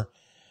whatever,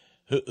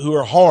 who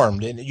are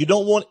harmed. And you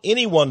don't want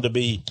anyone to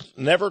be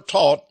never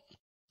taught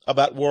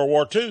about World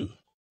War II.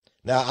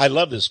 Now, I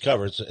love this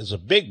cover. It's a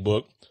big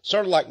book,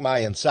 sort of like my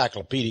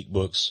encyclopedic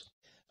books.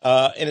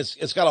 And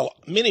it's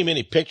got many,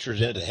 many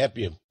pictures in it to help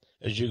you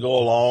as you go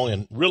along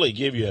and really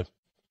give you,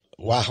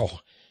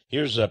 wow.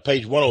 Here's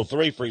page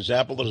 103, for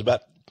example. There's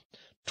about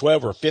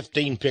 12 or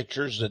 15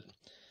 pictures that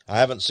I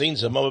haven't seen,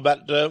 some of them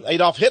about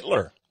Adolf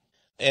Hitler.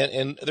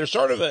 And they're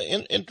sort of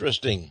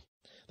interesting.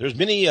 There's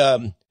many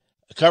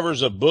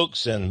covers of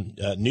books and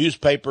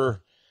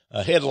newspaper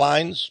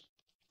headlines.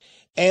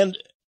 And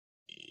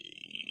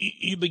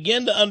you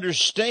begin to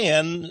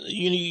understand,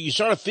 you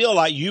sort of feel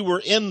like you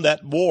were in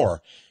that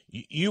war.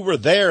 You were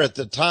there at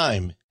the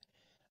time.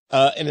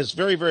 And it's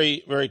very,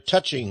 very, very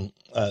touching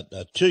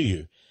to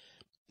you.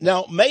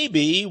 Now,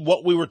 maybe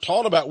what we were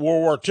taught about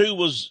World War II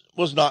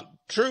was not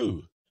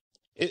true.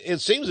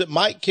 It seems that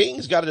Mike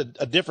King's got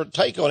a different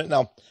take on it.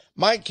 Now,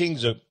 Mike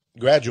King's a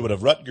graduate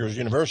of Rutgers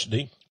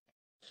University,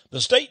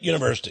 the State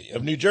University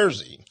of New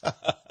Jersey.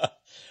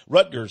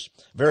 Rutgers,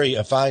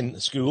 very fine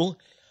school.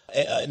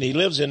 And he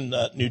lives in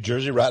New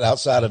Jersey, right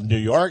outside of New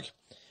York.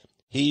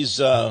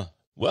 He's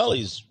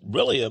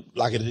really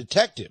like a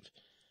detective.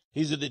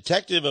 He's a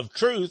detective of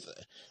truth.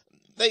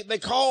 They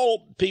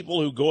call people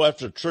who go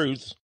after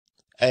truth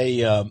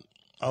a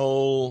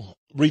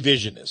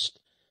revisionist,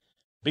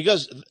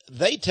 because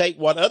they take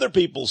what other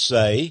people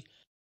say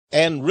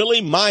and really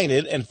mine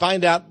it and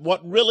find out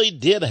what really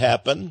did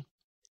happen,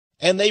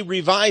 and they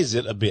revise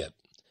it a bit.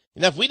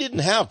 Now, if we didn't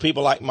have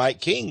people like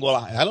Mike King, well,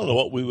 I don't know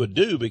what we would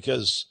do,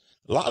 because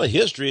a lot of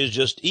history is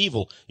just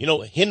evil.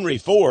 Henry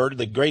Ford,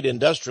 the great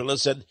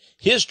industrialist, said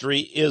history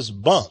is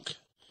bunk.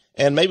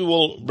 And maybe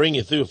we'll bring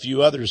you through a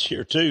few others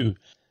here too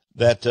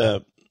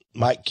that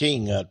Mike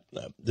King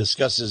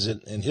discusses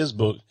in his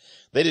book.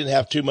 They didn't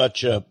have too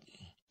much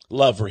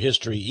love for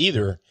history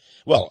either.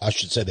 Well, I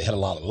should say they had a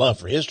lot of love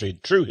for history,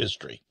 true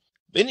history.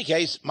 In any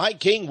case, Mike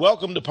King,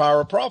 welcome to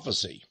Power of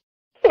Prophecy.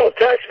 Well,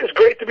 Texe, it's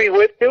great to be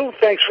with you.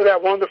 Thanks for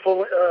that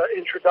wonderful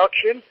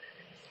introduction.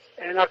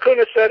 And I couldn't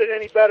have said it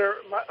any better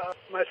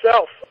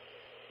myself.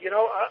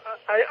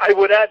 I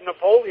would add,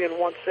 Napoleon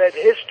once said,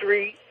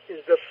 history is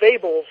the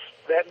fables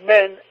that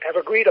men have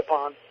agreed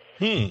upon.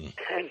 And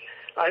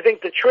I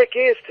think the trick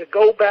is to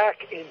go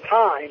back in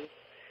time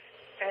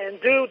and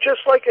do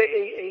just like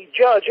a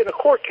judge in a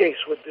court case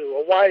would do,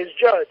 a wise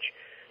judge.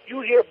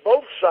 you hear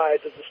both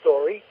sides of the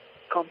story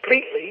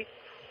completely,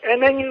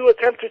 and then you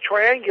attempt to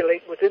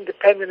triangulate with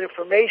independent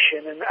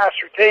information and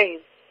ascertain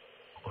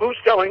who's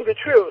telling the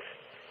truth.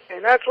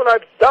 And that's what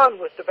I've done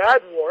with the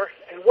Bad War.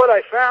 And what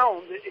I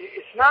found,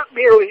 it's not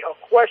merely a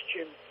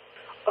question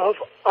of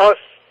us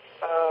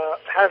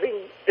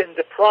having been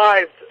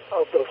deprived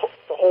of the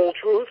whole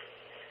truth,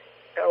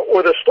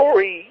 or the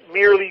story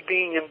merely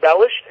being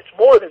embellished. It's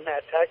more than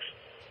that, Texe.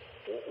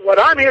 What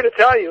I'm here to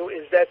tell you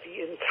is that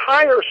the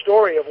entire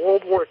story of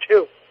World War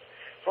II,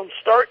 from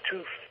start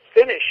to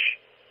finish,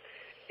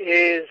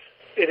 it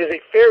is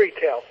a fairy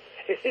tale.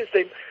 It is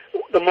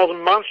the most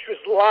monstrous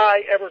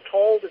lie ever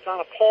told. It's on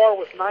a par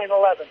with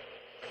 9/11,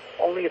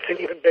 only it's an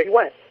even bigger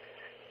win.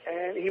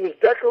 And he was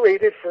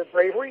decorated for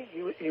bravery.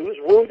 He was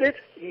wounded.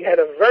 He had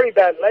a very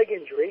bad leg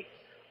injury.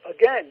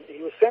 Again,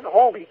 he was sent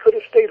home. He could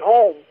have stayed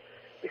home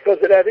because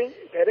of that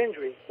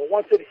injury. But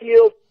once it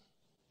healed,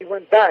 he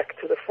went back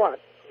to the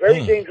front.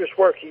 Very dangerous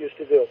work he used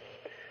to do.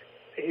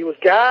 He was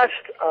gassed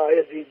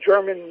as the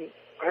German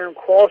Iron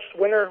Cross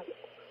winner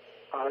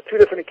 2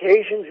 different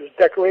occasions. He was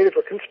decorated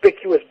for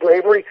conspicuous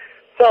bravery.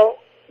 So,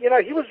 he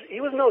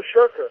was no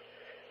shirker.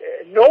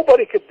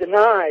 Nobody could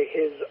deny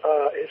his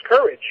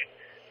courage.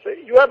 So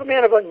you have a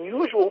man of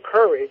unusual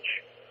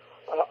courage,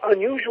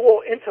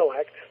 unusual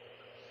intellect,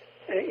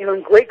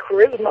 and great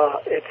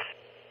charisma.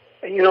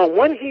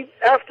 When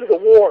after the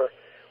war,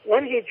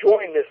 when he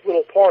joined this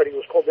little party, it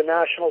was called the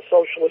National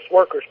Socialist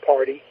Workers'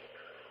 Party,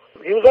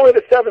 he was only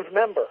the 7th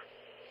member.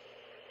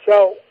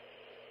 So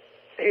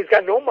he's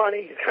got no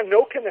money, he's got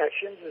no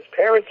connections, his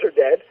parents are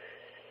dead.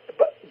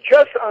 But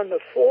just on the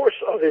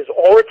force of his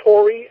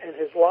oratory and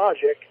his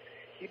logic,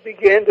 he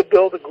began to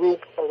build a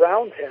group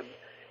around him.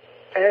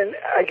 And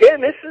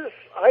again,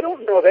 I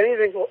don't know of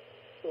anything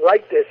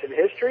like this in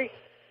history.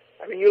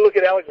 I mean, you look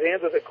at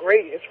Alexander the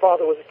Great, his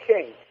father was a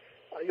king.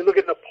 You look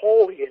at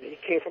Napoleon, he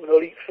came from an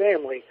elite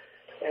family.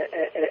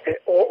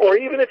 Or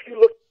even if you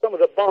look at some of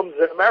the bums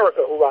in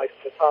America who rise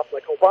to the top,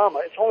 like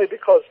Obama, it's only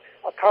because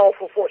a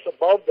powerful force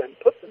above them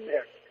put them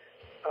there.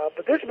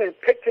 But this man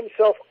picked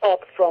himself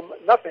up from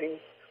nothing,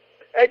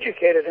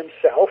 educated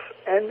himself,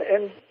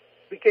 and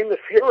became the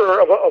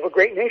Führer of a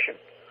great nation.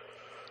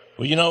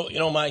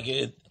 Well, Mike,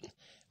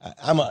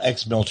 I'm an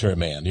ex-military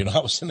man. I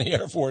was in the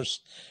Air Force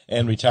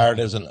and retired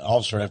as an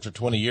officer after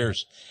 20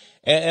 years.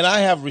 And I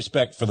have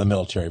respect for the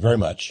military very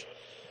much.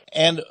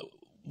 And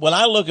when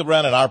I look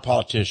around at our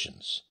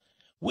politicians,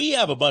 we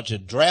have a bunch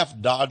of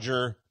draft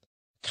dodger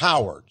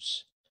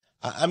cowards.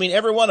 I mean,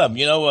 every one of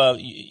them.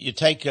 You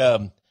take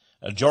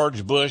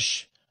George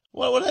Bush.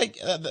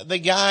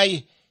 The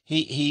guy,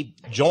 he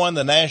joined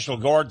the National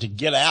Guard to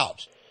get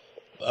out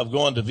of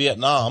going to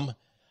Vietnam,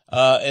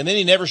 and then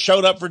he never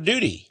showed up for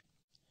duty.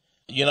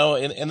 In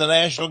the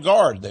National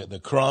Guard, the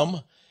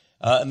crumb.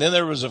 And then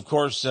there was, of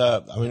course,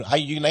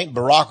 you name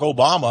Barack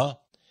Obama.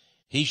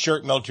 He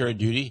shirked military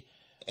duty.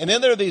 And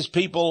then there are these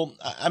people,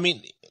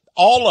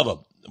 all of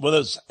them, whether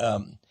it's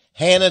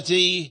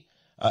Hannity,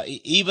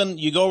 even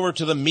you go over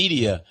to the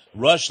media,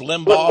 Rush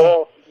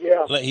Limbaugh.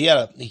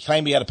 Yeah. He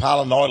claimed he had a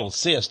pilonidal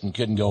cyst and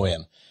couldn't go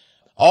in.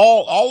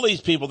 All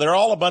these people, they're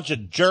all a bunch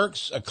of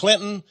jerks.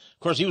 Clinton, of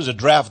course, he was a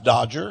draft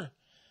dodger.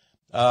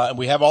 And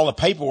we have all the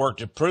paperwork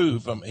to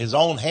prove from his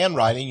own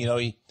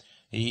handwriting.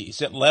 He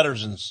sent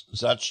letters and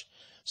such.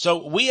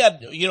 So we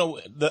had,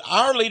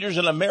 our leaders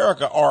in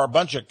America are a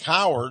bunch of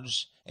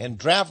cowards and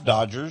draft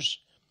dodgers.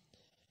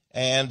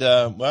 And,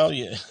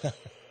 boy,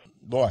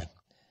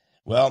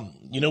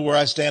 you know where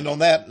I stand on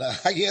that,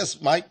 I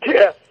guess, Mike.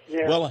 Yeah.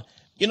 Well,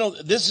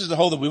 this is the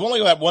whole thing. We've only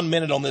got 1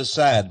 minute on this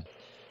side.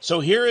 So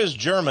here is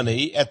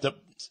Germany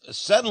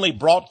suddenly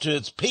brought to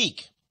its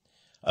peak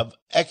of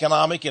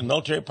economic and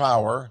military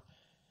power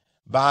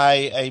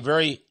by a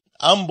very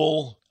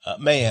humble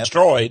man,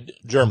 destroyed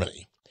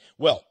Germany.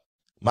 Well,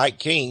 Mike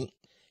King,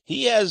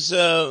 he has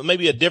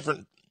maybe a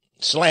different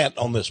slant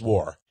on this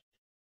war.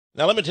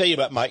 Now, let me tell you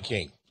about Mike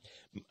King.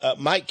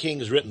 Mike King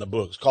has written a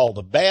book. It's called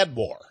The Bad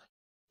War,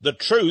 The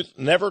Truth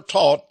Never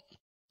Taught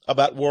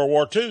About World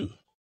War II.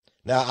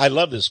 Now, I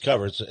love this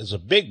cover. It's a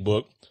big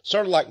book,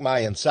 sort of like my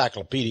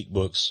encyclopedic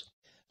books.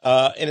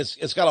 And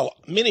it's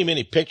got many,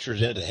 many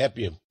pictures in it to help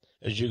you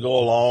as you go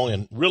along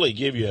and really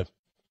give you,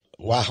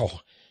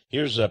 wow.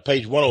 Here's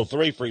page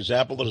 103, for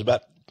example. There's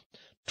about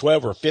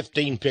 12 or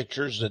 15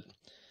 pictures that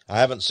I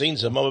haven't seen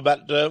some of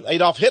about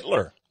Adolf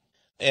Hitler.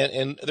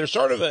 And they're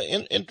sort of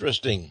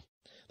interesting.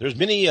 There's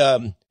many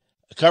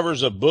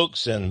covers of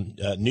books and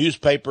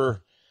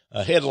newspaper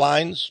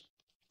headlines.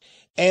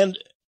 And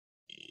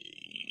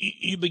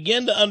you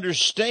begin to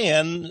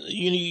understand,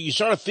 you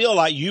sort of feel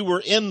like you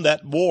were in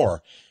that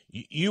war.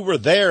 You were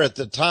there at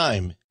the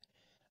time.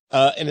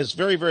 And it's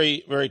very,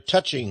 very, very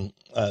touching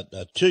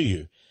to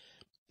you.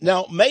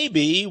 Now,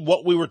 maybe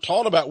what we were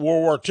taught about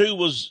World War II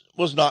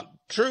was not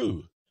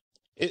true.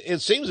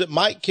 It seems that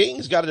Mike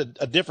King's got a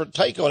different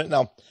take on it.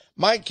 Now,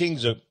 Mike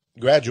King's a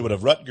graduate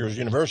of Rutgers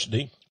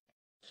University,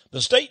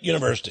 the State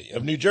University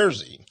of New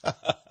Jersey.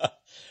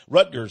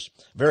 Rutgers,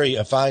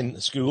 very fine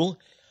school.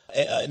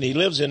 And he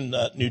lives in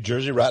New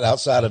Jersey, right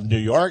outside of New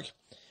York.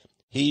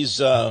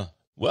 He's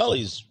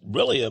he's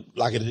really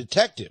like a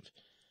detective.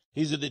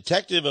 He's a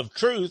detective of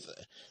truth.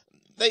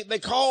 They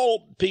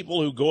call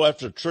people who go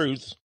after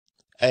truth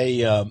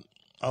a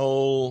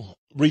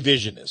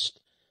revisionist,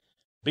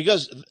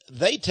 because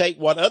they take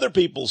what other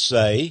people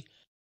say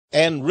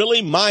and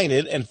really mine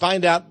it and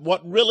find out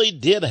what really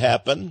did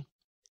happen,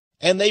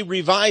 and they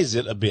revise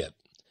it a bit.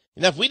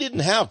 Now, if we didn't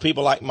have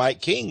people like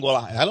Mike King, well,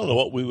 I don't know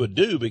what we would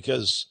do,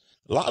 because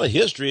a lot of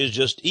history is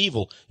just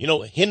evil. You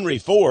know, Henry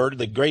Ford,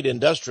 the great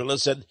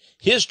industrialist, said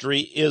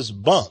history is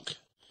bunk.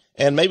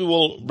 And maybe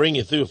we'll bring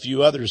you through a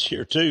few others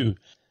here too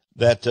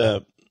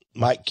that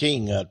Mike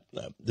King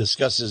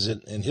discusses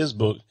in his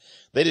book.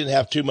 They didn't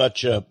have too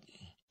much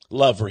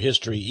love for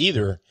history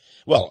either.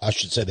 Well, I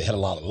should say they had a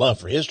lot of love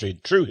for history,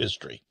 true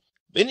history.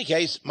 In any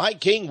case, Mike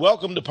King,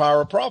 welcome to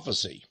Power of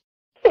Prophecy.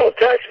 Well,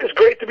 Texe, it's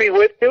great to be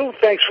with you.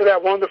 Thanks for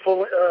that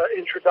wonderful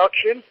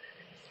introduction.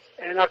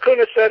 And I couldn't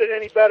have said it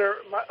any better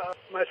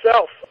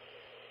myself.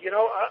 You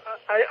know,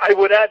 I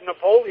would add,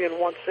 Napoleon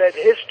once said,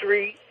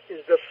 history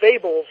is the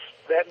fables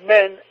that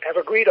men have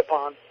agreed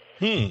upon.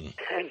 And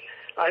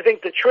I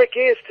think the trick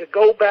is to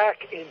go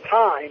back in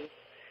time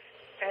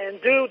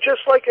and do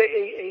just like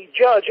a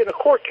judge in a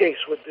court case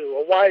would do,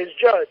 a wise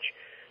judge.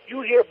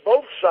 You hear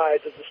both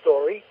sides of the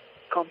story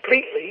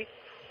completely,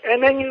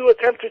 and then you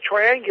attempt to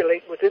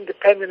triangulate with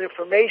independent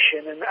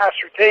information and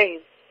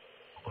ascertain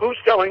who's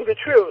telling the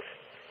truth.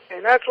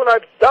 And that's what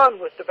I've done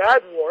with the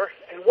Bad War.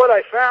 And what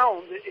I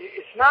found,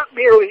 it's not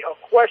merely a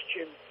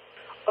question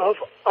of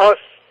us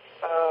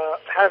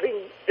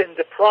having been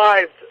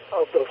deprived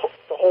of the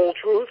whole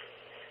truth,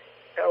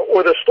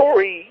 or the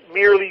story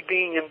merely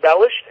being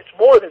embellished. It's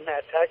more than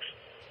that, Texe.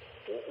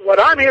 What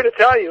I'm here to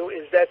tell you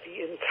is that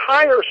the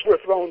entire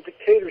overthrown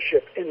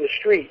dictatorship in the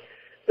street,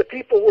 the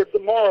people were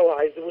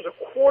demoralized. There was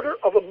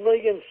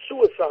 250,000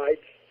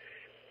 suicides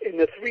in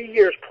the 3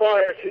 years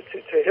prior to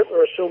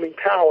Hitler assuming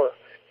power.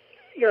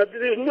 You know,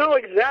 there's no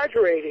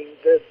exaggerating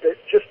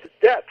just the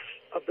depths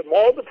of the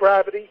moral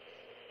depravity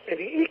and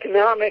the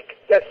economic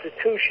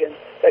destitution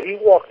that he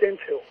walked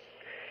into.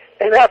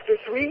 And after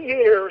 3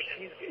 years,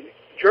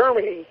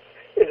 Germany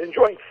is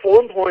enjoying full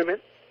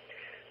employment,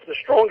 the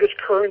strongest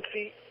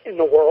currency in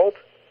the world,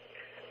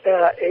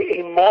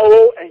 a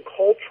moral and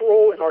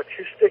cultural and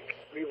artistic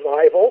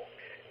revival.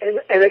 And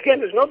again,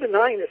 there's no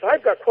denying this.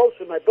 I've got quotes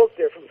in my book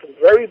there from some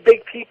very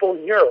big people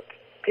in Europe,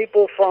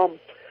 people from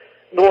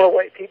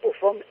Norway, people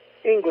from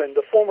England,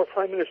 the former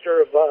Prime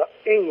Minister of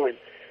England,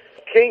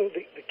 the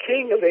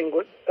King of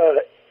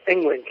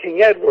England,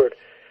 King Edward,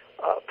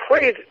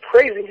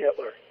 praising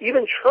Hitler.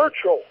 Even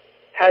Churchill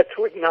had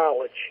to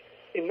acknowledge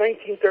in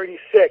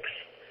 1936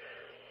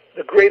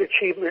 the great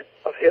achievement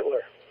of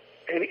Hitler.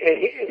 And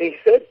he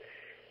said,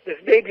 this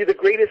may be the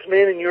greatest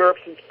man in Europe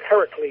since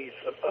Pericles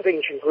of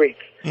ancient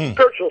Greeks.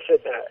 Churchill said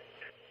that.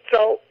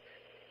 So,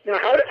 now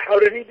how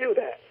did he do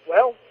that?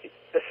 Well,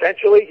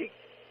 essentially, he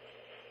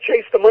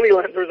chased the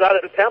moneylenders out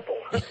of the temple,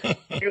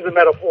 use a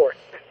metaphor.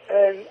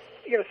 And,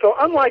 you know, so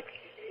unlike,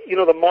 you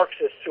know, the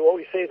Marxists who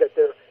always say that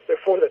they're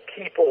for the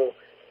people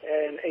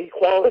and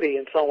equality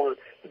and so on,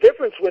 the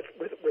difference with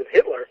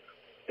Hitler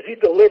is he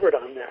delivered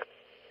on that.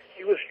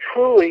 He was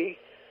truly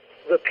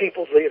the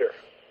people's leader.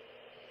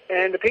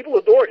 And the people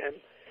adored him.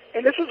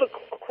 And this was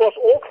across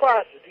all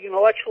classes. The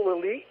intellectual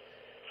elite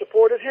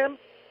supported him,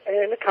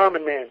 and the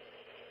common man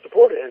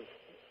supported him.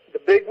 The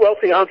big,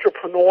 wealthy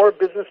entrepreneur,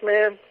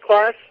 businessman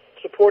class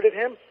supported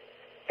him,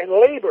 and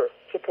labor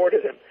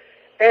supported him.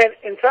 And,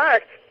 in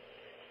fact,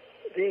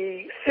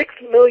 the 6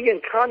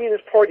 million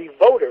Communist Party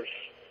voters,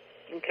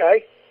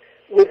 okay,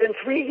 within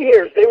 3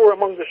 years, they were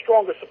among the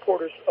strongest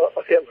supporters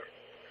of Hitler.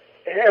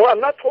 And I'm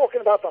not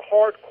talking about the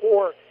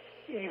hardcore,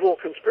 evil,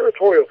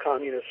 conspiratorial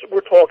communists. We're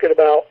talking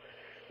about,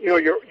 you know,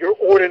 your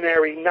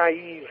ordinary,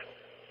 naive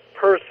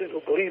person who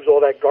believes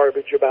all that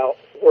garbage about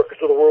workers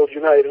of the world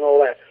united and all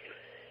that.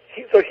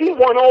 So he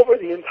won over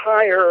the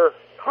entire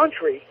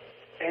country,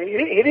 and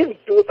he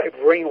didn't do it by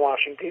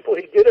brainwashing people.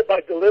 He did it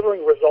by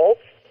delivering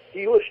results.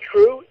 He was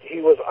true.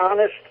 He was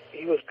honest.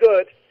 He was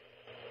good.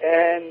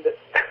 And,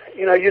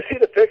 you know, you see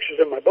the pictures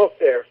in my book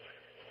there,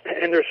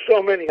 and there's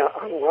so many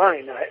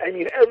online. I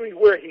mean,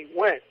 everywhere he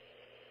went,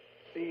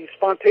 the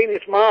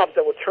spontaneous mobs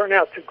that would turn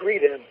out to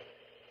greet him,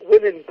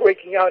 women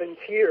breaking out in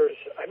tears.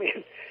 I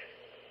mean,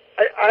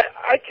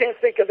 I can't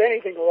think of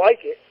anything like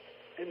it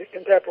in the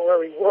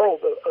contemporary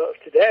world of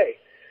today.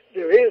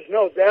 There is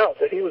no doubt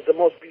that he was the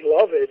most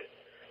beloved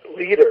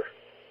leader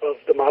of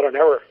the modern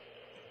era.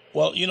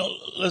 Well, you know,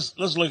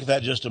 let's look at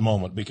that just a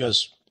moment,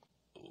 because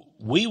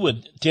we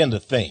would tend to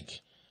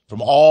think,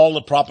 from all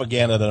the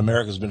propaganda that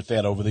America's been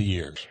fed over the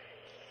years,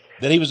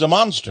 that he was a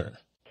monster,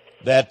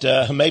 that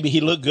maybe he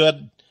looked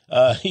good,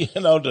 you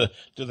know, to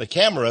the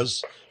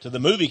cameras, to the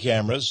movie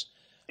cameras,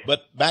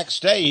 but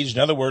backstage, in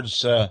other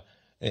words,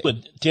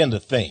 would tend to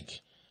think,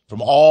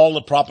 from all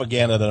the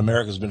propaganda that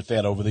America's been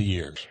fed over the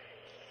years,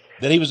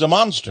 that he was a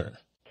monster,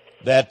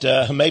 that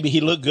maybe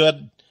he looked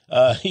good,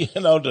 you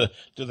know, to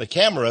the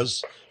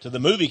cameras, to the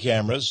movie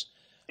cameras,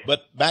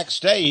 but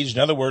backstage, in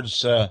other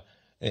words,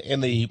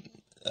 in the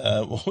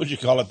what would you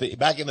call it?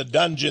 Back in the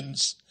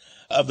dungeons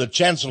of the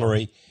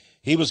Chancellery,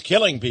 he was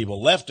killing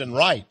people left and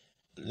right.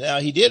 Now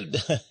he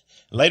did,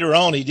 later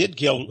on, he did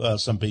kill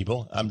some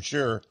people, I'm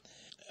sure,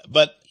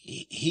 but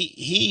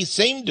he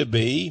seemed to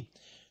be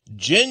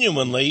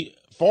genuinely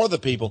for the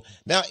people.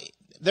 Now,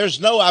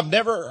 I've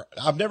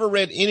never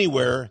read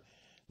anywhere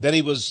that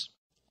he was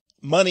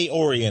money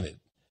oriented.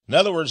 In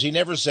other words, he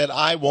never said,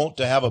 I want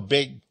to have a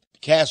big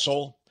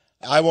castle.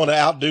 I want to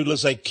outdo,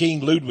 let's say,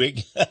 King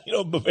Ludwig,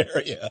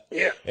 Bavaria,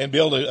 and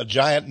build a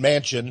giant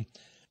mansion.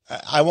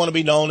 I want to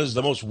be known as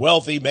the most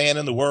wealthy man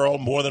in the world,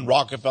 more than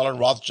Rockefeller and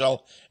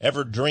Rothschild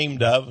ever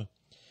dreamed of.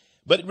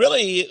 But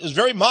really, it was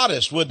very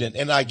modest, wouldn't it?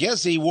 And I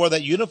guess he wore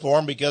that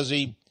uniform because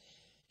he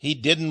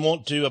didn't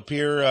want to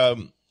appear,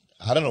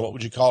 I don't know, what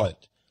would you call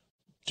it?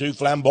 Too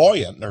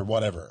flamboyant or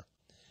whatever.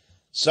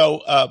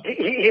 So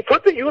he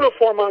put the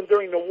uniform on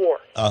during the war.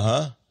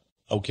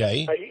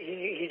 Okay.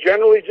 He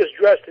generally just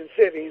dressed in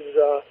civvies,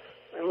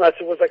 unless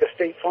it was like a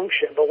state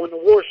function. But when the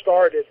war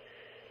started,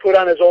 put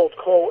on his old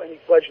coat and he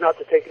pledged not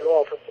to take it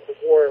off until the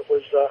war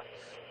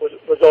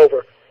was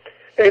over.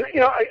 And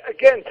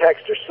again,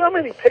 Texe, there's so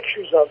many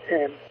pictures of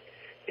him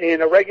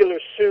in a regular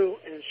suit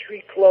and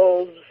street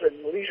clothes and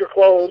leisure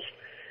clothes,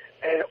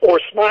 or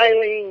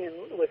smiling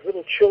and with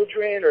little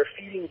children, or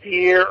feeding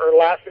deer, or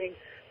laughing.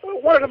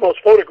 One of the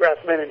most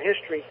photographed men in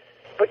history.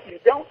 But you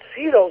don't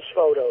see those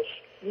photos.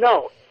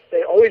 No,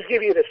 they always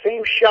give you the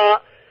same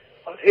shot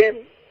of him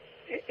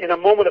in a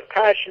moment of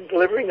passion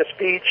delivering a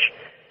speech,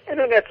 and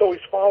then that's always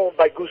followed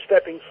by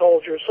goose-stepping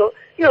soldiers. So,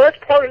 that's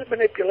part of the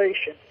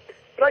manipulation.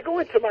 But I go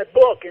into my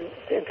book and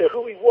into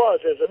who he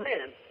was as a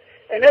man.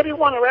 And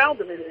everyone around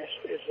him in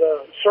his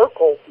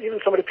circle, even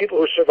some of the people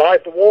who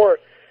survived the war,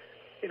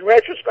 in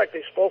retrospect,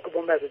 they spoke of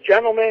him as a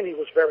gentleman. He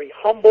was very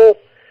humble.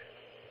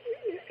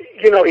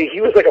 He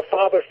was like a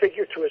father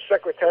figure to his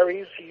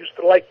secretaries. He used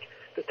to like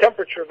the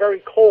temperature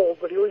very cold,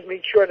 but he always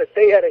made sure that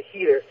they had a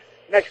heater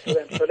next to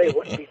them so they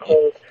wouldn't be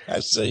cold. I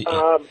see.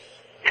 So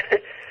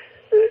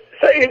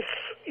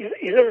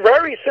he's a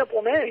very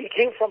simple man. He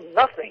came from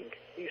nothing.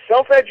 He's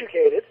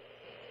self-educated,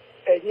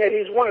 and yet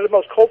he's one of the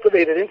most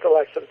cultivated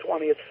intellects of the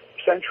 20th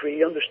century.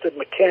 He understood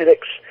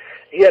mechanics.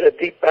 He had a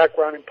deep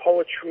background in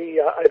poetry.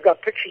 I've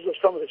got pictures of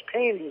some of his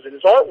paintings and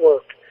his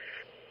artwork.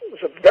 He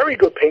was a very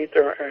good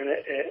painter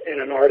and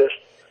an artist.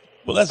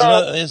 Well,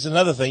 that's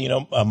another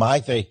thing,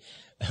 Mike.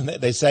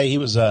 They say he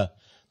was a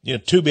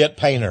 2-bit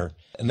painter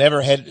and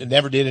never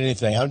did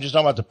anything. I'm just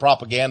talking about the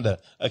propaganda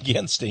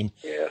against him.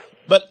 Yeah.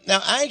 But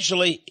now,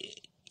 actually,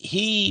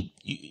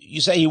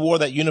 you say he wore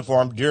that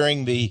uniform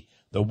during the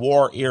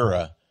war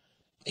era.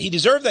 He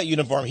deserved that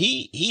uniform.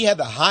 He had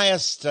the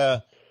highest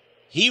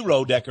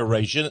hero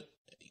decoration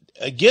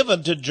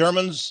given to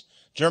Germany's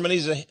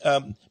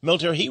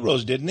military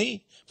heroes, didn't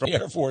he? From the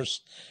Air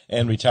Force,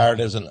 and retired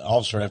as an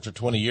officer after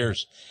 20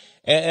 years.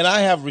 And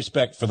I have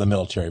respect for the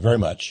military very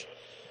much.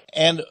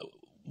 And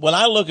when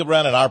I look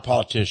around at our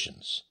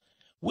politicians,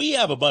 we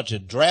have a bunch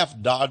of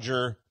draft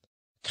dodger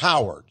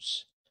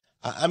cowards.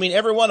 I mean,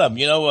 every one of them.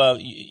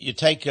 You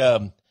take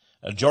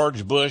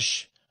George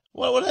Bush.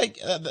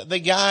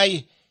 The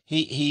guy,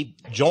 he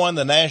joined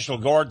the National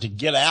Guard to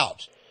get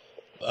out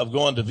of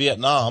going to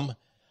Vietnam,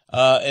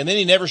 and then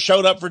he never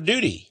showed up for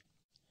duty.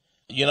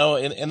 In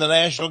the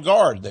National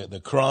Guard,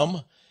 the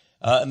crumb.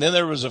 And then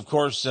there was, of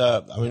course, you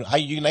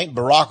can name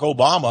Barack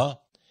Obama.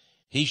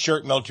 He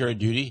shirked military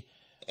duty.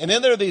 And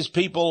then there are these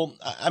people,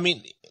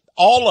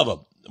 all of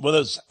them, whether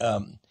it's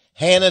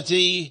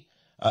Hannity,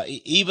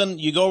 even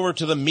you go over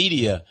to the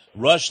media,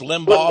 Rush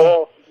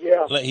Limbaugh.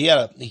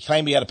 Yeah. He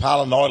claimed he had a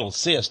pilonidal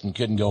cyst and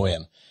couldn't go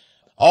in.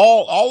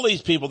 All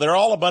these people, they're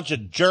all a bunch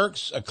of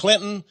jerks.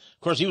 Clinton, of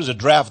course, he was a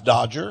draft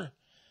dodger.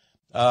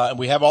 And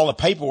we have all the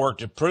paperwork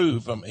to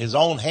prove from his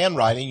own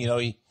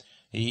handwriting.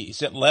 He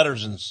sent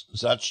letters and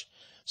such.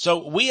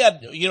 So we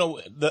had,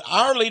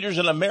 our leaders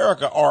in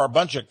America are a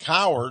bunch of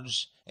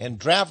cowards and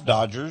draft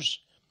dodgers.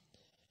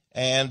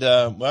 And,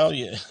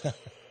 boy,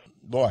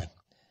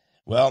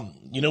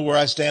 you know where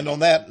I stand on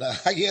that,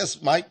 I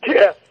guess, Mike.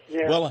 Yeah.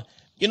 Well,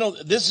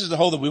 this is the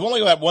whole thing. We've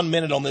only got 1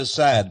 minute on this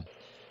side.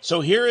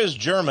 So here is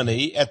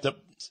Germany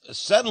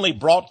suddenly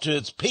brought to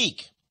its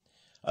peak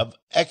of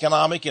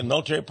economic and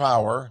military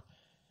power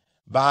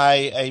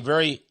by a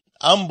very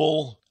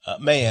humble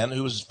man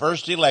who was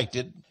first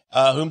elected,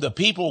 whom the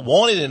people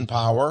wanted in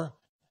power,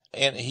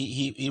 and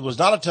he was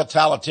not a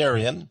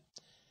totalitarian,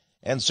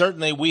 and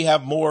certainly we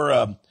have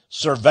more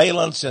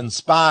surveillance and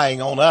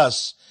spying on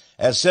us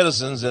as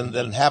citizens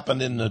than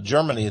happened in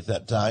Germany at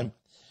that time.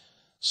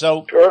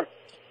 So, sure.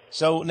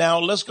 So now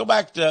let's go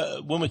back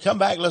to, when we come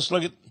back, let's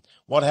look at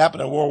what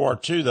happened in World War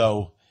II,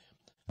 though.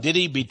 Did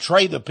he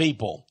betray the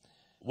people?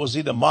 Was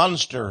he the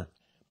monster?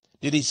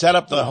 Did he set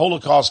up the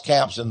Holocaust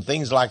camps and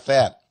things like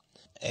that?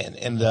 And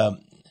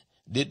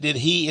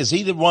is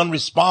he the one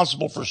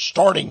responsible for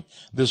starting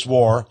this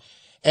war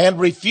and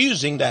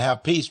refusing to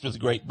have peace with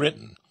Great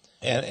Britain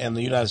and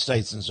the United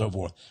States and so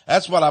forth?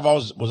 That's what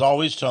was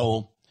always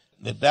told,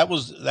 that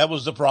was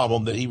the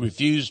problem, that he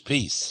refused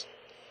peace.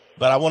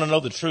 But I want to know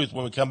the truth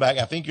when we come back.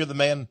 I think you're the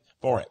man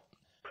for it.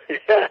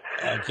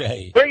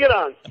 Okay. Bring it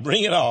on.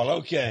 Bring it on.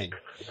 Okay.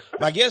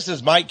 My guest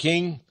is Mike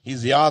King.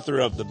 He's the author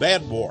of The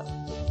Bad War,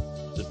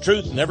 The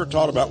Truth Never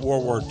Taught About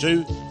World War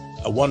II,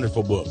 a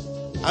wonderful book.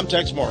 I'm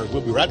Texe Mars.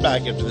 We'll be right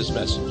back after this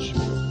message.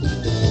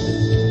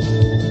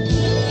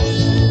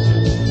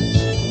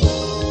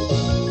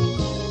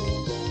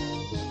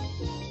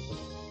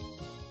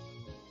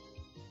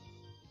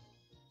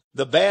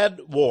 The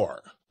Bad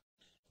War.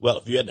 Well,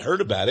 if you hadn't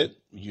heard about it,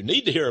 you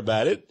need to hear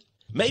about it.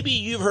 Maybe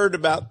you've heard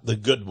about the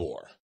Good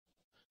War.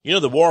 You know,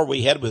 the war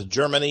we had with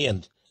Germany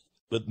and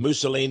with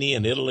Mussolini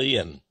and Italy,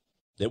 and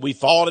that we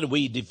fought and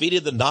we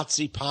defeated the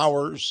Nazi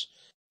powers.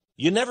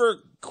 You never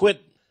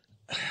quit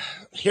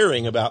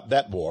hearing about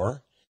that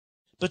war.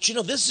 But, you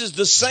know, this is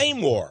the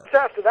same war.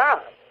 After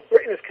that,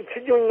 Britain is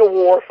continuing the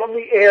war from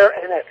the air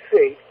and at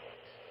sea.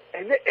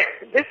 And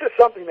this is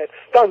something that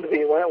stunned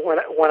me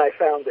when I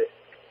found it.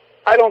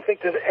 I don't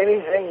think there's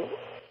anything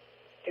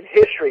in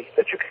history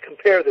that you could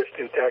compare this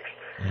to, Texe.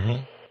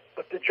 Mm-hmm.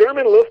 But the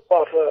German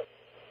Luftwaffe,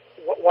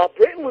 while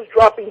Britain was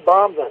dropping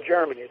bombs on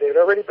Germany, they had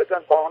already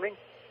begun bombing,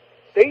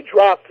 they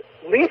dropped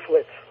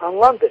leaflets on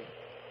London,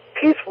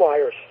 peace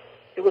flyers.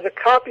 It was a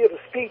copy of a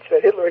speech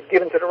that Hitler had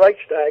given to the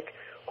Reichstag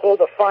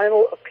called A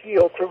Final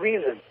Appeal to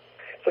Reason.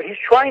 So he's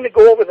trying to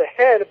go over the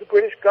head of the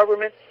British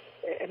government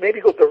and maybe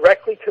go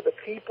directly to the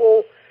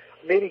people,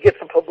 maybe get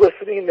some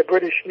publicity in the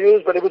British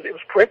news, but it was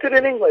printed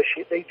in English.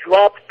 They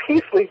dropped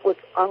peace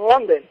leaflets on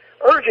London,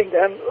 urging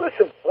them,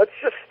 listen, let's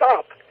just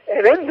stop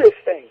and end this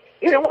thing.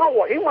 He didn't want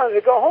war. He wanted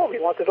to go home. He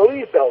wanted to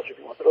leave Belgium.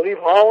 He wanted to leave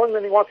Holland,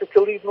 and he wanted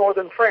to leave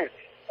northern France.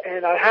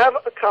 And I have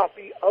a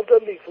copy of the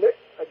leaflet.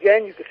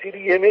 Again, you can see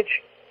the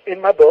image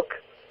in my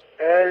book.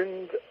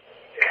 And,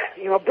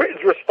 you know,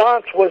 Britain's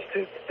response was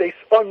they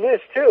spun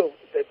this, too,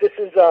 that this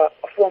is a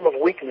form of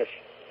weakness.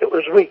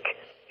 Hitler's weak.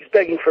 He's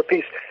begging for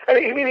peace. I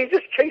mean, he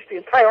just chased the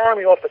entire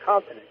army off the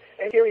continent.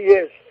 And here he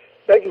is,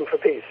 begging for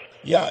peace.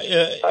 Yeah,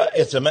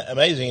 it's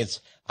amazing.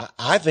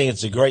 I think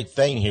it's a great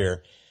thing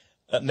here.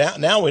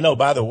 Now we know,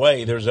 by the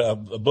way, there's a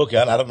book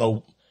out. I don't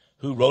know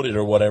who wrote it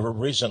or whatever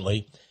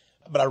recently,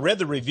 but I read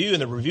the review,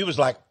 and the review was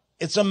like,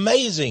 it's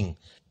amazing.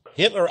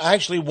 Hitler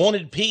actually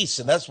wanted peace,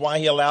 and that's why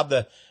he allowed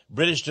the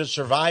British to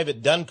survive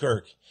at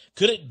Dunkirk.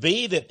 Could it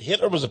be that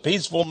Hitler was a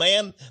peaceful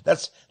man?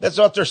 That's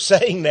what they're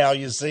saying now,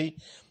 you see.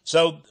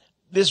 So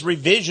this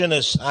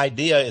revisionist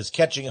idea is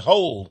catching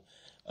hold,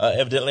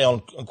 evidently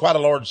on quite a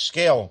large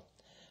scale,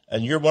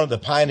 and you're one of the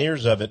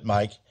pioneers of it,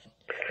 Mike.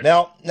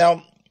 Now,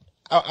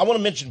 I want to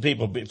mention,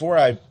 people, before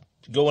I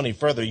go any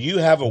further, you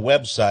have a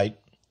website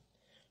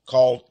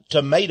called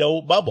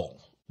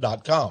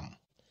tomatobubble.com.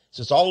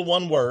 So it's all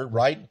one word,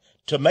 right?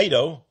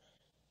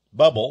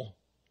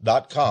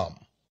 tomatobubble.com.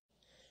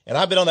 And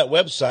I've been on that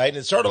website, and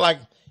it's sort of like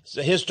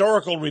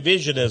historical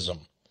revisionism.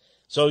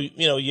 So,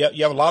 you know, you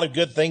have a lot of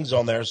good things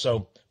on there.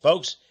 So,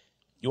 folks,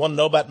 you want to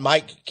know about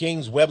Mike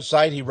King's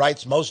website? He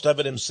writes most of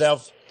it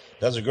himself,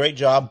 does a great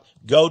job.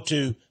 Go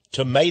to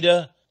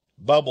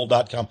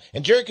tomatobubble.com.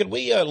 And Jerry, could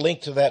we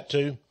link to that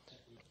too?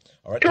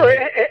 All right. Sure,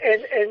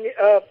 and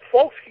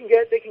folks can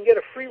get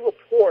a free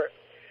report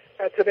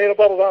at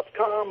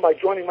tomatobubble.com by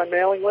joining my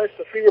mailing list.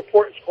 The free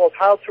report is called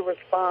How to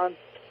Respond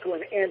to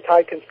an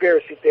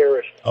Anti-Conspiracy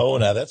Theorist. Oh,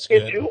 now that's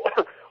good. Gives you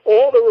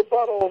all the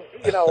rebuttals,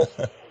 you know,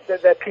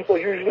 that people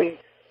usually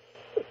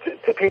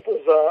to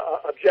people's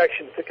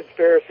objections to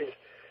conspiracies.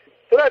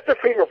 So that's the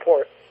free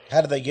report.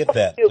 How do they get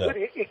that?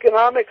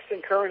 Economics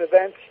and current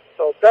events.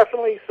 So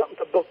definitely something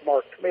to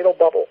bookmark,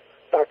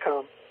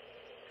 tomatobubble.com.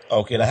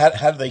 Okay, now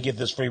how do they get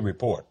this free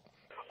report?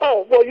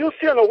 Oh, well, you'll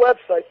see on the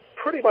website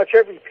pretty much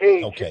every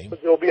page. Okay.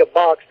 There'll be a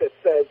box that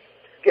says,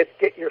 get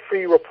your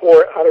free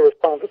report, how to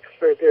respond to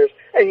conspiracy theories,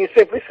 and you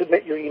simply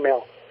submit your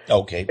email.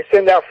 Okay. I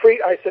send out free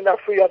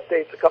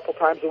updates a couple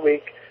times a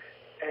week,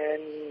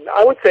 and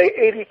I would say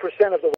 80% of the